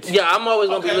like bougie that. bitch. Yeah, I'm always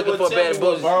gonna be Okay, looking well, for a tell bad me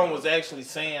what bougie. Bone was actually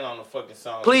saying on the fucking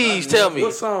song. Please tell me.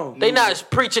 What song? They not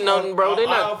preaching nothing, bro. They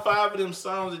all not. 5 of them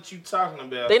songs that you talking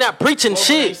about. They not preaching what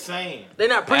were they shit. saying? They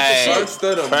not preaching Hey, shit. First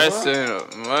of the First month.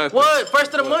 of the month. What?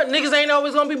 First of the month, niggas ain't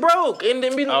always gonna be broke. And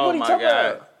then be Oh what are you my talking God.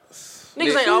 about?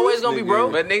 Niggas ain't always gonna be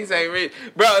broke. But niggas ain't rich.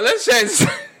 Bro, let's change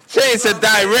the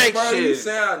Bro, you direction.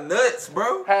 sound nuts,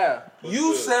 bro. How?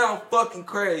 You sound fucking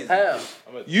crazy. How?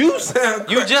 You sound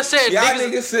You just said y'all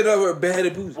niggas- niggas sit over bad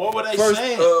and bougie. What were they First,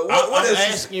 saying? what I'm is-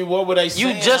 asking you, what were they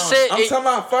saying? You just said I'm it, talking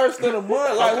about first of the month.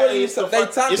 Like, what are Okay, you it's the saying? They fir-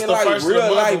 it's talking the like first of the real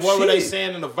month, life but what were they shit.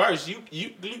 saying in the verse?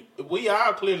 We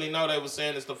all clearly know they were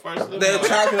saying it's the first of the They're month.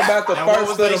 talking about the And what first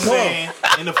was of they the saying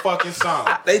month. in the fucking song?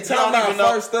 They You talking don't about even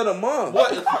know- first of the month. What?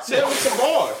 Tell me some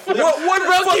more. What the bro,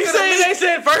 fuck keep of the saying meat? they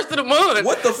said first of the month.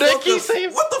 What the They fuck? keep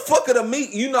saying. What the fuck of the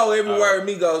meat? You know every word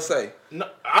Migos say. No,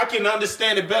 I can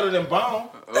understand it better than Bone.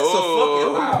 That's a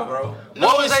fucking lie, bro.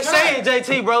 What was they it's not. saying,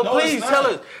 JT, bro? No, Please it's tell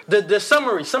not. us the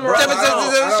summary. Bro,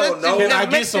 I don't know. Can I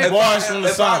get some bars from the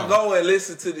If I song? go and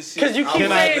listen to the shit, Because you keep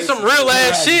Can I saying listen some to real it.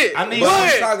 ass shit. I need Go some-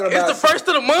 ahead. I'm talking It's about the first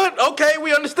of the month. Okay,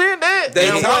 we understand that. They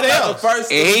And talking what about else? the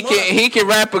first of And the month. he can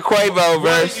rap a Quavo What are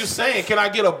verse. you saying? Can I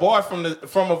get a bar from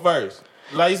a verse?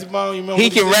 Lazy Bone, you remember? He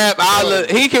what can said? rap all the.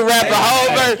 He can rap a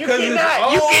whole verse. You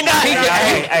cannot. You cannot. He can,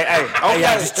 Hey, Okay,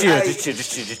 just chill, hey. just chill,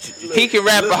 just chill, just chill. he can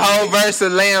rap a whole verse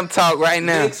of Lamb Talk right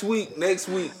now. Next week.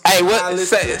 Hey, I what?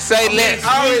 listen- Say let's.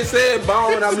 I already said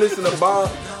Bone when I'm listening to Bone.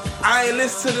 I ain't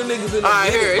listen to the niggas in the All right,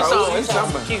 minute, here. It's bro. What on. you It's talking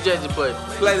on. about? Keep JT play.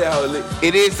 Play that whole lick.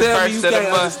 It is the Tell me first you of the can't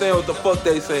month. understand what the fuck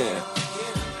they saying.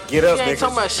 Get You up, ain't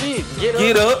talking nigga. about shit. Get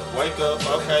Get up. up. Wake up.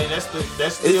 Okay, that's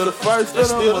It's still the first that's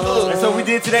of the still the month. hood. That's what we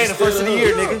did today, the first of the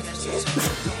year, nigga.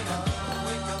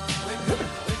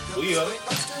 We up.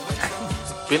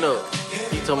 Been up.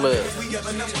 He talking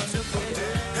about.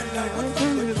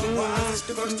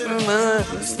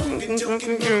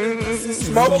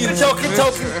 Smoking, choking.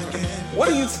 What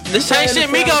are you? The same shit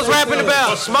Migos rapping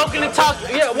about. Smoking and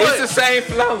talking. Yeah, what? It's the same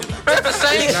flow. It's the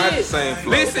same Not the shit. same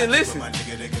flow. Listen. This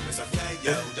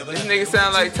nigga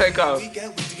sound like Takeoff.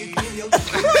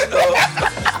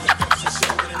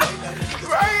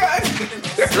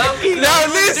 Low-key. No,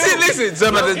 listen.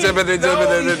 Listen, bro,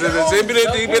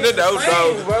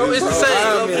 it's the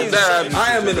same. I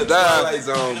am in the twilight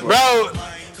zone, bro.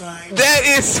 That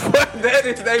is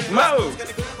they flow.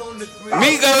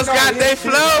 Migos got they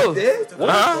flow.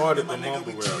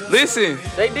 Listen,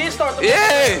 They did start the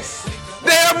yes.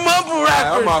 They're mumble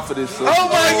rappers. I'm off of this. Oh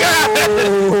my god.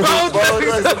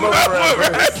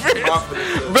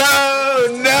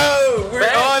 Bro, no. We're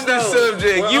on the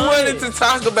subject. You wanted to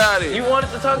talk about it. You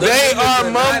wanted to talk about They are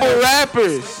mumble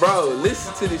rappers. Bro,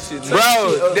 listen to this shit.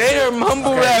 Bro, they are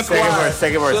mumble rappers.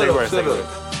 Second verse.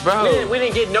 Bro, we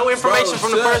didn't get no information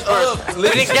from the first verse.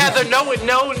 We didn't gather no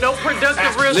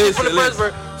productive real shit from the first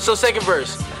verse. So second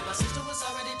verse.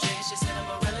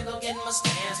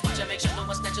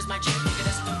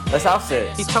 That's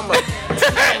Offset. He's talking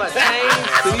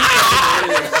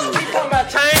about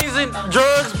chains and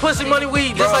drugs, pussy, money,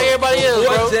 weed, just like everybody else,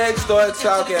 bro. Before Jack started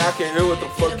talking, I can hear what the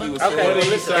fuck he was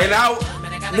saying. And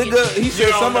nigga, he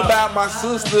said something about my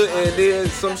sister and then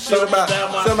some shit about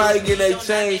somebody getting their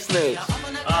chain snatched.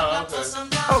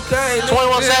 Okay.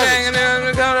 21 Savage.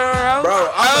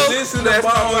 Bro, I'm listening to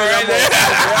Bob right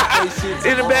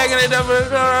in the back of the number.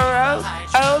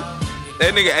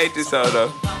 That nigga ate this hoe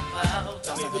though.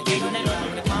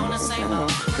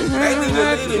 I'm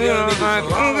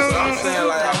saying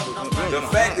like the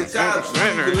fact that y'all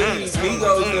believe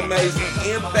Migos is amazing,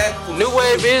 impactful. New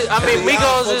wave is,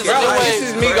 Migos is the new wave. This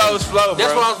is Migos flow, bro.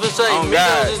 That's what I was gonna say.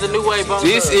 Migos is the new wave.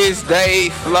 This is they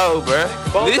flow, bro.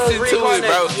 Listen to it,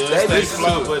 bro.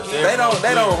 They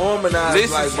don't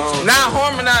harmonize like Bones. Not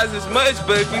harmonize as much,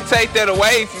 but if you take that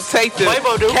away, if you take the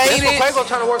Quavo do. cadence, That's what Quavo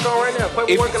trying to work on right now.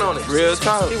 Quavo working on it. Real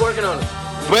talk. He working on it.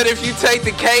 But if you take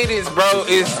the cadence, bro,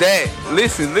 it's that.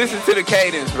 Listen to the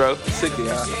cadence, bro. Sick of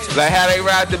y'all. Like how they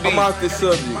ride the beat. I'm off this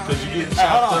subject. Because you getting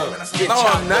chopped up. No,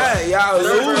 I'm not. Y'all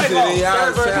losing and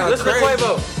y'all sound Listen to crazy.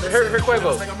 Quavo. Hear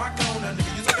Quavo.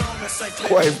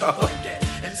 Quavo.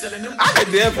 I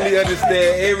can definitely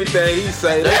understand everything he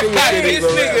say.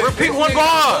 Repeat one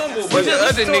bar. What the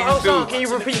other niggas do? Can you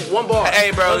repeat one bar?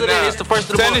 Hey, bro, it's the first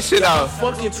of the turn this shit off.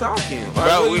 Fucking talking.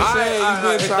 Bro,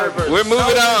 we're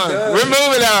moving on. We're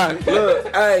moving on.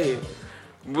 Look, hey.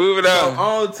 Moving on.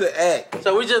 On to act.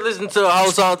 So we just listened to a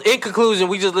whole song. In conclusion,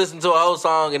 we just listened to a whole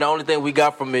song, and the only thing we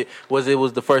got from it was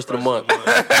the first of the month.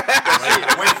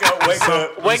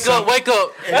 Wake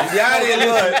up. Y'all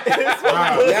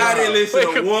didn't listen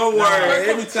to one word.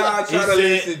 Every time I try to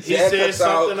listen, he said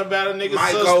something about a nigga's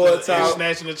sister and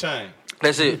snatching the chain.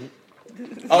 That's it.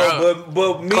 Oh,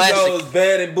 but Migos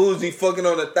bad and bougie fucking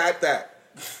on the thot.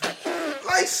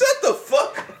 Like, shut the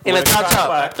fuck. In a drop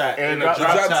top. In a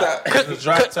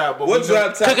drop top. What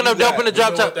drop top? Cooking up dope in the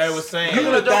drop top. They was saying. You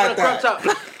in a crop top.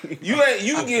 You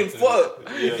getting fucked.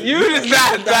 You the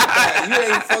thot. You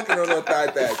ain't fucking on no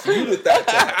thot. You the thot.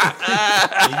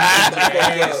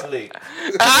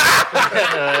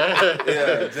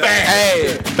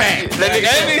 Bang.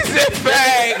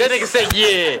 That nigga said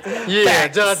yeah,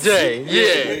 John J.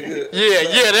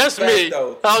 Yeah, that's me.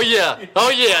 Oh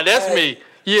yeah, that's me.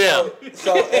 Yeah.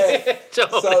 So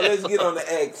let's get on the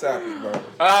egg topic, bro.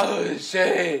 Oh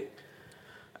shit.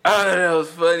 Oh, that was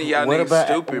funny. Y'all niggas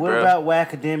stupid, bro. What about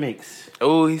Wackademics?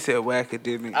 Oh, he said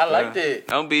Wackademics. I liked it.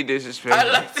 Don't be disrespectful.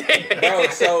 I liked it. Bro,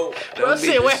 so I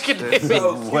said Wackademics.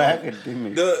 So,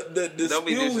 Wackademics. The don't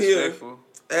be spew here, disrespectful.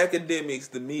 Academics,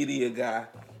 the media guy,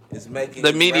 is making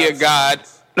The media god.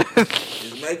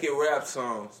 is making rap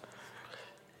songs.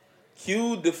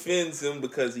 Q defends him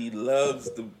because he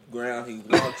loves the ground he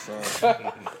walks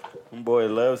on. Boy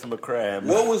loves him a crab.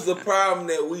 What was the problem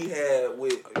that we had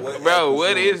with Bro,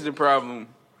 what is the problem?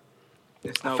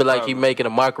 It's no I feel like problem. he making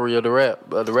a mockery of the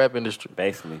rap industry.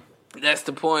 Basically. That's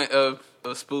the point of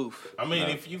spoof. I mean,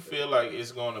 if you feel like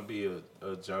it's going to be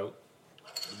a joke,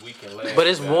 we can laugh. But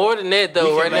it's more than that,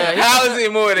 though, right now. How is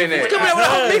it more than that? Come here with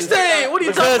a mixtape. What are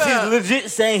you talking about? Because he's legit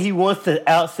saying he wants to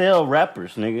outsell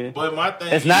rappers, nigga. But my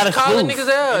thing it's not a calling spoof.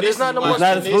 niggas out. It's not no more. It's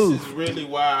not a spoof. This is really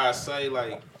why I say,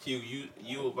 like, you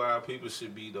of our people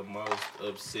should be the most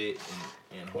upset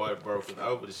and heartbroken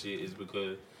over the shit is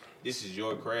because this is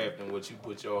your craft and what you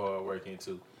put your hard work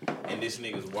into. And this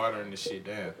nigga's watering the shit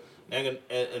down. And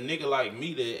a nigga like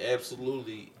me that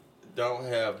absolutely don't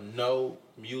have no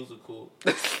musical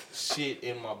shit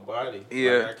in my body.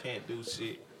 Yeah. Like, I can't do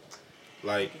shit.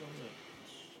 Like,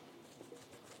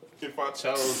 if I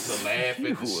chose to laugh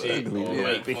at the shit or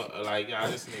make fun, like,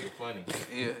 this nigga funny,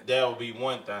 that would be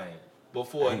one thing. But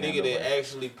for a nigga that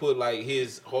actually put, like,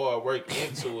 his hard work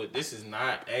into it, this is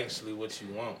not actually what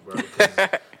you want, bro.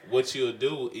 Because what you'll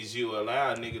do is you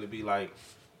allow a nigga to be like,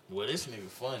 well, this nigga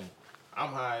funny. I'm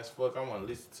high as fuck. I'm going to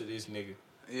listen to this nigga.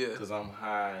 Yeah. Because I'm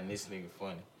high and this nigga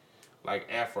funny. like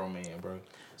Afro Man, bro.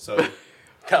 So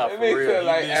God, for It real. feel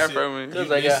like Afro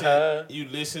Man. You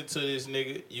listen to this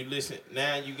nigga. You listen.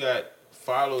 Now you got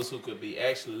followers who could be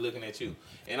actually looking at you.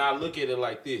 And I look at it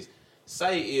like this.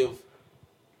 Say if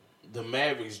the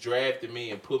Mavericks drafted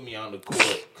me and put me on the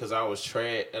court because I was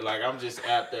trash. Like, I'm just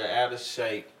out there out of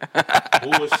shape,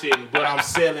 bullshitting, but I'm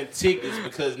selling tickets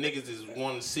because niggas is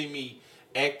want to see me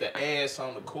act the ass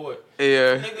on the court.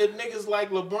 Yeah. Niggas like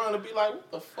LeBron to be like,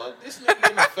 what the fuck? This nigga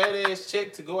getting a fat ass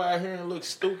check to go out here and look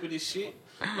stupid as shit.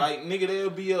 Like, nigga, they'll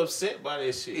be upset by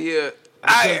that shit. Yeah.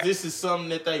 Because this is something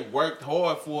that they worked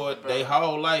hard for their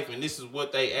whole life, and this is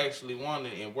what they actually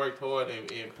wanted and worked hard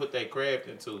and put their craft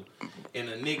into. And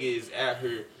a nigga is out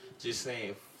here just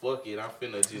saying, fuck it, I'm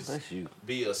finna just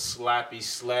be a sloppy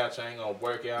slouch. I ain't gonna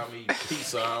work out me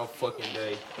pizza all fucking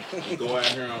day. Go out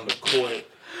here on the court.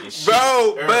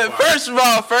 Bro, but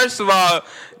first of all,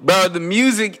 bro, the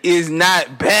music is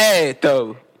not bad,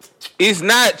 though. It's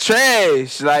not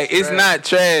trash. Like, it's not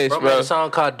trash, bro. Made a song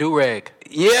called Do-Rag.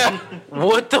 Yeah.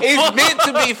 What the fuck? It's meant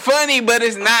to be funny, but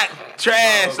it's not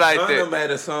trash like that. Gunna made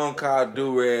a song called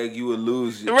Do Rag, you would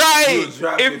lose it. Right. You would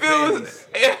drop your panties.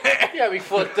 You gotta be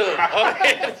fucked up.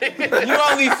 You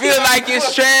only feel like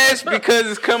it's trash because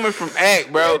it's coming from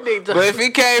Act, bro. But if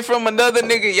it came from another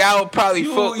nigga, y'all would probably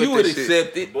fuck with You would this shit.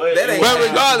 accept it. But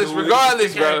regardless, bro. Bro,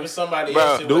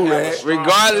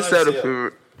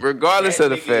 Regardless of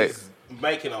the fact.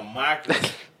 Making a mockery.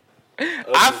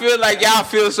 I feel like y'all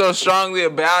feel so strongly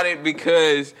about it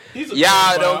because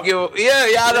y'all don't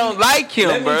y'all don't like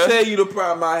him, bro. Let me tell you the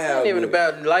problem I have. It ain't even with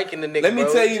about liking the nigga. Let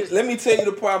me tell you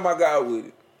the problem I got with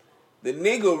it.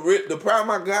 The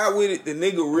problem I got with it, the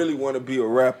nigga really want to be a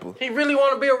rapper. He really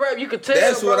want to be a rapper. You could tell.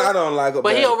 That's bro. what I don't like about it.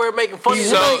 But he over there making funny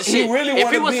shit. He really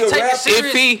want to be a rapper.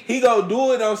 If he go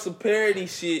do it on some parody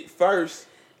shit first,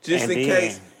 just in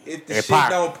case if the shit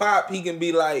don't pop, he can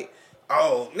be like,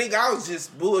 oh, nigga, I was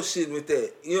just bullshitting with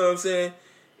that. You know what I'm saying?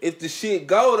 If the shit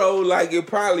go, though, like it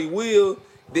probably will,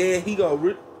 then he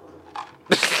gonna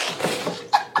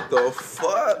the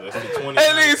fuck? That's the 20.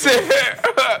 That nigga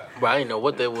said, bro, I didn't know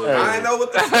what that was. I didn't know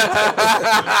what the fuck.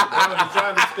 Bro, did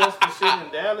y'all discuss the shit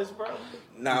in Dallas, bro?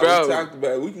 Nah, bro. we talked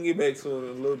about it. We can get back to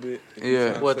it in a little bit.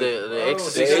 Yeah. What, the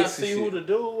ecstasy? Did y'all see who the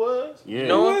dude was? Yeah. You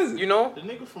know? The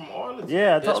nigga from Arlington.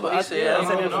 Yeah, I That's told what him. he said. I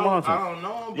said it from Arlington. I don't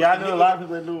know him. But Yeah, I the know a nigga- lot of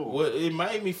people that knew him. Well, it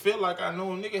made me feel like I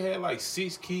know him. Nigga had like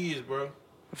 6 kids, bro.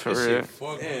 For that real. shit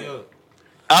fucked me up.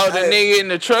 Oh, the nigga in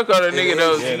the truck or the nigga that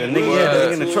was... Yeah, the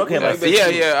nigga in the truck had like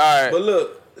Yeah, all right. But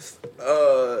look,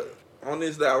 on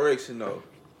this direction though,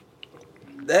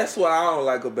 that's what I don't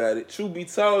like about it. Truth be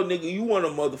told, nigga, you want a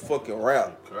motherfucking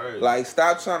rap. Crazy. Like,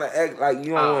 stop trying to act like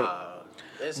you don't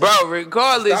want. Bro,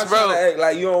 regardless, Stop trying to bro. act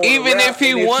like you don't want. Even rap, if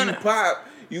he and if wanna- you pop,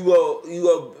 you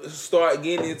go start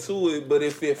getting into it. But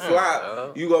if it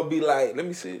flop, you gonna be like, let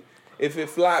me see. If it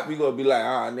flop, you gonna be like,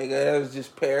 nigga, that was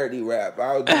just parody rap.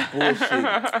 I was just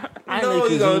bullshit. I know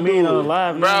you gonna be on the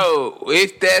live, Bro,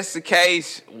 if that's the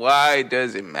case, why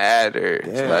does it matter?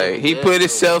 Yeah. Like, he put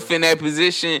himself in that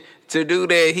position to do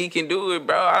that. He can do it,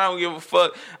 bro. I don't give a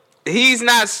fuck. He's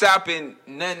not stopping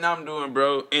nothing I'm doing,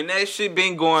 bro. And that shit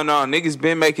been going on. Niggas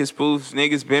been making spoofs.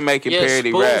 Niggas been making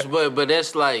parody rap. But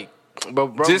that's like,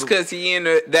 bro, Just because he in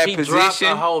that he position. dropped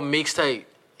the whole mixtape.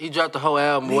 He dropped the whole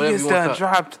album. Whatever Niggas you done want.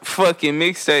 dropped fucking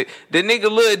mixtape. The nigga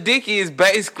Lil Dicky is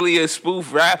basically a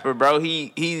spoof rapper, bro.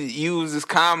 He uses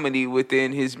comedy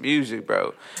within his music,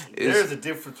 bro. There's a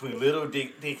difference between Little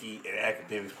Dicky and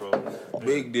Academics, bro.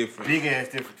 Big difference. Big ass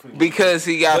difference between Because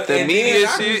he got the And media then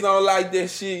I shit. just don't like that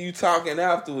shit you talking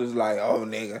afterwards. Like, oh,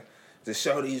 nigga, to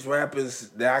show these rappers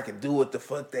that I can do what the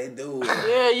fuck they do.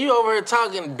 Yeah, you over here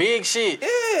talking big shit.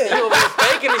 Yeah. You over here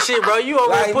faking the shit, bro. You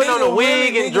over here Like, putting on a nigga,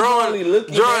 wig really, and niggas only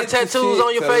looking drawing at the tattoos shit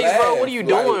on your to face, bro. laugh. What are you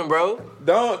Like, doing, bro?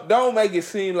 Don't make it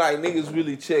seem like niggas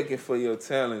really checking for your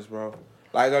talents, bro.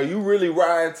 Like, are you really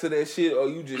riding to that shit, or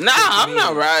you just? Nah, I'm checking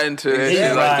not in? riding to that He's shit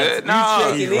like riding- that. You No.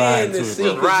 checking He's in riding to to see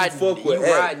it, if bro. you fuck with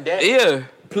act. riding that. Yeah.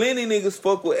 Plenty niggas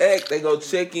fuck with act. They go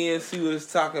check in, see what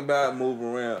it's talking about, and move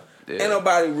around. Yeah. Ain't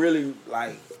nobody really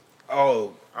like,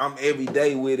 oh, I'm every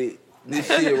day with it. This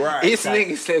shit right. It's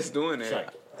niggas that's doing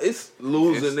that. It's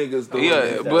loser niggas doing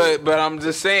Yeah, that. but I'm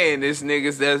just saying, it's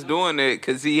niggas that's doing it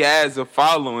because he has a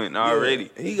following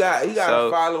already. Yeah. He got So-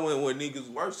 a following where niggas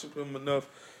worship him enough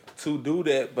to do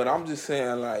that. But I'm just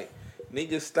saying, like,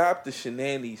 niggas, stop the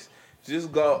shenanigans.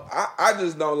 Just go. I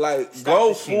just don't like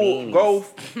go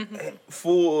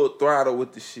full throttle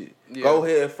with the shit. Yeah. Go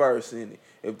head first in it.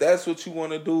 If that's what you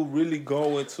want to do, really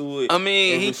go into it. I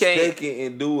mean, and he respect can't- it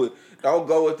and do it. Don't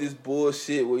go with this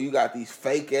bullshit where you got these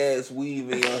fake ass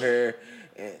weave in your hair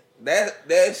and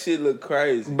that shit look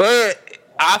crazy. But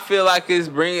I feel like it's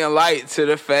bringing light to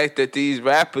the fact that these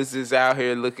rappers is out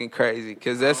here looking crazy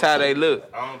because that's how they look.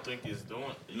 I don't think it's doing.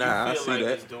 Nah, I you feel see like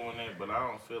that. it's doing that, but I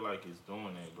don't feel like it's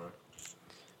doing that, bro.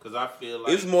 Because I feel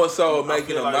like It's more so I making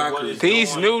feel a like what mockery. it's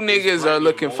These doing new is niggas are making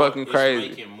looking more- fucking crazy.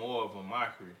 It's making more of a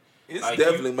mockery. It's Like,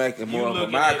 definitely making you more of a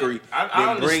looking at it- mockery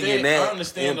I than bringing that I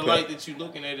understand the impact. light that you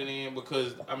looking at it in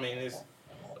because I mean it's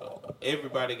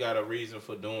everybody got a reason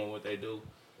for doing what they do.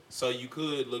 So you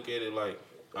could look at it like,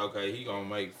 okay, he gonna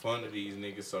make fun of these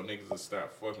niggas so niggas will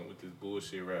stop fucking with this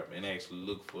bullshit rap and actually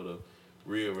look for the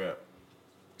real rap.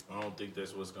 I don't think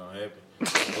that's what's gonna happen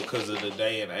because of the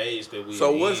day and age that we.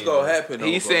 So what's gonna happen? Though,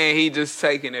 He's bro? saying he just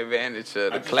taking advantage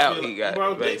of the clout he got.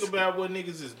 Bro, think basically. about what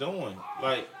niggas is doing.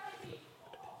 Like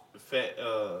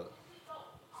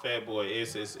Fat Boy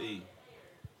SSE.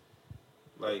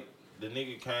 Like the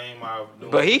nigga came out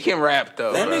doing, But he can rap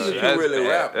though. That bro. nigga can That's really bad.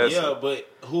 rap. That's- yeah, but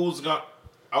who's gonna?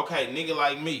 Okay, nigga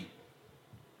like me.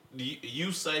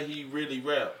 You say he really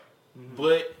rap,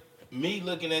 but me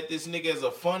looking at this nigga as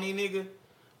a funny nigga,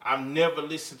 I've never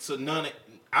listened to none of.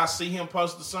 I see him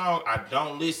post a song, I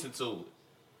don't listen to it.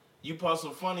 You post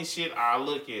some funny shit, I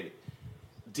look at it.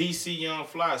 DC Young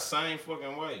Fly, same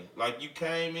fucking way. Like you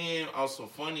came in on some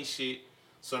funny shit,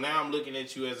 so now I'm looking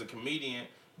at you as a comedian,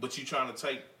 but you trying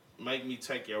to make me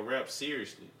take your rap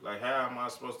seriously. Like how am I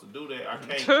supposed to do that? I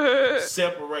can't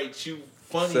separate you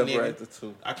funny Separate nigga. the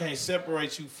two. I can't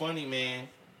separate you funny man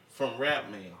from rap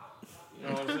man. You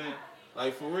know what I'm saying?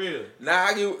 Like for real. Nah,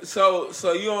 so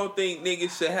you don't think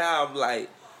niggas should have like?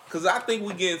 Cause I think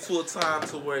we get into a time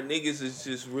to where niggas is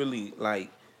just really like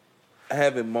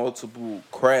having multiple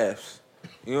crafts.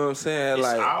 You know what I'm saying? It's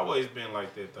Like, always been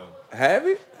like that though. have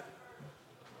it?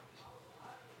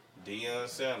 Deion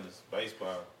Sanders,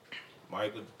 baseball.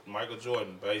 Michael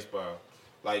Jordan, baseball.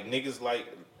 Like niggas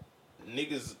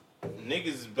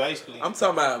basically I'm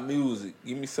talking about music.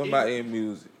 Give me somebody in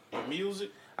music. in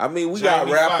music. I mean, we Jamie got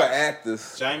rapper Foxx.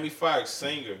 actors. Jamie Foxx,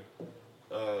 singer,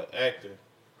 actor.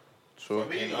 Sure.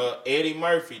 And Eddie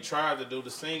Murphy tried to do the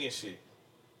singing shit.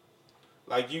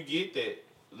 Like you get that.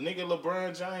 Nigga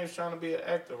LeBron James trying to be an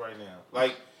actor right now.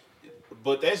 Like,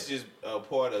 but that's just a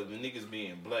part of the niggas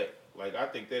being black. Like I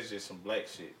think that's just some black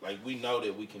shit. Like we know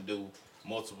that we can do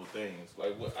multiple things.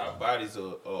 Like our bodies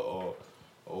are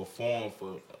formed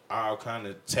for all kind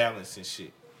of talents and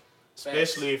shit.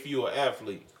 Especially if you're an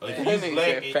athlete. If you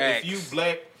black, if you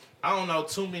black, I don't know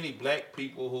too many black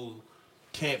people who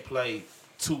can't play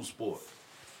two sports.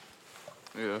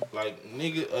 Yeah. Like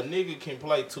a nigga can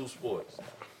play two sports.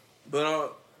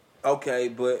 But okay,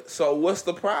 but so what's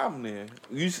the problem then?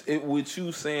 With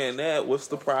you saying that, what's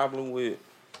the problem with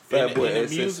Fat Boy in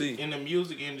the SSC? in the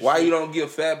music industry. Why you don't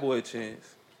give Fat Boy a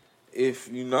chance? If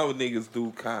you know niggas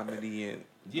do comedy and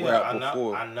rap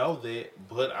before. I know that,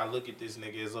 but I look at this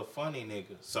nigga as a funny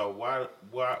nigga. So why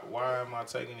am I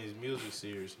taking his music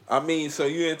seriously? I mean, so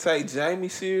you didn't take Jamie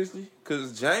seriously?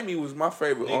 Cause Jamie was my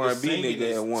favorite R&B singing nigga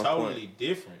is at one totally point.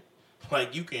 different.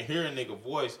 Like you can hear a nigga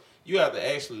voice. You have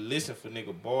to actually listen for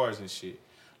nigga bars and shit.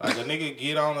 Like a nigga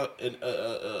get on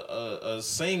a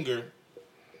singer,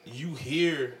 you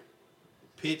hear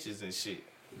pitches and shit.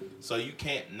 So you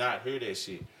can't not hear that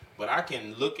shit. But I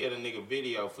can look at a nigga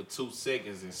video for 2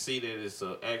 seconds and see that it's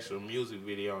an actual music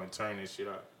video and turn that shit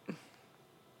out.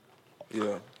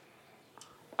 Yeah.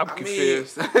 I'm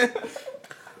confused.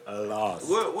 I lost.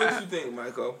 What you think,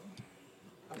 Michael?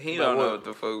 He don't know what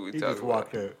the fuck we He talking just about.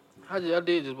 walked up. I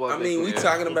did just walk I mean, back we there.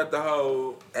 talking about the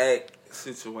whole act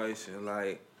situation.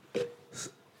 Like,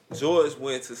 George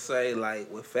went to say, like,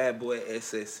 with Fat Boy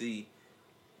SSC,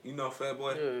 you know Fat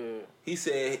Boy? Yeah. He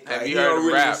said Have like, you he heard don't him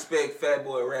really rap? respect Fat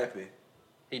Boy rapping.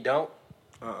 He don't?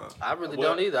 I really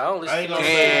don't either. I don't listen I ain't to gonna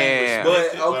him. say I But,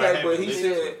 respect it, I okay, but haven't he listened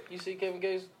to said, it. You see Kevin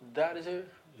Gates dyed his hair?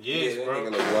 Yes, that bro.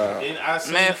 nigga look wild. And I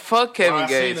seen Man, fuck Kevin I seen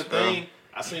Gates, the bro. thing.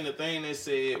 I seen the thing that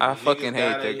said I when fucking niggas hate dye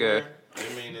that their guy. hair,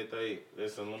 they mean that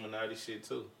that's Illuminati shit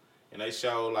too. And they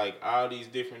show like all these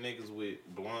different niggas with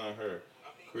blonde hair.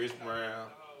 Chris Brown,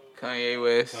 Kanye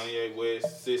West. Kanye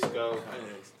West, Cisco,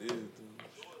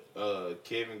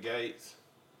 Kevin Gates,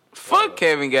 Fuck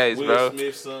Kevin Gates, Will bro.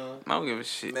 Smith's son. I don't give a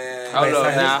shit. man. Hold up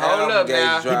his now, hold album up gave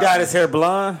now. He drop. dyed his hair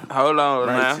blonde. Hold on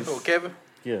now. Righteous. Oh, Kevin?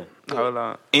 Yeah. Hold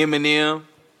on. Eminem.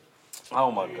 Oh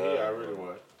my Yeah, I really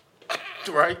was.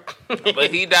 Right?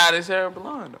 But he dyed his hair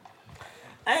blonde.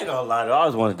 I ain't gonna lie, though. I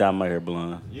always wanted to dye my hair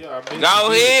blonde. Yeah, I bet Go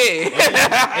you did.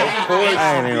 ahead. Of course.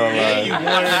 I ain't even And you gonna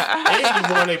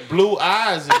lie. wanted, blue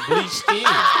eyes and bleached skin.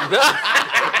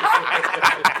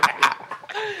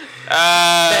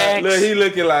 Look, he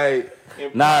looking like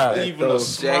Nah. Even a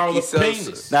smaller Jackie Sosa.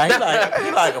 penis. Nah,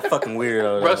 he like a fucking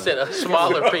weirdo. Bro though. said a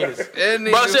smaller penis. That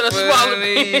nigga Bro said a smaller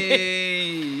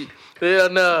funny. Hell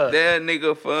no. That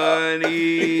nigga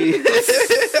funny.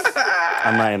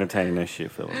 I'm not entertaining that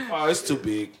shit, Philip. Oh, it's too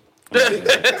big.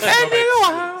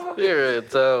 You're a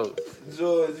toad.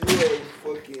 George, you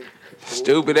are fucking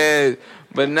Stupid ass.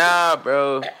 But nah,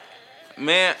 bro.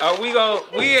 Man, are we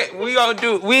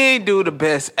ain't do the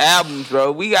best albums,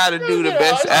 bro. We gotta do the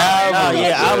best albums. Oh,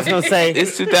 yeah, I was gonna say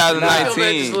It's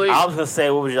 2019. I was gonna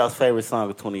say, what was y'all's favorite song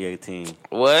of 2018?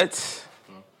 What?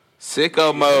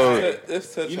 Sicko mode.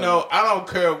 You know, I don't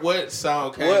care what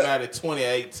song came out of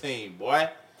 2018, boy.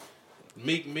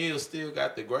 Meek Mill still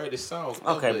got the greatest song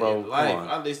Okay, ever bro, in come life. on.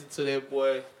 I listened to that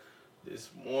boy this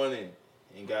morning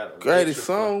and got a greatest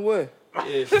extra song. What?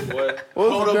 Yes, boy. What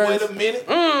was Hold the up, wait greatest- a minute.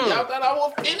 Y'all thought I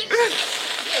was finished?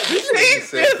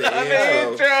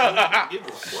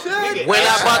 When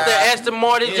I bought the Aston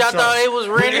Martin, y'all thought it was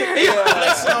rented?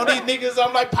 Flexing on these niggas,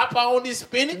 I'm like, Papa on this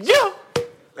spinach? Yeah.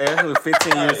 That was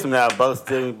 15 years from now, both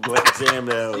still jam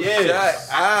that. Yeah.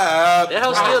 That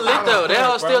hoe still lit though. That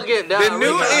hoe still get down. The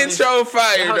new intro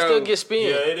fire That hoe though. still get spin.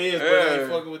 Yeah, it is, but I ain't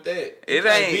fucking with that. It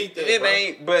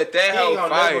ain't. But that He ain't hoe gonna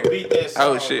fire. never beat that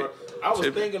song, Oh shit. bro. I was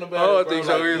thinking about Oh, I it, bro. think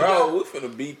so, like, either. Bro, we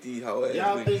finna beat these hoe ass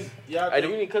y'all niggas. think, y'all Hey, do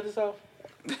we think, need to cut this off?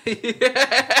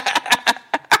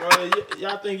 bro,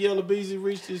 y'all think Yellow Beezy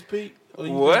reached his peak? Or you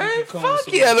think he What? can come with Fuck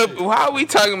some Yellow. shit? Why are we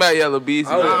talking about Yellow Beezy?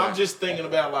 Nah, I'm just thinking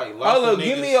about like local Hold up, niggas.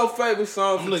 give me your favorite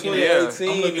song I'm from looking at 2018,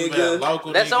 I'm looking nigga. about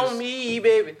local That's niggas. on me,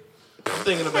 baby. I'm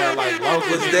thinking about like local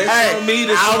Was niggas. that on me?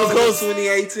 The I song was was gonna-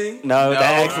 2018. No, that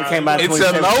actually came out in It's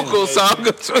a 2017. local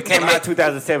song. It came out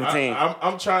 2017.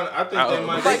 I'm trying. I think that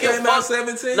might That be. came out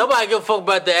 17. Nobody give a fuck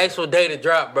about the actual day to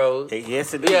drop, bro.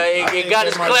 Yes, it did. Yeah, I it think got that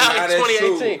its might clout be- in that's true.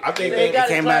 2018. I think it that got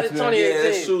came its clout out in to- Yeah,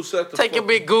 2018. that's true. Shut the Take fuck your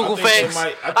big Google I think they facts.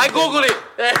 might- I I think they googled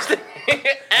it.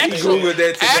 Actually, Googled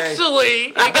that today. actually,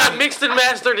 it got mixed and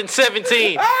mastered in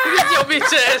 17. Get your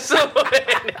bitch ass somewhere.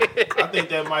 I think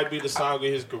that might be the song of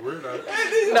his career, though. Nah,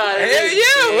 Hell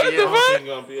yeah, what the I don't fuck? think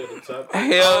gonna be at the top.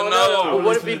 Hell no. no. I'm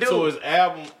What if he listening do? to his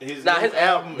album. His Nah, new his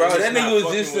album- Bro, and that it's not nigga was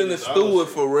fucking just with in the his stew other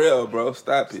with Pharrell, bro.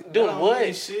 Stop it. Doing shit.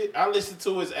 what? Shit, I listened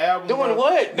to his album. Doing bro.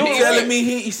 what? Doing You telling what? me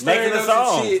he's stirring Making a up some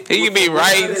song. shit? He could be with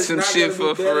writing that's some not shit gonna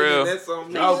be for better Pharrell. than that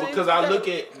song. No, because I look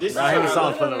at this. Nah, he was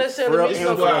songs for Don't the necessarily Pharrell be This is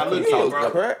and what I Pharrell look songs, at, bro.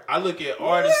 bro. I look at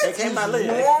artists. It came out What's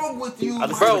later. wrong with you? I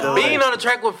listened Bro, to being on a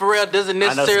track with Pharrell doesn't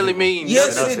necessarily mean.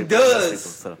 Yes, I know it people-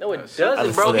 does. I know people, No, it I doesn't,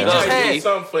 listen bro. to He that. just Hey, had. did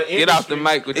something for Get off the industry.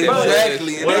 mic with that.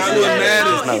 Exactly, and Well, that's I what just had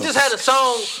a matters. He just had a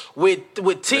song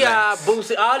with T.I.,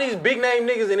 Boosie, all these big name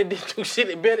niggas, and it didn't do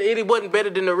shit better. It wasn't better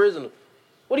than the original.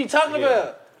 What are you talking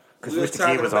about? Because We're Mr. Kid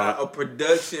talking was about on a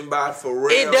production by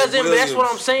Pharrell. It doesn't. Williams. That's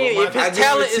what I'm saying. But If I his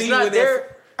talent is guarantee not when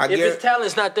there, I if his guarantee-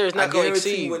 talent's not there, it's I not going to guarantee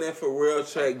exceed. when that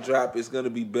Pharrell track drop, it's gonna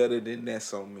be better than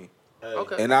That's On Me. Hey,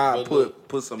 Okay. And I But put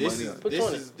look, some This money is on it. Put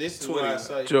 20. this is 20. why I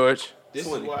say George, this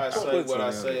 20. is why I I'll say put what I 20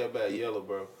 on say about Yellow,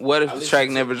 bro. what if I the listen track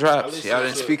to- never I drops? listen Y'all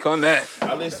didn't to- speak on that.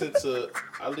 I listen to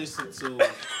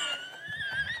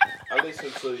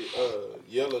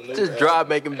Yellow new Just album. drive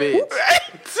making bids.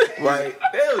 Right?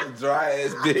 That was a dry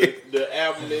ass bit. The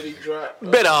album that he dropped.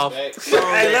 Bit off. Back,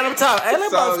 Hey, let him talk. Hey, let him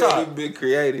Song that talk. he been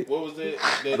created. what was that?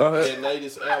 That, Go ahead. that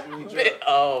latest album he dropped. Bit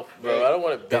off, bro. I don't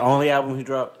want The to. only album he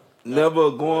dropped. Never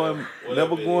going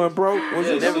Whatever it is. broke. What's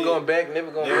Yeah, it? Never going back.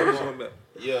 Never going Never back. going back.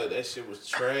 Yeah, that shit was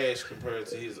trash compared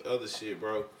to his other shit,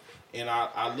 bro. And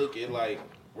I look at like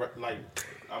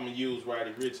I'm gonna use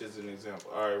Roddy Ricch as an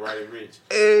example. All right, Roddy Ricch.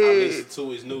 I Hey, listen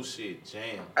to his new shit,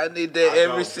 Jam. I need I that go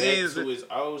every back to season. his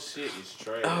old shit is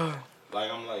trash.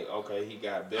 Like I'm like, okay, he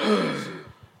got better and shit.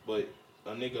 But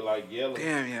a nigga like Yellow,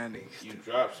 Damn, y'all niggas. you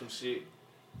drop some shit,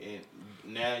 and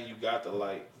now you got the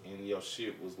light, and your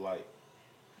shit was like,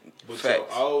 but Facts.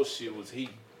 your old shit was heat.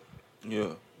 Yeah.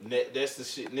 That's the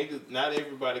shit, niggas. Not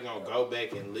everybody gonna go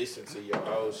back and listen to your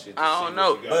old shit. To I see don't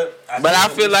know. what you got. But I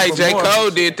feel like J.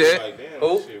 Cole did that. Like, damn,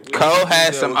 Who? this shit weak. Cole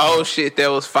had some old shit that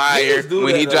was fire. Niggas do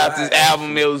When he that a dropped lot, his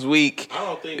album, it was weak. I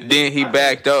don't think. Then he I think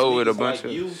backed up with a niggas bunch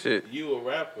like of shit. You a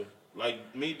rapper,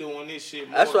 like me doing this shit.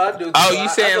 More. That's what I do. Oh, you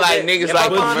saying go like back. niggas If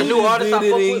like I find a new artist I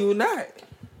fuck with. You not.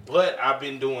 But I've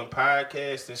been doing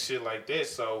podcasts and shit like that,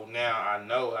 so now I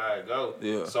know how it go.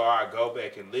 Yeah. So I go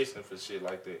back and listen for shit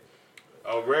like that.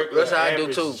 A regular That's how I do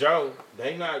average too. Joe,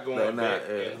 they not going They not, back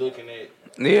yeah. and looking at.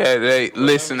 Yeah, they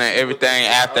listen to everything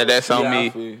after that's on Yeah, I me.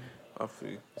 feel you. I feel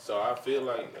you. So I feel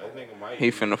like I think it might. He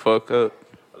be, finna fuck up.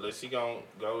 unless he gonna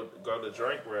go the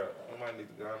Drake route. He might need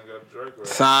to go the Drake route.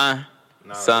 Sign.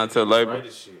 Nah, sign to a he label.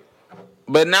 greatest shit.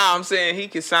 But now I'm saying he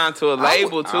can sign to a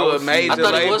label, to a major I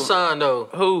thought label. he was signed though.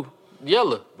 Who?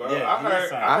 Yellow. Bro, Yeah, I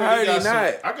heard. I heard he got some-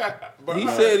 not. I got. Bro, He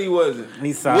I said he wasn't.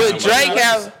 He signed. Would Drake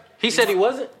have? He said he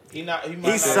wasn't. He might He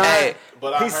not signed.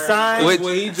 but I He heard signed.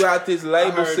 When he dropped his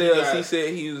label heard he sales, got- he said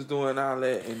he was doing all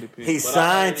that independent. He's But I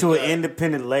signed heard to he an got-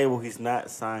 independent label. He's not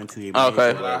signed to a Okay. major But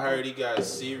I label. heard he got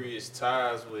serious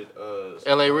ties with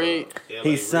L.A. Reid?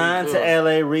 He's signed to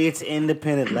L.A. Reid's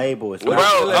independent label. It's not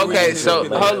Bro, L.A. okay, Reid's so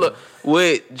independent hold up.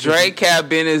 Would Drake have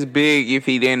been as big if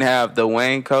he didn't have the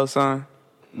Wayne cosign?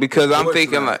 Because I'm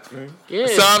thinking like, Yeah,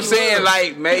 so I'm he saying was.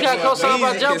 like maybe got co-signed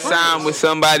by Weezy Jump can sign Prince. with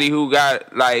somebody who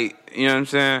got like, you know what I'm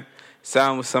saying?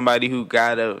 Sign with somebody who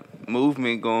got a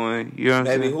movement going. You know what I'm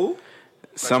Maybe saying? who?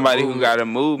 Somebody who got a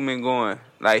movement going.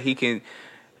 Like he can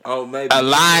Oh, maybe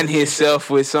align himself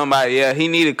with somebody. Yeah, he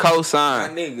need a My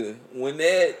co-sign. nigga, when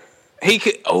that He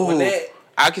could. when Oh, that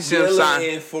I can see him Dilla sign.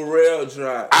 and Pharrell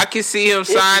drop, I can see him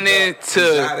signing he's out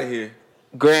to of here.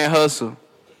 Grand Hustle.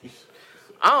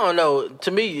 I don't know.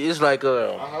 To me, it's like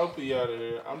I hope he out of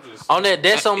here. I'm just on that.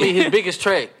 That's on me. His biggest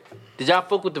track. Did y'all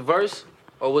fuck with the verse,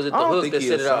 or was it the I don't hook think that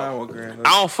he'll set it sign off? with Grand Hustle.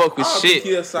 I don't fuck with I don't think shit.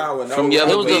 he'll sign with From no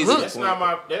Yellow It was the Beezy. hook.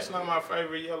 that's not my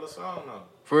favorite Yellow song though.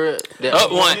 For real. That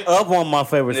Up one. Up on my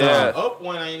favorite Yeah. song. Up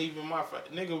One ain't even my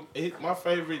nigga. My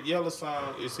favorite Yellow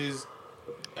song is his.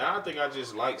 And I think I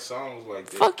just like songs like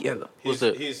that. Fuck Yellow. His,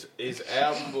 What's that? his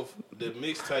album, the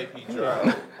mixtape he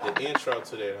dropped, the intro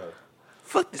to that.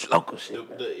 Fuck this local shit.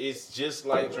 It's just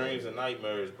like Dreams and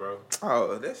Nightmares, bro.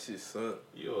 Oh, that shit suck.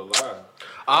 You a liar.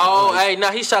 Oh, hey,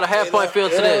 now he shot a half-point film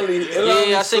to that.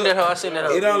 Yeah, I seen that. I seen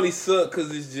that. It only suck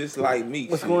because it's just like me.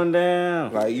 What's going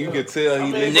down? Like you can tell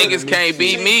he mean, listen Niggas to can't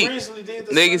beat shit. me. Grizzly did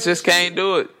the Niggas same just can't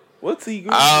do it. What's he?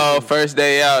 Oh, First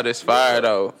Day Out is fire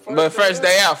though. But First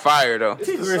Day Out fire though.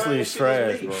 T Grizzly's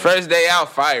trash, bro. First Day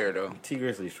Out fire though. T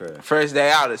Grizzly's trash. First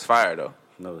Day Out is fire though.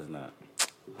 No, it's not.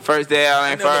 First Day Out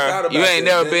ain't never thought fire. about You ain't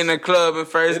that, never bitch. been in a club and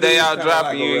First It Day is Out kinda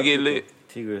dropping, like you a and get replica. lit.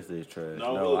 T Grizzly's trash.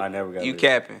 No, No, look. I never got You lit.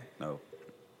 capping. No,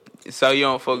 So you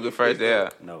don't fuck with First Day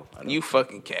Out. no. I don't. You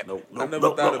fucking capping. Nope. I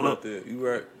never thought about that. You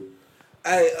right.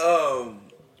 Hey,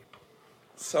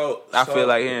 so I feel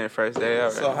like hearing First Day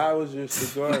Out. So Right? how was your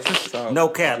cigar? song? No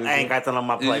cap. I ain't got that on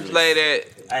my playlist. Did you play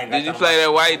that? I ain't got Did you that play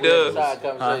that White Dove? Side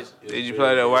conversation. Did you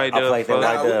play that White I Dove? played that fuck?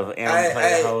 White Dove. And I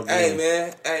played the whole game.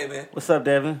 Hey man. What's up,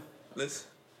 Devin?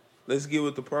 Let's get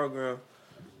with the program.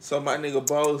 So my nigga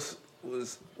Boss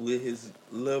was with his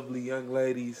lovely young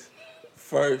ladies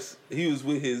first. He was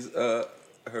with his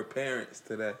her parents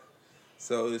today.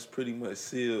 So it's pretty much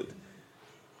sealed.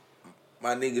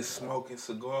 My nigga smoking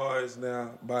cigars now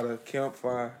by the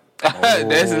campfire.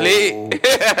 That's lit.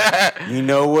 You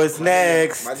know what's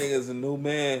next. My nigga's a new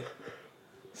man.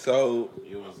 So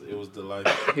It was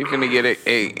delightful. He finna get it.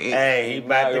 Hey, he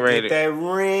about to inaugurated. get that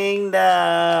ring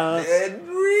down. that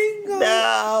ring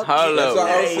Down. Hold That's all up.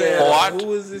 I'm saying. What?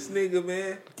 Who is this nigga,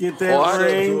 man? Get that What?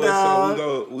 ring So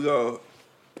down. we go.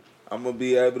 I'm gonna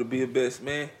be able to be a best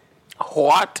man.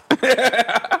 What?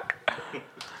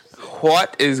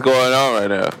 What is going on right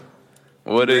now?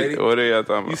 What ready? are y'all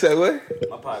talking You about? say what?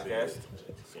 My podcast.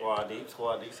 Squad deep.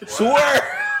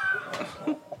 Swear.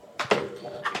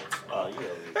 Oh, yeah.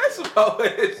 That's about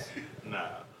it. Nah.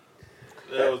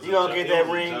 You gonna get that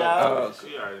ring down?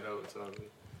 She already know what's up.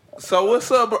 So what's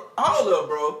up, bro? Hold up,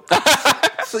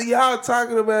 bro. So y'all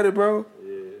talking about it, bro?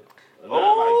 Yeah.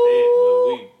 Not like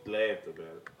that, but we laughed about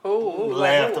it. Who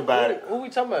Laughed about it. Who we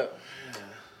talking about?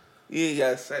 You ain't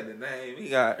gotta say the name. He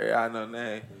got y'all know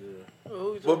name.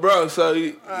 Who we But bro, so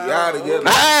y'all together.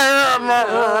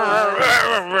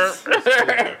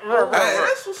 Hey,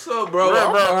 that's what's up, bro.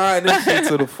 I'm behind this shit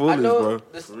to the I fullest, know. bro.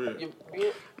 This,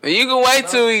 You can wait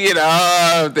till we get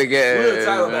off the game. We were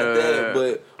talking about that,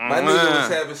 but my nigga was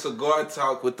having cigar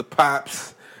talk with the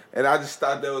pops, and I just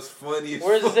thought that was funny. as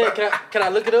where's fuck. this at? Can I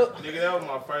look it up? Nigga, that was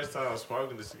my first time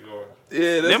smoking the cigar.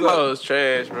 Yeah, that's Them like, hoes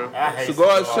trash, bro. I hate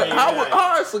cigars. cigars.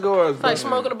 How are cigars? Like bro?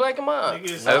 smoking a black and mild. Nigga,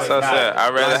 it's That's what I said.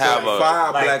 I'd rather Like have a.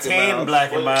 5 Like black 10 and mild.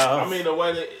 black and I mild. mean, the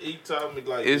way that he told me,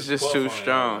 like, It's just puff too on it,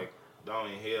 strong. Like, don't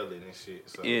inhale it and shit.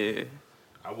 So Yeah.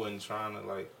 I wasn't trying to,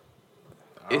 like,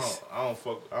 It's- I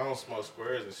don't smoke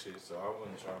squares and shit, so I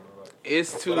wasn't trying to, like.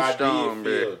 It's too But I strong,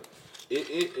 did bro.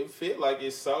 It felt like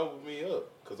it sobered me up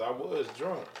because I was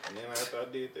drunk, and then after I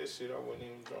did that shit, I wasn't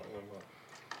even drunk no more.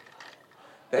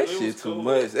 That It was shit too cool.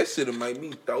 much. That shit'll make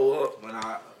me throw up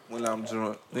when I'm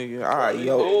drunk. Nigga, all right,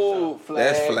 yo, Oh, flag.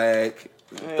 that's flag.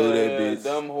 Through that bitch.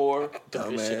 Dumb whore.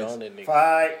 This shit Dumbass. on that nigga.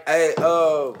 Fight. Hey,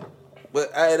 but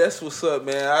hey, that's what's up,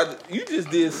 man. You just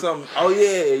did something. Oh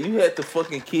yeah, you had the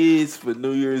fucking kids for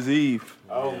New Year's Eve,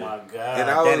 Oh my God. and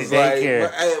I Daddy was like,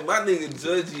 daycare. my nigga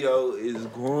Giorgio is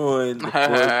growing the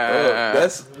fuck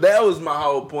up. That was my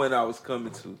whole point I was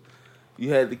coming to. You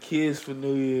had the kids for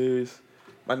New Year's.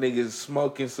 My nigga's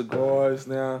smoking cigars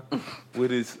now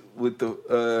with his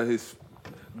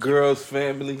girl's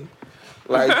family.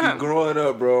 Like you growing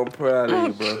up, bro. I'm proud of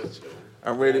you, bro.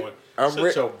 I'm ready.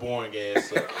 Shut your boring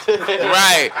ass up.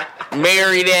 Right.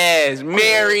 Married ass.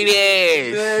 Married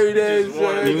ass.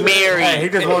 Married. He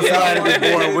just wants somebody to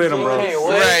be born with him, bro.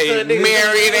 Right.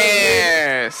 Married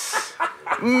ass.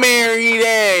 Married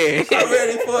ass. I'm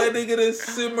ready for a nigga to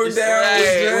simmer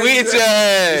down. With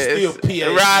us.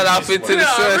 Ride off into the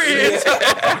sunset.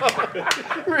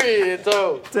 Real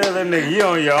talk. Tell that nigga you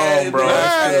on your own, bro.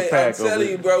 I'm telling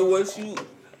you, bro. Once you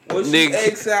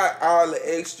X out all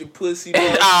the extra pussy, bro,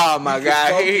 oh my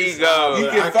God, here he go. You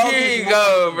can focus. Here he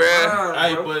go, bro.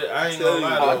 Hey, but I ain't gonna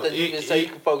lie I though. thought you can say you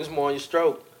can focus more on your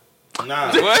stroke.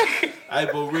 Nah. What? Hey,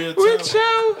 but real With talk.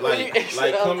 you?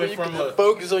 Like coming from a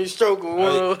focus on your stroke.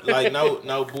 like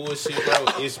no bullshit, bro.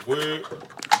 It's weird.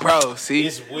 Bro, see?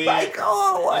 It's weird. Like,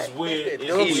 oh, what? It's weird. It's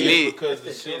He weird lit. because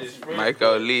the shit is fresh.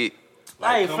 Michael lit.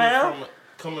 Like Hey,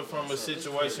 coming from a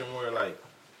situation where like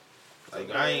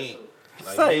I ain't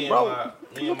like Say, me bro, and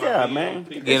me look and my out, people, man.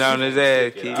 people Get on his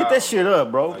ass, kid. Get that shit up,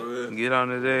 bro. Get on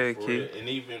his ass, for kid. real. And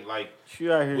even like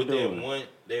You out here with doing.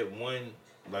 that one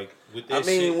like with that I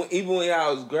mean, shit, even when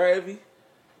y'all was gravy,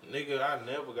 nigga, I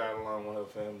never got along with her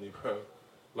family, bro.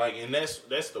 Like, and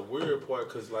that's the weird part,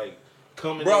 cause like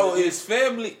coming, bro, into it's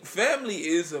family. Family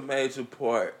is a major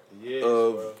part yes,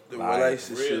 of bro. the Like,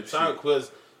 relationship. Real talk, shit.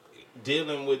 cause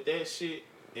dealing with that shit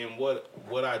and what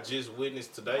I just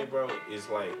witnessed today, bro, is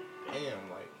like, damn,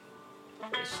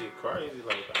 like that shit crazy,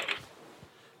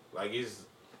 like it's.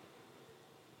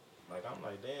 Like, I'm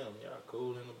like, damn, y'all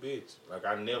cool in a bitch. Like,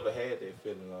 I never had that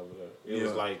feeling over there. It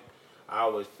was like, I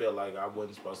always felt like I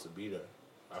wasn't supposed to be there.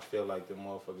 I feel like the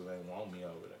motherfuckers ain't want me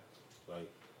over there. Like,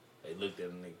 they looked at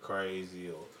a nigga crazy,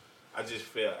 or I just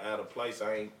felt out of place.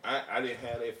 I didn't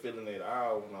have that feeling at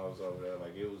all when I was over there.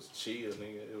 Like, it was chill,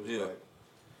 nigga. It was like...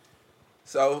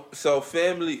 So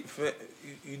family,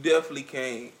 you definitely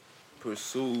can't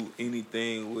pursue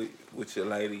anything with your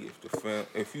lady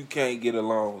if you can't get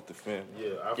along with the family.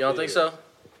 Yeah, You don't think so?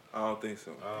 I don't think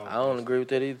so. I don't agree with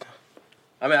that either.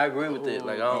 I mean, I agree with it.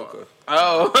 Like, I don't. Okay.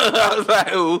 Oh, I was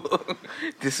like, ooh.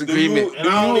 Disagreement. And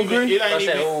I don't even, I it ain't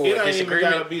said, even, it ain't even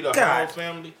disagreement. gotta be the whole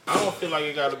family. I don't feel like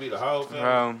it gotta be the whole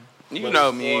family. You But know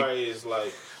as me. far as,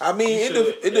 like, I mean, you it should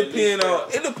at depends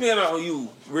least on you,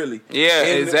 really. Yeah,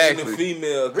 And exactly. The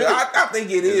female, 'cause Really? I think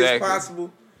it is Exactly.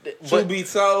 possible to But be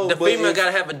told. the but female if-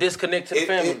 gotta have a disconnect to the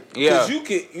family. Yeah.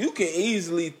 Because you can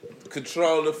easily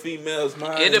control the female's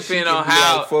mind. It and she depends can on be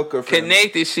how like, fuck her family.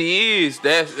 connected she is.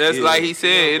 That's like he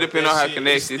said. It but depends on that how shit,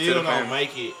 connected it to still the don't family.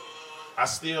 make it. I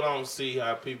still don't see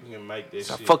how people can make that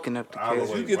Stop shit. fucking up the all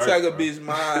kids. way You can work, take a bro. bitch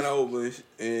mind over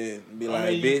and be like, I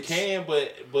mean, bitch. you can,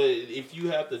 but if you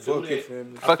have to do Fuck that, your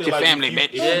family. I Fuck feel your like family, if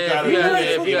bitch. you Yeah, gotta you do gotta- that,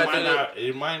 if you gotta do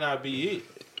it might not be it.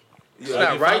 It's Like,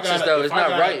 not if I righteous gotta- though. if It's I not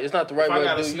gotta- right. It's not the right if I way to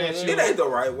gotta do. You know snatch what I It mean? ain't the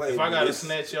right way. If I but gotta it's-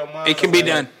 snatch your mind, It can be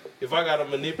done. If I gotta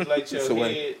manipulate your It's a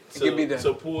way. head can be done.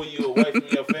 to pull you away from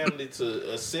your family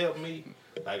to accept me,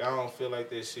 like I don't feel like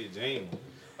that shit genuine.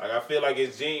 Like I feel like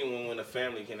it's genuine when the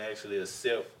family can actually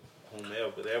accept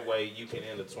whomever. That way you can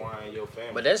intertwine your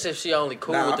family. But that's if she only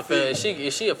cool Nah, with I the feel family.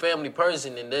 If she a family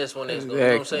person, then that's when that's you know what I'm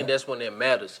Exactly. saying. That's when that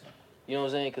matters. You know what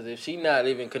I'm saying? Because if she not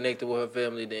even connected with her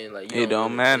family, then like you It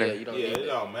don't matter. Yeah, you don't yeah, need it that.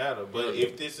 don't matter. But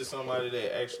if this is somebody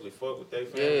that actually fuck with their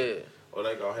family, Yeah. or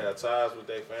they gonna have ties with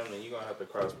their family, you gonna have to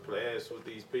cross paths with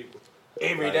these people.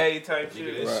 Everyday type Nigga,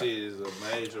 shit. that Right. shit is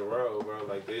a major role, bro.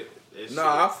 Like that shit.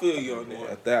 Nah, I feel you on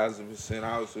that 1,000%.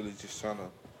 I was really just trying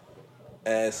to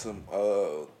add some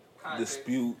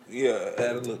dispute. Yeah,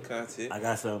 add a little content. I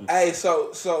got something. Hey,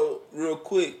 so real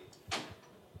quick,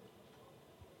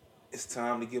 it's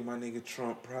time to give my nigga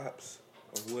Trump props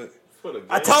or what? For the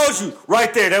I game. told you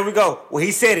right there. There we go. Well,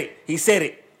 he said it. He said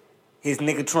it. His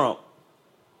nigga Trump.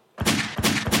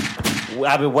 Well,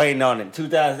 I've been waiting on it.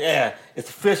 2000. Yeah, it's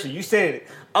official. You said it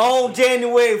on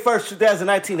January 1st,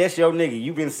 2019. That's your nigga.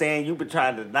 You been saying you been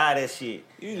trying to deny that shit.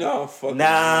 You know I'm fucking. Nah.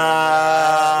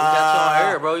 You got you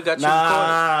on air, bro. You got you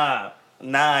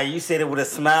recorded. Nah. You said it with a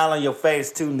smile on your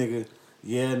face too, nigga.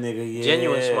 Yeah, nigga. Yeah.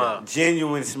 Genuine smile.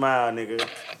 Genuine smile, nigga.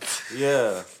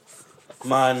 Yeah.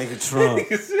 My nigga Trump.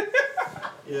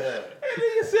 Yeah.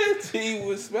 Nigga said T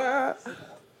was smile.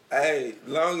 Hey,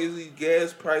 long as these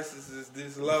gas prices is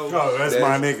this low. Oh, that's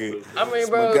my nigga. I mean, That's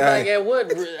bro, my guy. like at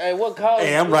what cost?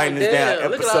 Hey, I'm writing this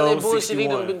down. Look at all that Episode bullshit he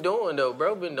done 61. been doing though,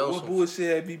 bro. Been doing What some.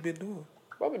 bullshit have you been doing?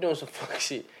 Bro, been doing some fuck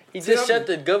shit. He Tell just me. shut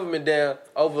the government down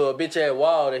over a bitch ass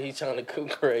wall that he's trying to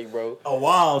create, bro. A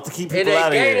wall to keep And people they out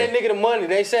of gave here. that nigga the money.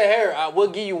 They said, "Here, I will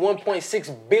give you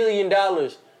 $1.6 billion."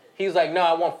 He was like, "No,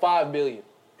 I want $5 billion."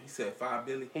 He said $5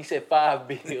 billion. He said $5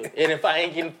 billion. And if I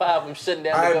ain't getting 5, I'm shutting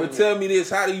down All the right, government. but tell me this: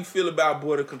 how do you feel about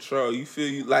border control? You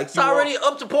feel like It's you already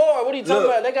up to par. What are you talking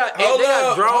about? They got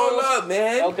drones. Hold up,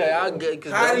 man. Okay, I get.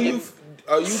 How do you?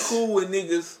 Are you cool with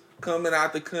niggas coming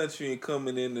out the country and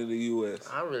coming into the U.S.?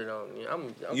 I really don't.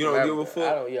 I'm you from don't Africa. give a fuck?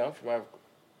 I don't. Yeah, I'm from Africa.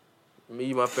 Me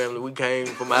and my family, we came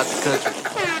from out the country.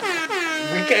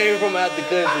 We came from out the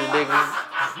country, niggas.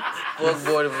 Fuck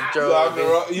border patrol.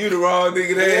 So you the wrong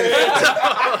nigga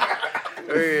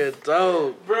there. Real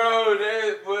dope. Bro,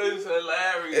 that was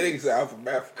hilarious. That nigga said I'm from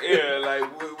Africa. Yeah, like,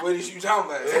 what is you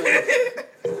talking about?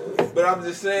 But I'm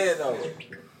just saying, though.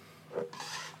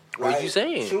 What you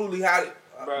saying? Truly, how...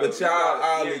 Bro, but y'all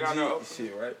all you ain't got legit no- and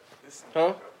shit, right?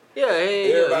 Huh? Yeah,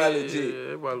 hey, Everybody yeah, legit. Yeah,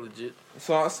 everybody legit.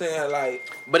 So I'm saying, like...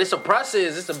 But it's a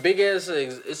process. It's a big ass,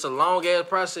 it's a long ass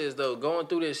process, though, going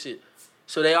through this shit.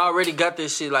 So they already got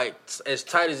this shit, like, as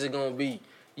tight as it's gonna be.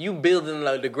 You building,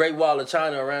 like, the Great Wall of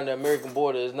China around the American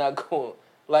border is not going...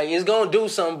 Like, it's gonna do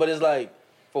something, but it's like,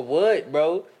 for what,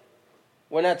 bro?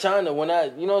 We're not China. We're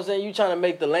not... You know what I'm saying? You trying to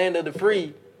make the land of the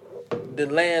free the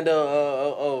land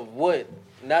of what?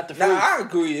 Not the free. Now, I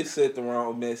agree it set the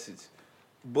wrong message.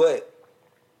 But...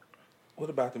 what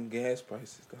about them gas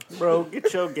prices, though? Bro,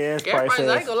 get your gas Gas prices, I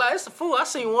ain't prices. gonna lie, it's a fool. I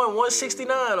seen one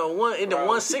 169 or one in the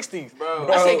 160s. Bro.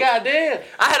 I said, goddamn.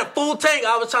 I had a full tank.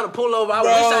 I was trying to pull over. I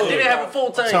wish I didn't have a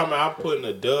full tank. Talking about I'm putting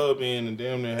a dub in and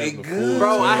damn near having a full.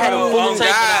 Bro, I had a full Oh,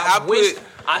 tank. God, And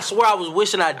I swear I was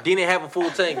wishing I didn't have a full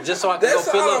tank just so I could That's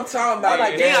go fill all up. I'm talking about. I'm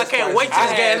like, damn, I can't wait till I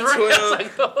this had gas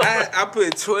runs. 12. I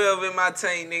put 12 in my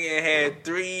tank, nigga, and had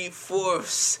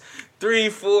 3/4.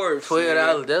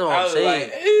 $12. That's what I'm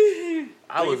saying.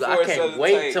 I can't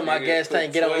wait till my gas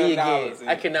tank get on E again.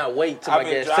 I cannot wait till my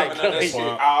gas tank get on E That's again.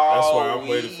 why I'm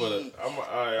waiting for the. I'm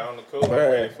alright on the cool. I'm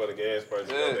waiting for the gas price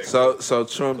to go back. So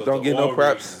Trump Because don't the get no oil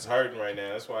props. rigs is hurting right now.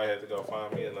 That's why I had to go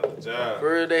find me another job.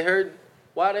 For real, they hurting?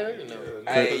 Why they hurting though?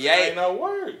 Hey, Because Ye- ain't no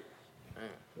work.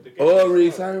 Oil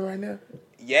rigs hurting right now?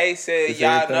 Ye said, Is y'all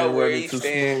everything know where running he too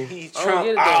stand. smooth? He I don't Trump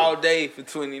get it, though. all day for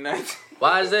 2019.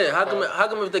 Why is that? How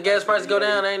come if the gas prices go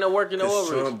down, there ain't no work in the oil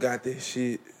Because rigs? Trump got that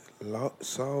shit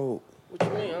sold. What you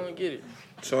mean? I don't get it.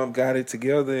 Trump got it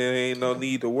together and ain't no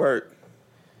need to work.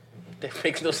 That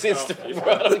makes no sense to me, You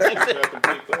bro. I don't get got that. to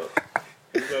pick up.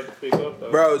 You got to pick up,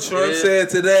 though. Bro, Trump Yeah. said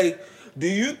today, do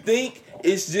you think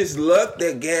it's just luck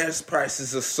that gas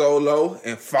prices are so low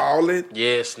and falling?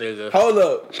 Yes, nigga. Hold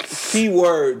up.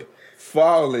 Keyword,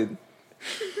 falling.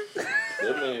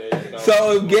 That mean it's gonna-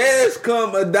 So if gas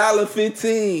come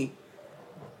 $1.15,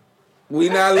 we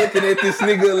not looking at this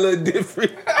nigga a little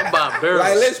different. I'm buying barrels.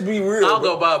 Like, let's be real. I'll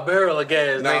bro. go buy a barrel of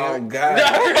gas, No, nigga. God.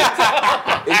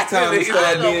 It's time to Nigga, start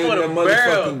I gonna being put the a motherfucking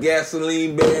barrel.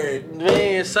 gasoline baron.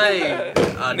 Man, say a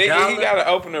Nigga, he dollar? gotta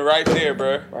open it right there,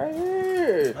 bro. Right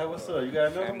here. Hey, what's up? You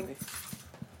got another?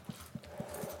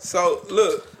 So,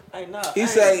 look, Hey, nah. he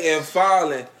say in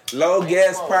falling, low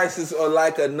gas prices are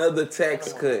like another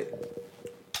tax cut.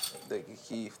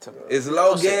 Is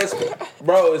low gas,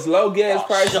 bro? Is low gas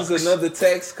prices another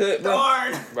tax cut,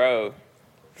 bro? Bro,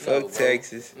 fuck bro.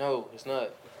 Texas. No, it's not.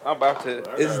 I'm about to.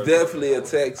 It's definitely a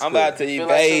tax I'm cut. about to Feel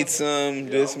like evade something?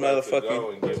 some this I'm about to go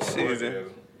and get motherfucking my season.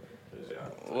 orgasm.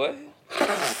 What?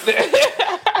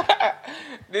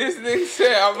 This nigga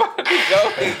said I'm about to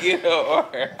go and get an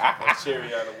order. My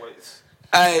cherry out of weights.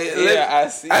 Hey, Yeah, I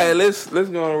see. Hey, let's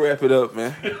go and wrap it up,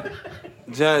 man.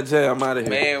 John Jay, I'm out of here.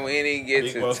 Man, we didn't get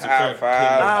Big to Buster top Cut.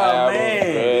 5 Oh, albums,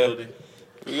 man.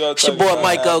 bro. It's your boy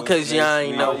Mike O, cause y'all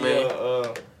ain't know,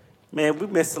 man. Man, we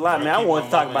missed a lot, man. I want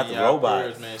to talk about the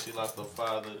robots. Man, she lost her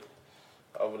father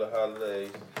over the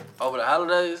holidays. Over the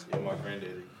holidays? Yeah, my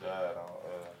granddaddy died on.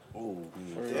 Ooh,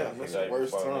 Yeah, that's the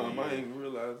worst time. I ain't even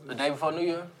realize The it. day before New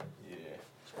Year? Yeah.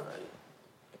 That's right.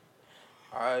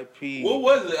 R.I.P. What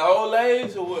was it? Old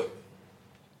age or what?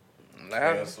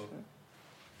 Cancel.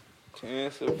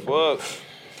 Cancer, fuck.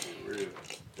 Real.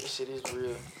 This shit is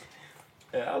real.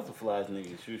 Yeah, I was the flyest nigga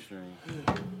in shoestring.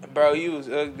 Bro, you was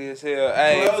ugly as hell.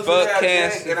 Hey, Close fuck to that, Jack,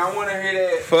 cancer. and I want to hear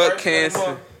that. Fuck first of the cancer.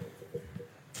 month.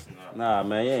 Nah,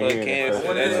 man, you ain't Fuck hearing cancer. that I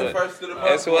want to first. hear That's the what- first of the month.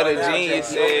 That's what a right now, genius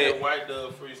Jack. said. White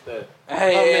dove freestyle.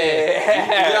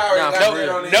 Hey, You already got Nah, that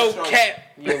on the no intro. cap.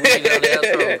 Yeah, we got the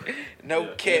outro. No Yeah,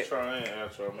 cap. Intro and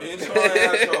outro, man. Intro and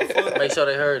outro, fuck. Make sure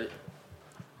they heard it.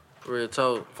 Real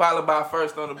talk. Followed by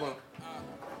first on the month.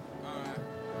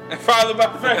 Followed by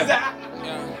first. Yeah,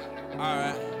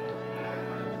 alright.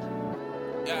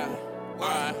 Yeah,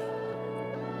 alright.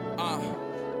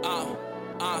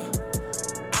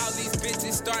 All these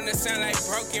bitches starting to sound like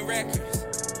broken records.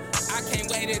 I can't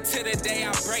wait until the day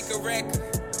I break a record.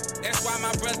 That's why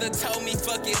my brother told me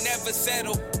fuck it, never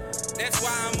settle. That's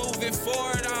why I'm moving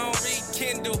forward on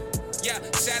rekindle. Yeah,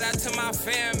 shout out to my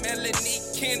fam, Melanie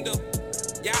Kendall.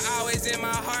 Y'all always in my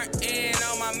heart and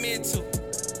on my mental.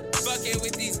 Fucking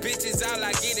with these bitches, all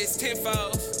I get is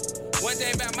tenfold. One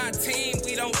thing about my team,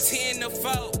 we don't tend to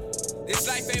fold. This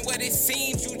life ain't what it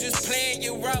seems, you just playing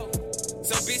your role.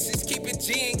 So bitches keep it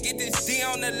G and get this D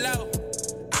on the low.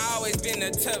 I always been a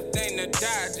tough thing to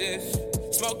digest.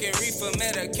 Smoking reefer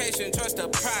medication, trust the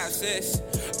process.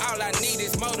 All I need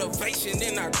is motivation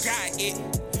and I got it.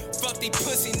 Fuck these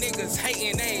pussy niggas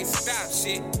hating, they ain't stop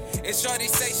shit. And shorty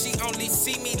say she only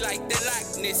see me like the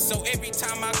likeness. So every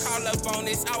time I call up on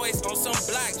it's always on some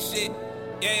block shit.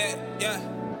 Yeah.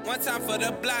 One time for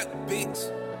the block,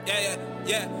 bitch.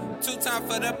 Yeah. Two time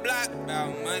for the block,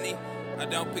 about money. I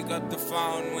don't pick up the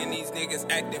phone when these niggas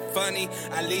acting funny.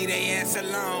 I leave they ass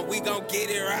alone, we gon'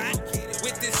 get it right.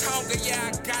 With this hunger, yeah,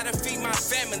 I gotta feed my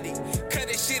family. Cause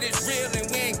this shit is real and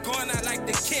we ain't going out like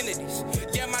the Kennedys.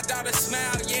 Yeah, my daughter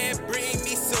smile, yeah, bring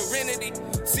me serenity.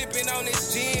 Sipping on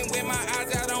this gin with my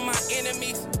eyes out on my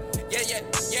enemies.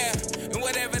 Yeah. And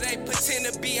whatever they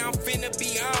pretend to be, I'm finna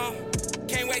be on.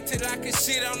 Can't wait till I can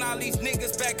shit on all these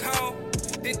niggas back home.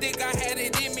 Didn't think I had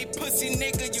it in me, pussy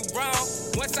nigga, you wrong.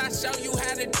 Once I show you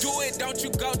how to do it, don't you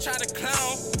go try to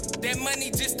clone. That money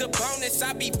just a bonus,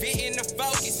 I be fitting the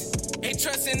focus. Ain't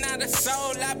trusting out a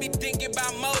soul, I be thinking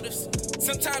about motives.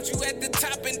 Sometimes you at the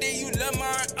top and then you love more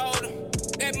and older.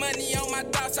 That money on my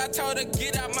thoughts, I told her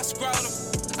get out my scrotum.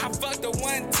 I fucked her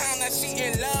one time, now she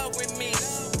in love with me.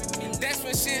 That's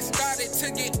when shit started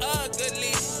to get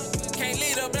ugly. Can't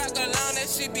leave the block alone, that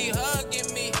shit be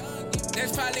hugging me.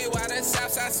 That's probably why the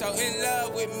Southside so in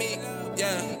love with me.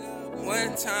 Yeah,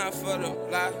 one time for the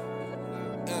block.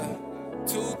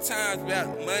 Two times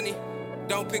about money.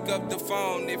 Don't pick up the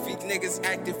phone if these niggas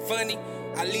acting funny.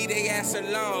 I leave they ass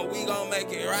alone. We gon'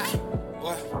 make it right.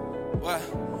 What?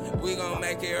 We gon'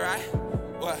 make it right.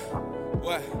 What?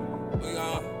 We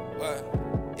gon' what?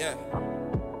 Yeah.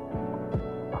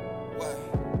 What?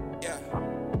 Yeah.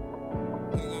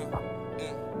 We gon'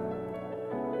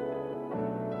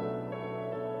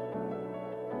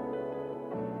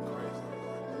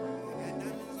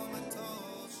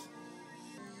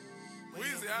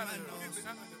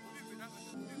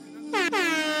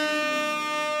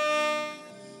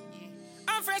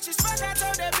 I'm fresh as fuck, I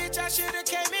told that bitch I should've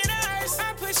came in ice.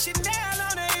 I put Chanel